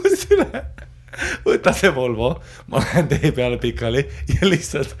must üle, võta see Volvo, ma lähen tee peale pikali ja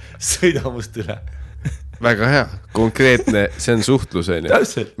lihtsalt sõida must üle. Väga hea, konkreetne, see on suhtlus,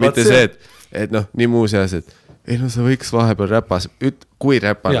 mitte see, et nii muu seas, et ei sa võiks vahepeal räpas, kui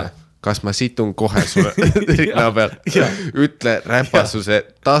räpane, kas ma situn kohe sulle peal, ütle räpasuse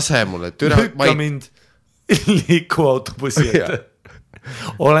tase mulle, lükka mind liiku autobussi ette.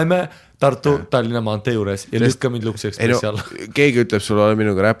 Oleme Tartu-Tallinna maantee juures ja lükka mind Luksi Ekspressi alla. Keegi ütleb sulle, ole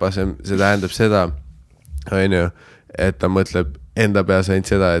minuga räpasem, see tähendab seda, et ta mõtleb enda peas ainult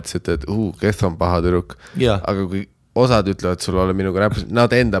seda, et sa ütled, kes on paha tüdruk. Aga kui osad ütlevad sulle, ole minuga räpas,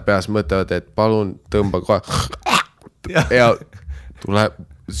 nad enda peas mõtlevad, et palun tõmba kohe ja tule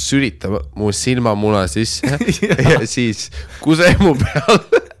sülita mu silmamuna sisse ja siis kuse mu peal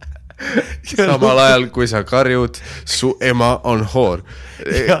samal ajal, kui sa karjud, su ema on hoor.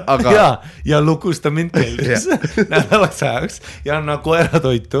 Ja lukusta mind keldris nädalaks ajaks ja anna koera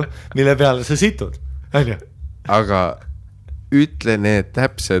toitu, mille peale sa situd. Aga ütle need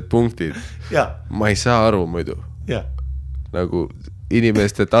täpsed punktid. Ma ei saa aru muidu. Nagu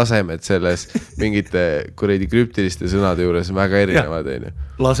inimeste tasemed selles mingite kuredi krüptiliste sõnade juures on väga erinevad.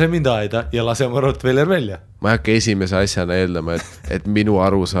 Lase mind aeda ja lase ma Rottweiler välja. Ma ei hakka esimese asjana eeldama, et minu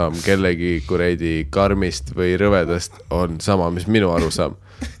arusaam kellegi kuredi karmist või rõvedast on sama, mis minu arusaam.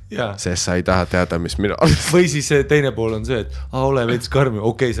 Sest sa ei taha teada, mis minu arusaam. Või siis teine pool on see, et ole veits karmi,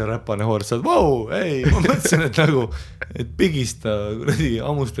 okei, sa räpane hoor, sa oled, ei, ma mõtlesin, et nagu, et pigista,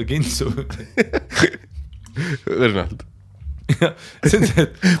 ammusta kintsu. Õrnalt.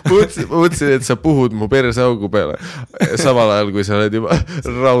 Mõtlesin, et sa puhud mu persaugu peale samal ajal, kui sa oled juba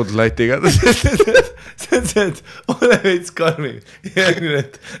raudlatiga. See on see, et ole veits karmi järgmine,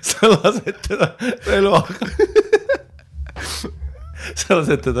 et sa lased teda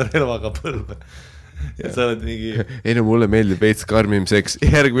relvaga põlve ja sa oled mingi ei mulle meeldib veits karmim seks,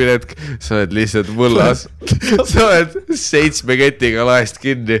 järgmine hetk sa oled lihtsalt võllas, sa oled 7 ketiga laest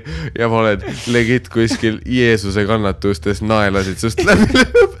kinni ja ma oled legit kuskil Jeesuse kannatustes naelasid sust läbi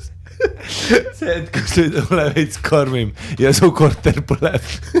lõbus. See, et kus nüüd ole veits karmim ja su korter põleb.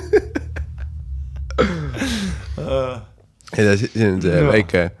 See on see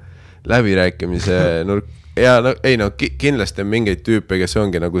väike läbirääkimise nurk. Ja kindlasti on mingeid tüüpe, kes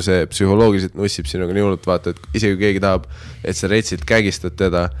ongi nagu see psühholoogiliselt nussib sinuga nii hullult, vaata, et isegi kui keegi tahab, et sa retsilt kägistad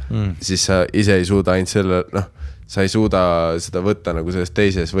teda, siis sa ise ei suuda ainult selle, sa ei suuda seda võtta nagu selles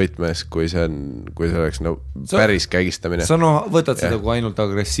teises võtmes, kui see oleks päris kägistamine. Sa võtad seda kui ainult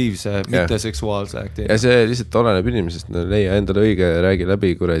agressiivse, mitte seksuaalse aktiivne. Ja see lihtsalt oleneb inimesest, leia endale õige, räägi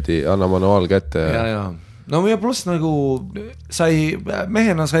läbi, kuredi, anna manuaal kätte. Ja. No ja pluss nagu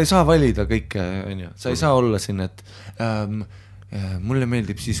mehena sa ei saa valida kõike, sa ei saa olla siin, et mulle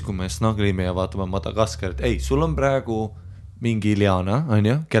meeldib siis, kui me snaglime ja vaatame Madagaskarit. Ei, sul on praegu mingi Iliana,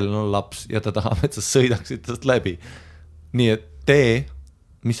 kellel on laps ja ta tahab, et sa sõidaksid tast läbi. Nii et tee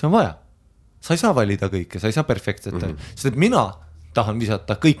mis on vaja. Sa ei saa valida kõike, sa ei saa perfektset sest et mina tahan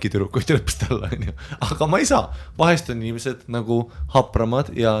visata kõiki tüdrukuid lõpust alla, aga ma ei saa. Vahest on inimesed nagu hapramad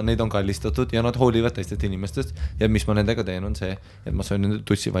ja neid on kallistatud ja nad hoolivad teistest inimestest ja mis ma nendega teen on see, et ma söön nende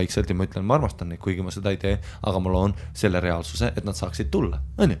tussi vaikselt ja ma ütlen, ma armastan neid, kuigi ma seda ei tee, aga ma loon selle reaalsuse, et nad saaksid tulla,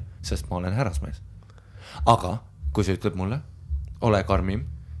 sest ma olen härrasmees. Aga kui sa ütled mulle, ole karmim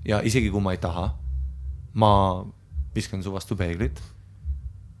ja isegi kui ma ei taha, ma viskan su vastu peeglit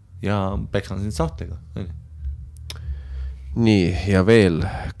ja peksan sind sahtliga, Nii, ja veel,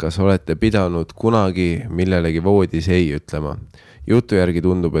 kas olete pidanud kunagi millelegi voodis ei ütlema? Jutu järgi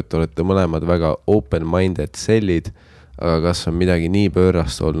tundub, et olete mõlemad väga open-minded sellid, aga kas on midagi nii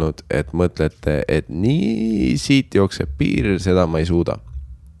pöörast olnud, et mõtlete, et nii siit jookseb piir, seda ma ei suuda?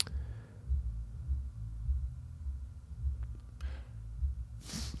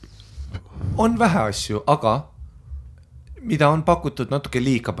 On vähe asju, aga mida on pakutud natuke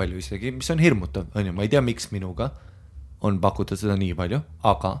liiga palju isegi, mis on hirmutav, ma ei tea, miks minuga on pakutud seda nii palju,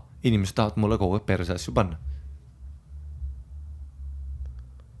 aga inimesed tahavad mulle kogu perse asju panna.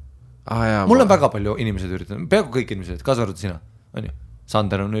 Mul on väga palju inimesed üritanud, peaaegu kõik inimesed, kaasa arvatud sina, on ju?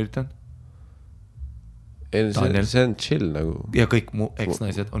 Sander on üritanud. See on chill nagu. Ja kõik mu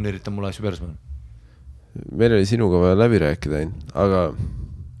ex-naised on üritanud mulle asju perse panna. Meil oli sinuga vaja läbi rääkida, aga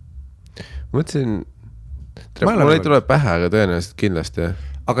mõtlesin, mul ei tule pähe, aga tõenäoliselt kindlasti.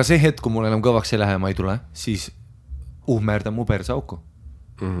 Aga see hetk, kui mul enam kõvaks ei lähe ja ma ei tule, siis uhmerdan mu perseauku.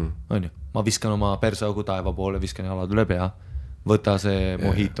 On ju? Ma viskan oma perseaugu taeva poole, viskan jalad üle pea, võta see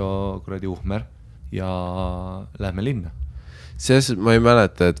mojito kuradi uhmer ja lähme linna. Selles ma ei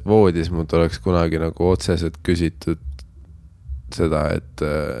mäleta, et voodis mult oleks kunagi nagu otseselt küsitud seda, et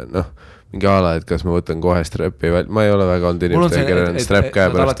mingi ala, et kas ma võtan kohe strappi, ma ei ole väga olnud inimestega, kellel on strap käe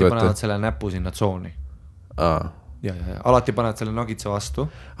pärast võtta. Alati panevad selle näpu sinna tsooni. Ja, alati panevad selle nagitsa vastu.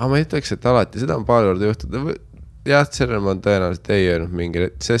 Ma ei ütleks, et alati, seda on paar korda juhtuda. Jah, sellel ma tõenäoliselt ei öelnud mingi,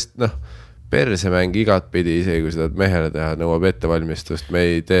 sest persemäng igat pidi, isegi kui seda mehele teha, nõuab ettevalmistust, me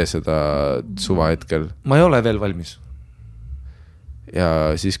ei tee seda suva hetkel. Ma ei ole veel valmis.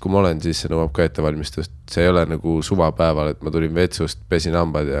 Ja siis, kui ma olen, siis see nõuab ka ettevalmistust. See ei ole nagu suvapäeval, et ma tulin vetsust, pesin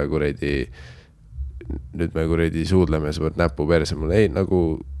hambad ja nüüd me suudleme ja sa pead näpu perse mulle. Ei,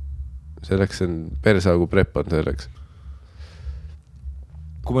 nagu selleks on persaagu prep on selleks.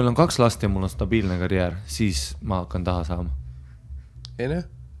 Kui meil on 2 last ja mul on stabiilne karjäär, siis ma hakkan taha saama. Ei,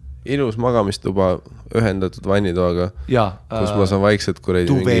 ilus magamistuba ühendatud vannitoaga, kus ma saan vaikselt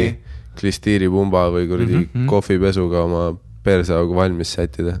mingi klistiiripumba või kohvipesuga oma persaagu valmis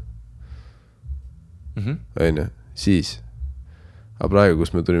sätida. On ju, siis. Aga praegu,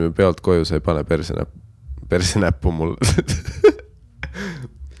 kus me tulime pealt koju, sa ei pane persenäppu mul.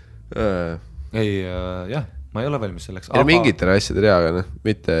 Ei, jah. Ma ei ole valmis selleks. Ja mingitele asjadele aga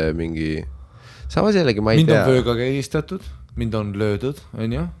mitte mingi... Samas jällegi ma ei tea. Mind on vööga käistatud, mind on löödud, on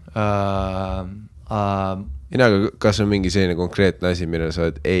ju. Aga kas on mingi selline konkreetne asi, millele sa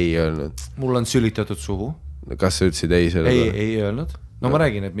oled ei öelnud? Mul on sülitatud suhu. Kas sa ütlesid ei selle? Ei öelnud. No ma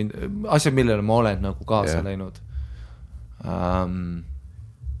räägin, et asjad, millele ma olen nagu kaasa läinud.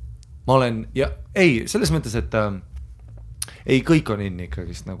 Ma olen... Ja ei, selles mõttes, et... Ei, kõik on inni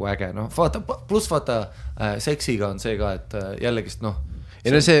ikkagist nagu äge, pluss vaata seksiga on see ka, et jällegist ma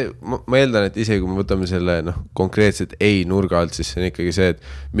eeldan, et isegi kui me võtame selle konkreetselt ei nurga alt, siis see on ikkagi see, et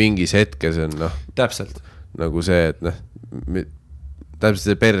mingis hetkes on täpselt nagu see, et täpselt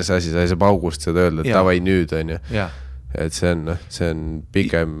see perse asi, sa ei saa paugust seda öelda, et tavai nüüd on ju, et see on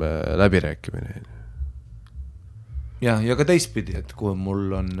pigem läbirääkimine. Ja ka teistpidi, et kui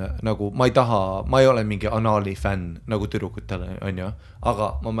mul on nagu, ma ei ole mingi anaali fänn nagu tüdrukutele, on ju,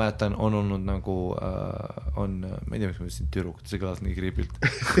 aga ma mäletan, on olnud nagu, ma ei tea, miks ma ütlesin tüdrukut, see kõlas nii kriibilt.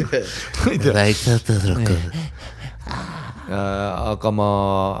 Väikse tüdrukud.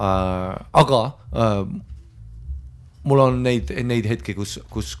 Aga mul on neid hetki, kus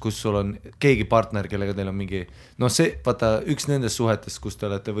sul on keegi partner, kellega teil on mingi, see, vaata, üks nendest suhetest, kus te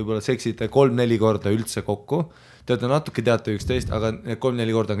olete võib-olla seksite 3-4 korda üldse kokku, te olete natuke teate üksteist, aga 3-4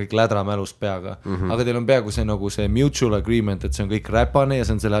 korda on kõik lädra mälus peaga, aga teil on peaaegu see nagu see mutual agreement, et see on kõik räpane ja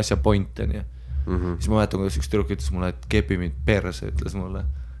see on selle asja point, on ju. Siis ma mäletan, kuidas üks tüdruk ütles mulle, et kepi mind perse, ütles mulle.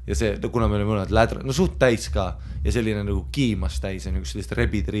 Ja see, kuna me oleme mõned lädra, suht täis ka ja selline nagu kiimas täis on üks sellist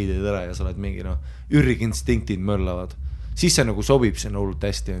rebid riided ära ja sa oled mingi ürrikinstinktid möllavad, siis see nagu sobib sinna hullult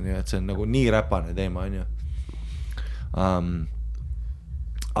hästi, on ju, et see on nagu nii räpane teema, on ju.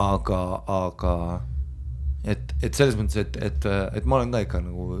 Aga et selles mõttes, et ma olen ka ikka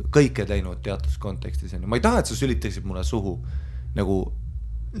nagu kõike teinud teatud kontekstis, on ju. Ma ei taha, et sa sülitaksid mulle suhu nagu,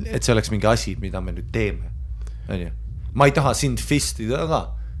 et see oleks mingi asi, mida me nüüd teeme, on ju. ma ei taha sind fistida ka,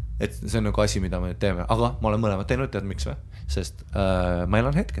 et see on nagu asi, mida me nüüd teeme, aga ma olen mõlemad teinud, tead miks või? Sest ma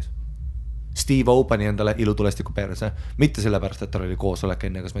elan hetkes. Steve O pani endale ilutulestiku perse, mitte sellepärast, et tal oli koosolek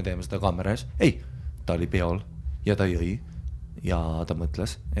enne, kas me teeme seda kaamera ees. Ei, ta oli peol ja ta jõi ja ta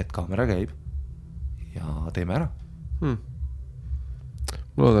mõtles, et kaamera käib ja teeme ära.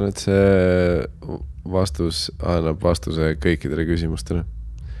 Ma loodan, et see vastus annab vastuse kõikidele küsimustele.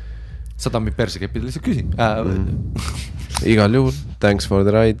 100 persekeppidele lihtsalt küsin. Igal juhul, thanks for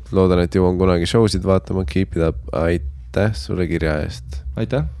the ride. Loodan, et jõuan kunagi showsid vaatama. Keep it up. Aitäh sulle kirja eest.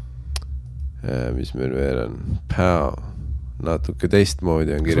 Aitäh. Mis meil veel on? Pau. Natuke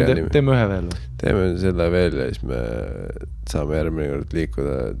teistmoodi on kirja nimi. Teeme ühe veel. Teeme selle veel ja siis me saame järgmine kord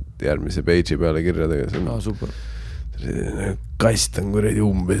liikuda järgmise page'i peale kirjadega. Super. Kast on kuredi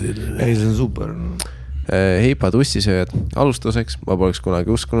umbes. Ei, see on super. Heipa Tussisööjad. Alustuseks ma poleks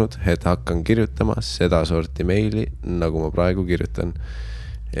kunagi uskunud, et hakkan kirjutama seda sorti meili, nagu ma praegu kirjutan.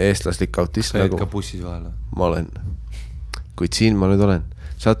 Eestlaslik autist sa nagu ka bussis vahele. Ma olen. Kuid siin ma nüüd olen.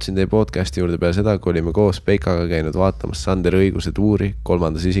 Satsin teie podcasti juurde peale seda, kui olime koos Peikaga käinud vaatamas Sander Õiguse tuuri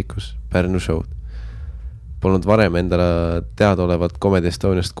 3. isikus Pärnu show'd. Polnud varem endale teadaolevat Comedy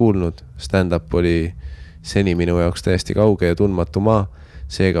Estoniast kuulnud. Stand-up oli seni minu jaoks täiesti kauge ja tundmatu maa,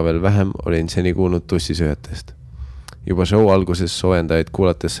 seega veel vähem olin seni kuulnud Tussisööjatest. Juba show alguses soojendajaid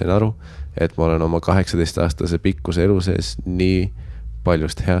kuulates sain aru, et ma olen oma 18-aastase pikkuse elu sees nii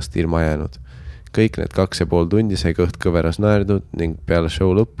paljust heast ilma jäänud. Kõik need 2,5 tundi sai kõht kõveras naerdud ning peale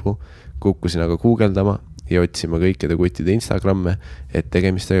show lõppu kukkusin aga guugeldama ja otsima kõikide kuttide Instagramme, et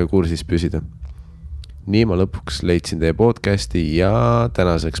tegemistega kursis püsida. Nii ma lõpuks leidsin teie podcasti ja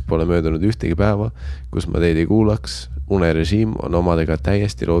tänaseks pole möödunud ühtegi päeva, kus ma teid ei kuulaks. Unerežiim on omadega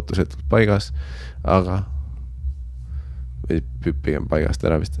täiesti lootusetult paigas, aga pigem paigast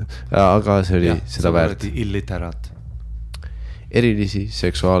ära vist. Aga see oli seda väärt. Illiteraat. Erilisi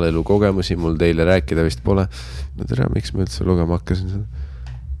seksuaalelu kogemusi mul teile rääkida vist pole. No tere, miks ma üldse lugema hakkasin seda?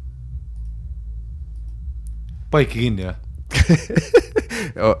 Paiki kinni, jah?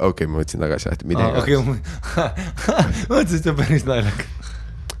 Okei, ma võtsin tagasi midagi. Ma mõtlesin, see on päris naelega.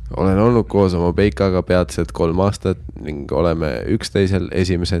 Olen olnud koos oma Peikaga peatselt 3 aastat ning oleme üksteisel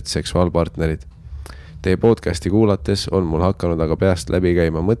esimesed seksuaalpartnerid. Teie podcasti kuulates on mul hakanud aga peast läbi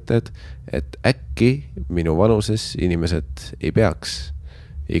käima mõtted, et äkki minu vanuses inimesed ei peaks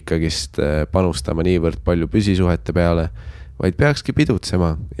ikkagist panustama niivõrd palju püsisuhete peale, vaid peakski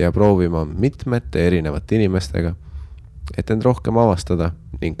pidutsema ja proovima mitmete erinevate inimestega, et end rohkem avastada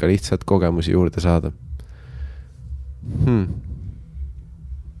ning ka lihtsalt kogemusi juurde saada.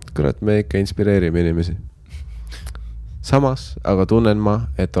 Kurat, me ikka inspireerime inimesi. Samas aga tunnen ma,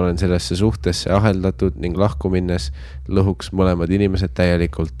 et olen sellesse suhtesse aheldatud ning lahku minnes lõhuks mõlemad inimesed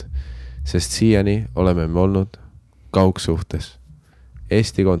täielikult, sest siiani oleme me olnud kaugsuhtes.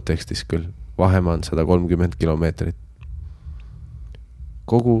 Eesti kontekstis küll, vahemaa on 130 kilomeetrit.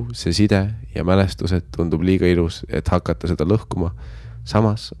 Kogu see side ja mälestused tundub liiga ilus, et hakata seda lõhkuma.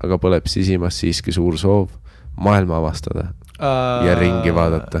 Samas aga põleb sisimas siiski suur soov maailma avastada ja ringi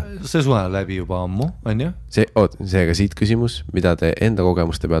vaadata. See suhe läbi juba ammu, on ju? Seega siit küsimus, mida te enda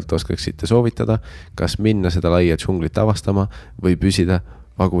kogemuste pealt oskaksite soovitada, kas minna seda laia džunglit avastama või püsida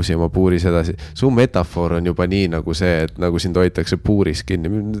vagusi oma puuris edasi. Su metafoor on juba nii nagu see, et nagu sind hoitakse puuris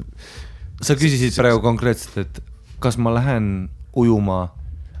kinni. Sa küsisid praegu konkreetselt, et kas ma lähen ujuma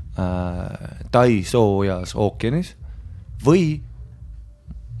Tai soojas ookeanis või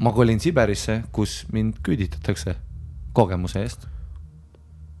ma kolin Siberisse, kus mind küüditatakse kogemuse eest.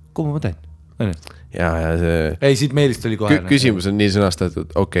 Kuhu ma teen? Ja see... Ei, siit meelist oli kohe. Küsimus on nii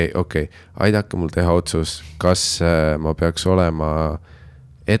sõnastatud, okei. Aidake mul teha otsus, kas ma peaks olema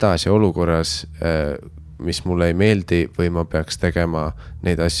edasi olukorras, mis mulle ei meeldi, või ma peaks tegema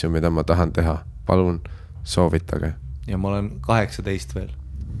neid asju, mida ma tahan teha. Palun, soovitage. Ja ma olen 18 veel.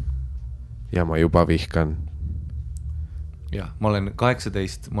 Ja ma juba vihkan. Ja, ma olen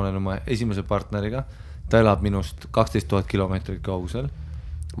 18, ma olen oma esimese partneriga. Ta elab minust 12 000 kilomeetrit kaugusel.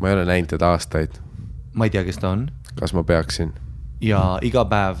 Ma ei ole näinud teda aastaid. Ma ei tea, kes ta on. Kas ma peaksin? Ja iga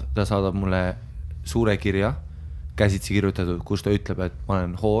päev ta saadab mulle suure kirja, käsitsi kirjutatud, kus ta ütleb, et ma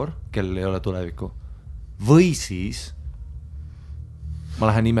olen hoor, kellel ei ole tulevikku. Või siis ma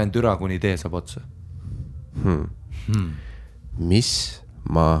lähen imen türa, kuni tee saab otsa. Mis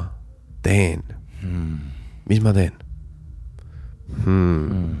ma teen? Mis ma teen?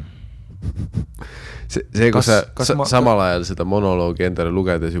 See, kus sa samal ajal seda monoloogi endale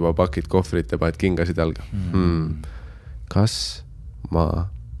lugedes juba pakid kohvrit ja paned kingasid jalga. Kas ma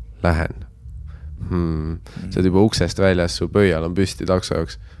lähen? Sa oled juba uksest väljas, su pöial on püsti takso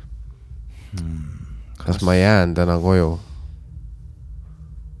jaoks. kas ma jään täna koju?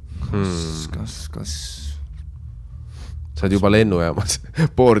 Kas sa oled juba lennujaamas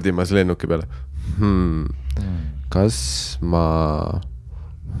boordimas lennuki peale. Kas ma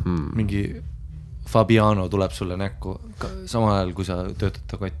mingi Fabiano tuleb sulle näkku samal ajal, kui sa töötad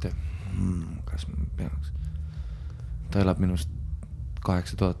ta kotti. Kas ma peaks? Ta elab minust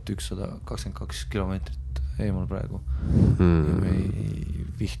 8122 kilomeetrit eemal praegu. Ja me ei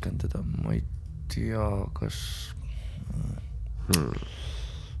vihkan teda. Ma ei tea, kas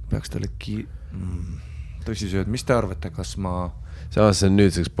peaks talle Tussisööjad, mis te arvate, kas ma samas see on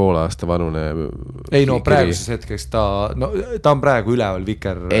nüüdseks poole aasta vanune ei no praeguses hetkeks ta on praegu üleval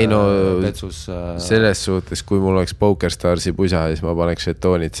Viker petsus selles suhtes, kui mul oleks PokerStarsi pusa, siis ma paneks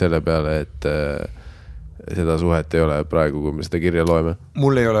žetoonid selle peale, et seda suhet ei ole praegu, kui me seda kirja loeme.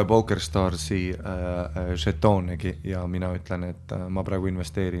 Mul ei ole PokerStarsi žetoonegi ja mina ütlen, et ma praegu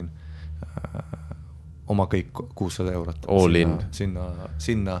investeerin oma kõik 600 eurot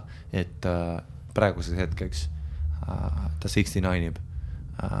sinna, et praeguses hetkeks ta 69-ib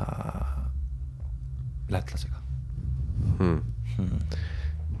lätlasega.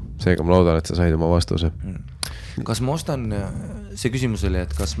 Seega ma loodan, et sa said oma vastuse. Kas ma ostan, see küsimus oli,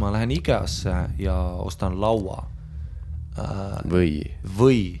 et kas ma lähen Ikeasse ja ostan laua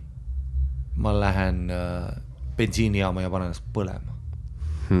või ma lähen bensiinijaama ja panen ennast põlema.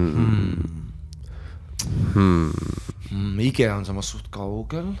 Ikea on samas suht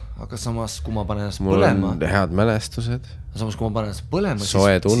kaugel, aga samas kui ma panen ennast põlema mul on head mälestused samas kui ma panen ennast põlema,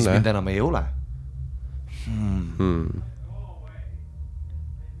 siis mind enam ei ole.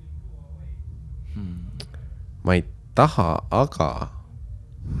 Ma ei taha, aga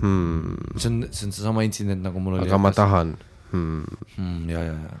see on see sama intsident, nagu mul oli aga ma tahan ja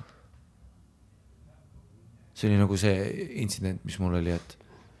see oli nagu see intsident, mis mul oli,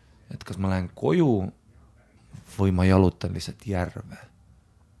 et kas ma lähen koju või ma jalutan lihtsalt järve.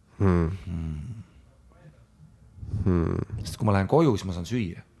 Sest kui ma lähen koju, siis ma saan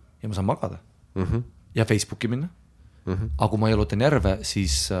süüa ja ma saan magada ja Facebooki minna. Aga kui ma jalutan järve,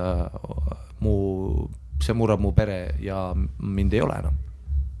 siis see murrab mu pere ja mind ei ole enam.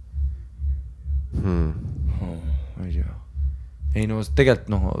 Ei no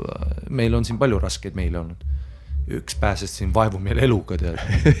tegelikult meil on siin palju raskeid meile olnud. Üks pääsest siin vaevu meil eluga tead.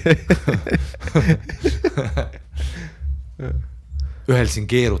 Ühel siin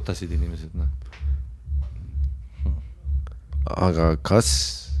keerutasid inimesed. Aga kas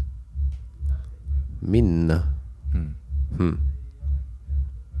minna?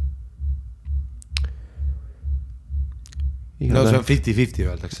 No see on 50-50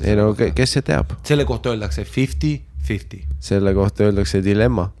 öeldakse. Ei no kes see teab? Selle kohta öeldakse 50-50. Selle kohta öeldakse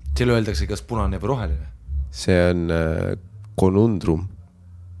dilemma. Selle öeldakse kas punane või roheline. See on konundrum.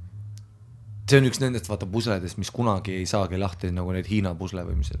 See on üks nendest vaata pusledest, mis kunagi ei saagi lahti, nagu need Hiina pusle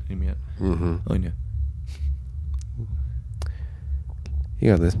või mis selle nimi on. On ju?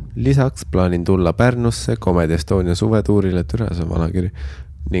 Igatahes, lisaks plaanin tulla Pärnusse Comedy Estonia suvetuurile, türas on vanakiri,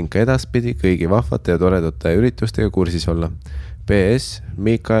 ning ka edaspidi kõigi vahvate ja toredate üritustega kursis olla. PS,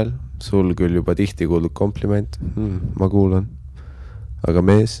 Mikael, sul küll juba tihti kuuldud kompliment, ma kuulan. Aga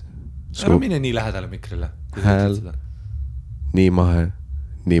mees ära mine nii lähedale mikrile. Hääl, nii mahe,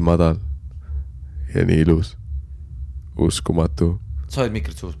 nii madal ja nii ilus. Uskumatu. Sa oled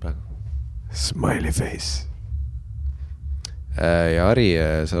mikrit suus praegu. Smiley face. Ja Ari,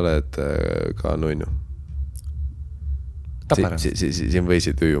 sa oled ka nunnu. Siin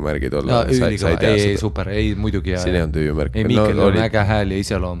võisid tüüjumärgid olla. Ei, super, ei muidugi. Siin ei on tüüjumärg. Ei, Mikkel on äge hääl ja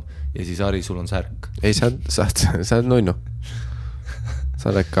iseloom ja siis Ari, sul on särk. Ei, sa oled nunnu.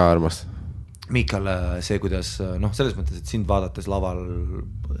 Sa oled ka armast. Mikkel, see kuidas, selles mõttes, et sind vaadates laval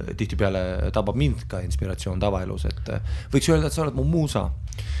tihtipeale tabab mind ka inspiratsioon tavaelus, et võiks öelda, et sa oled mu muusa.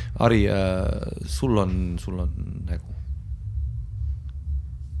 Ari, sul on nägu.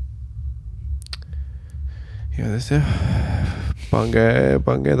 Igatahes jah,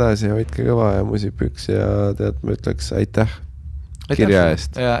 pange edasi ja hoidke kõva ja musipüks ja tead, ma ütleks aitäh kirja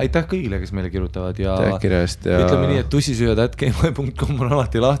eest. Aitäh kõigile, kes meile kirjutavad ja ütleme nii, et tussisööjad@gmail.com on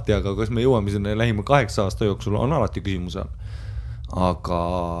alati lahti, aga kas me jõuame sinna lähima 8 aasta jooksul on alati küsimus. Aga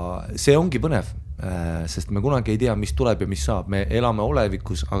see ongi põnev, sest me kunagi ei tea, mis tuleb ja mis saab. Me elame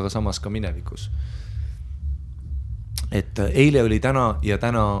olevikus, aga samas ka minevikus. Et eile oli täna ja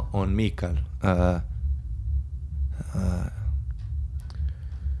täna on Mikael.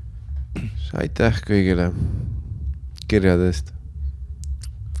 Aitäh kõigile kirjadest.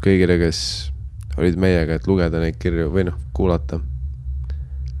 Kõigile, kes olid meiega, et lugeda neid kirju või kuulata.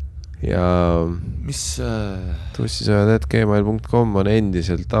 Ja mis tussisööjad@gmail.com on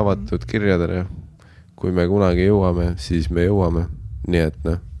endiselt avatud kirjadele. kui me kunagi jõuame, siis me jõuame. Nii et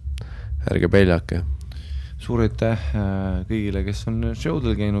noh, ärge peljake. Suur aitäh kõigile, kes on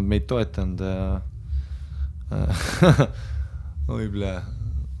showdel käinud, meid toetanud. Võib-le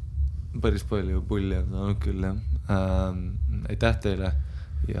päris palju pulli on saanud küll. Aitäh teile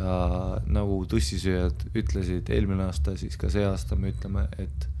ja nagu Tussisööjad ütlesid eelmine aasta, siis ka see aasta me ütleme,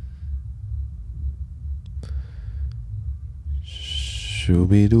 et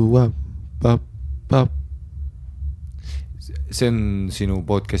see on sinu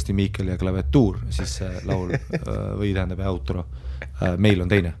podcasti Miikel ja klaviatuur, siis see laul või tähendab outro. Meil on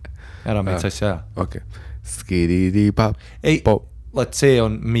teine. Ära meid sassi aja. Okay. Skididi-pap. Ei, vaat see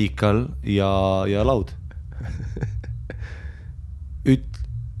on Miikal ja laud.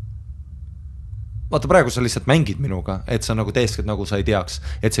 Vaata praegu sa lihtsalt mängid minuga, et sa nagu teeskad nagu sa ei teaks,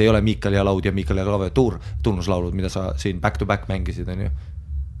 et see ei ole Miikal ja laud ja Miikal ja klaviatuur tunnuslaulud, mida sa siin back to back mängisid, on ju.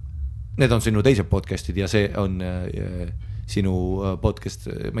 Need on sinu teised podcastid ja see on sinu podcast,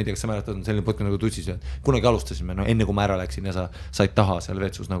 ma ei tea, kas sa mäletad, on selline podcast nagu Tussisööjad. Kunagi alustasime, no enne kui ma ära läksin ja sa said taha seal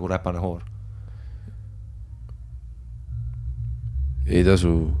vetsus nagu räpane hoor. Ei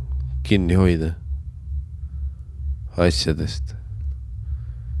tasu kinni hoida asjadest,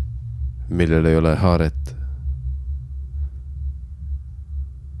 millel ei ole haaret.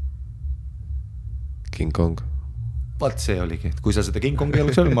 King Kong. Vaat see oligi, et kui sa seda King Kongi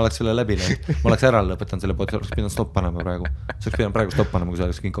oleks olnud, ma oleks selle läbi läinud. Ma oleks ära lõpetan selle podcast, oleks pidanud stopp panema praegu. Sa oleks pidanud praegu stopp panema, kui sa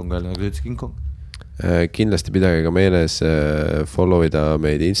oleks King Kong öelnud, aga sa ütles King Kong. Kindlasti pidage ka meeles followida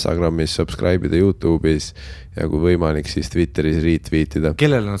meid Instagramis, subscribe'ida YouTube'is ja kui võimalik, siis Twitteris retweetida.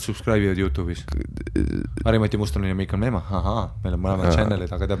 Kellele nad subscribe'ivad YouTube'is? Ari Matti Muston ja Miikal Meema. Ahaa, meil on mõlemad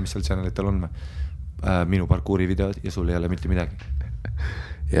channelid, aga tead, mis seal channelitel on? Minu parkuuri videod ja sul ei ole mitte midagi.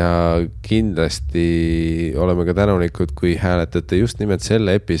 Ja kindlasti oleme ka tänulikud, kui hääletate just nimelt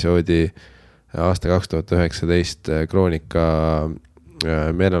selle episoodi aasta 2019 Kroonika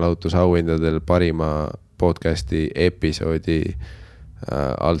meelelahutusauhindadel parima podcasti episoodi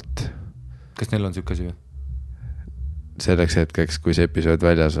alt. Kas neil on sükasi või? Selleks hetkeks, kui see episood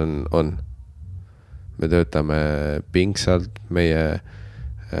väljas on. Me töötame pingsalt meie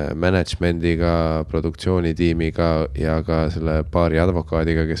managemendiga, produktsioonitiimiga ja ka selle paari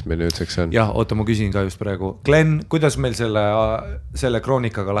advokaadiga, kes meil nüüdseks on. Jah, oota, ma küsin ka just praegu. Glenn, kuidas meil selle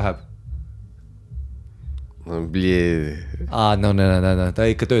kroonikaga läheb? No, ta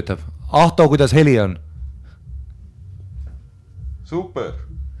ikka töötab. Ahto, kuidas heli on? Super.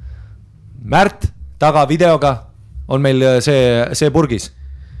 Märt, taga videoga on meil see purgis.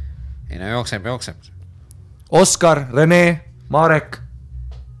 Ei no jookseb. Oskar, Rene, Marek,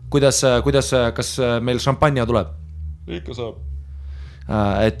 kuidas, kas meil šampanja tuleb? Ikka saab.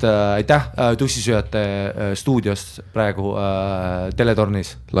 Et aitäh Tussisööjate stuudiost praegu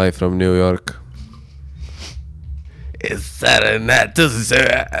teletornis. Live from New York.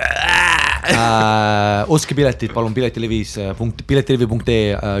 Ostke piletid, palun piletilivi.ee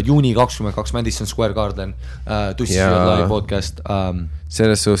juuni 22 Madison Square Garden Tussisööjad live podcast.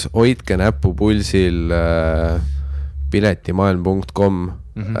 Selles suhtes hoidke näppu pulsil piletimaailm.com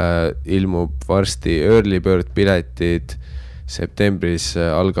ilmub varsti early bird piletid septembris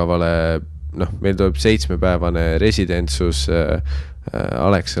algavale, meil tuleb 7-päevane residentsus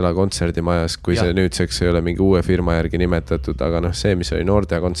Alexela kontserdimajas, kui see nüüdseks ei ole mingi uue firma järgi nimetatud, aga see, mis oli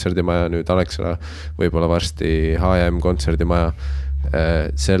Nordea kontserdimaja, nüüd Alexela, võib-olla varsti H&M kontserdimaja.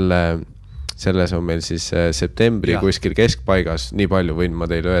 Selles on meil siis septembri kuskil keskpaigas, nii palju võin ma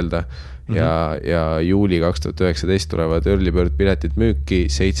teile öelda, ja juuli 2019 tulevad early bird piletid müüki,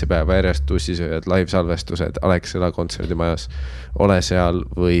 7 päeva järjest Tussisööjad live-salvestused Alexela kontserdimajas. Ole seal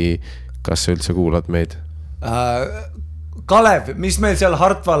või kas sa üldse kuulad meid? Kalev, mis meil seal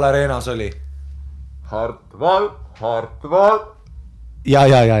Hartwall Areenas oli? Hartwall. Ja,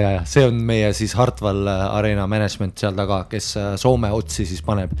 see on meie siis Hartwall Areena management seal taga, kes Soome otsi siis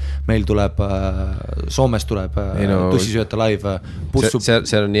paneb. Meil tuleb, Soomes tuleb Tussisööjate live.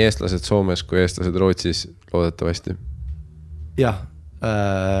 Seal on nii eestlased Soomes kui eestlased Rootsis loodetavasti. Jah,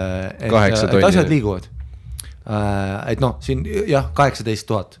 et asjad liiguvad. Et siin 18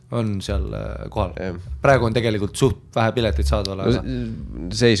 000 on seal kohal. Praegu on tegelikult suht vähe pileteid saadval.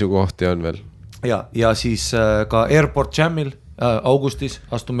 Seisukohti on veel. Ja siis ka Airport Jamil augustis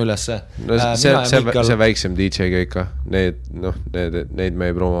astume ülesse. See väiksem DJ keika, neid me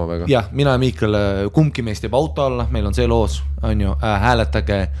ei promo väga. Jah, mina ja Miikal, kumbki meist jääb auto alla, meil on see loos, on ju,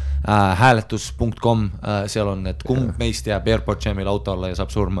 hääletage hääletus.com, seal on, et kumb meist jääb Airport Jamil auto alla ja saab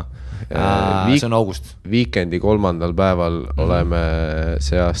surma. See on august. Weekendi 3. päeval oleme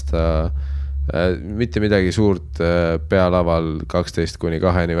see aasta mitte midagi suurt pealaval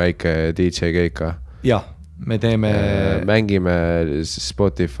 12-2 väike DJ keika. jah, me teeme mängime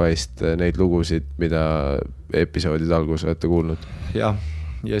Spotify'st neid lugusid, mida episoodid algus olete kuulnud. Ja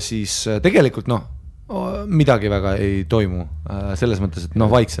siis tegelikult midagi väga ei toimu selles mõttes, et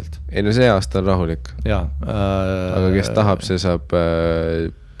vaikselt. Ei see aasta on rahulik. Ja, aga kes tahab, see saab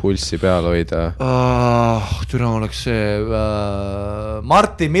pulssi peal hoida. Türa oleks see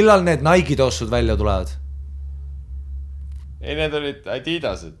Martin, millal need Nike tossud välja tulevad? Ei, need olid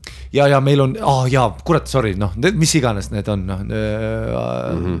Adidased. Ja meil on, kurat, sorry, mis iganes need on,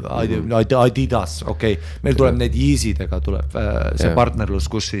 Adidas, okei. Meil tuleb need Yeezidega tuleb see partnerlus,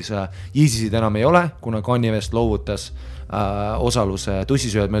 kus siis Yeezisid enam ei ole, kuna Kanye West loovutas osaluse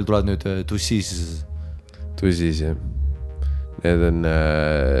Tussisööjad, meil tulevad nüüd Tussis, jah. Need on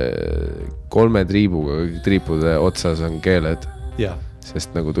 3 triibuga, triipude otsas on keeled,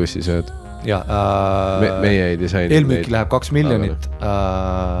 sest nagu Tussisööd. Ja, meie ei disaini. Eelmüüki läheb 2 miljonit.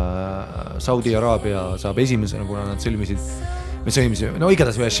 Saudi Araabia saab esimesena, kuna nad sõlmisid. Me sõlmisime,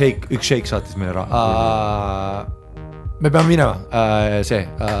 igatahes üks šeik saatis meile me peame minema, see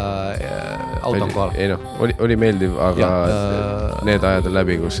auto on kohal. Ei oli meeldiv, aga need ajad on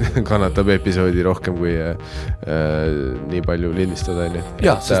läbi, kus kannatab episoodi rohkem kui nii palju lindistada.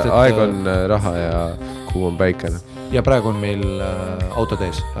 Aeg on raha ja kuu on päikene. Ja praegu on meil autod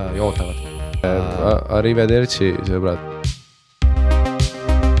ees ja ootavad. Arrivederci, sõbrad.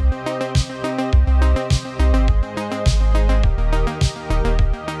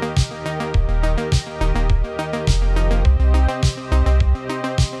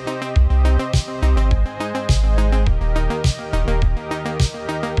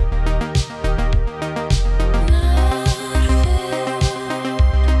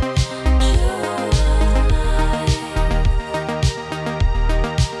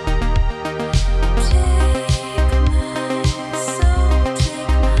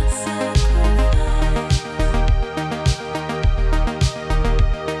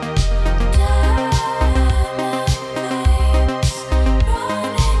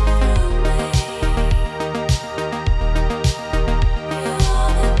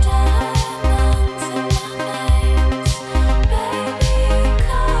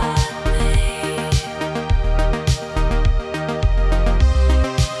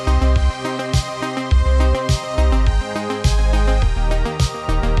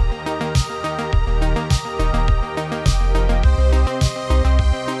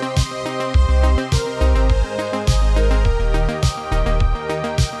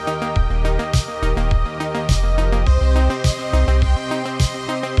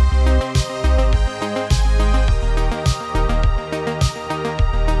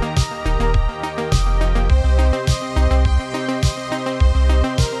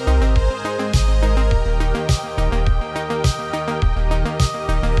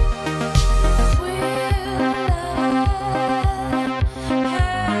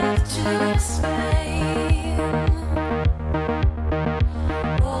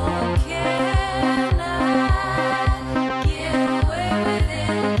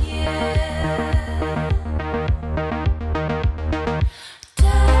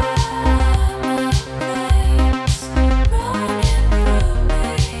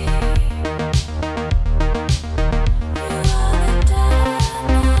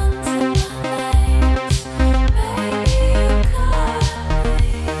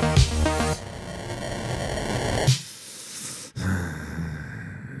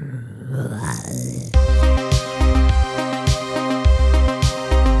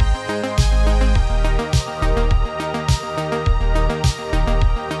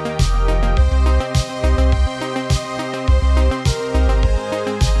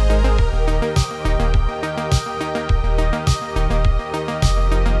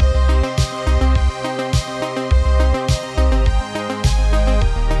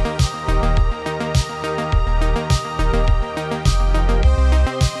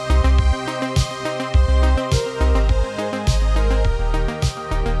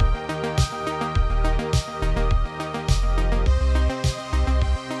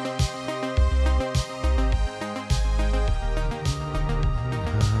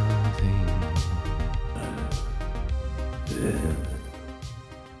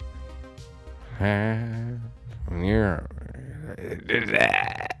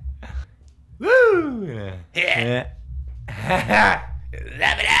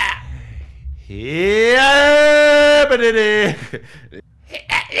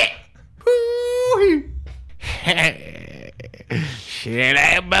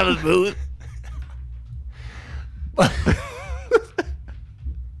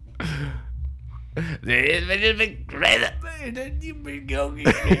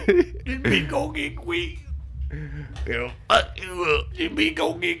 Mình không nghe quý. Mình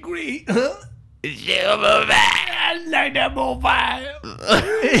không nghe quý. Lại đã bộ phá.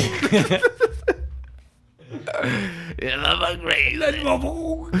 Let's go.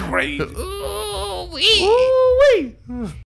 Great.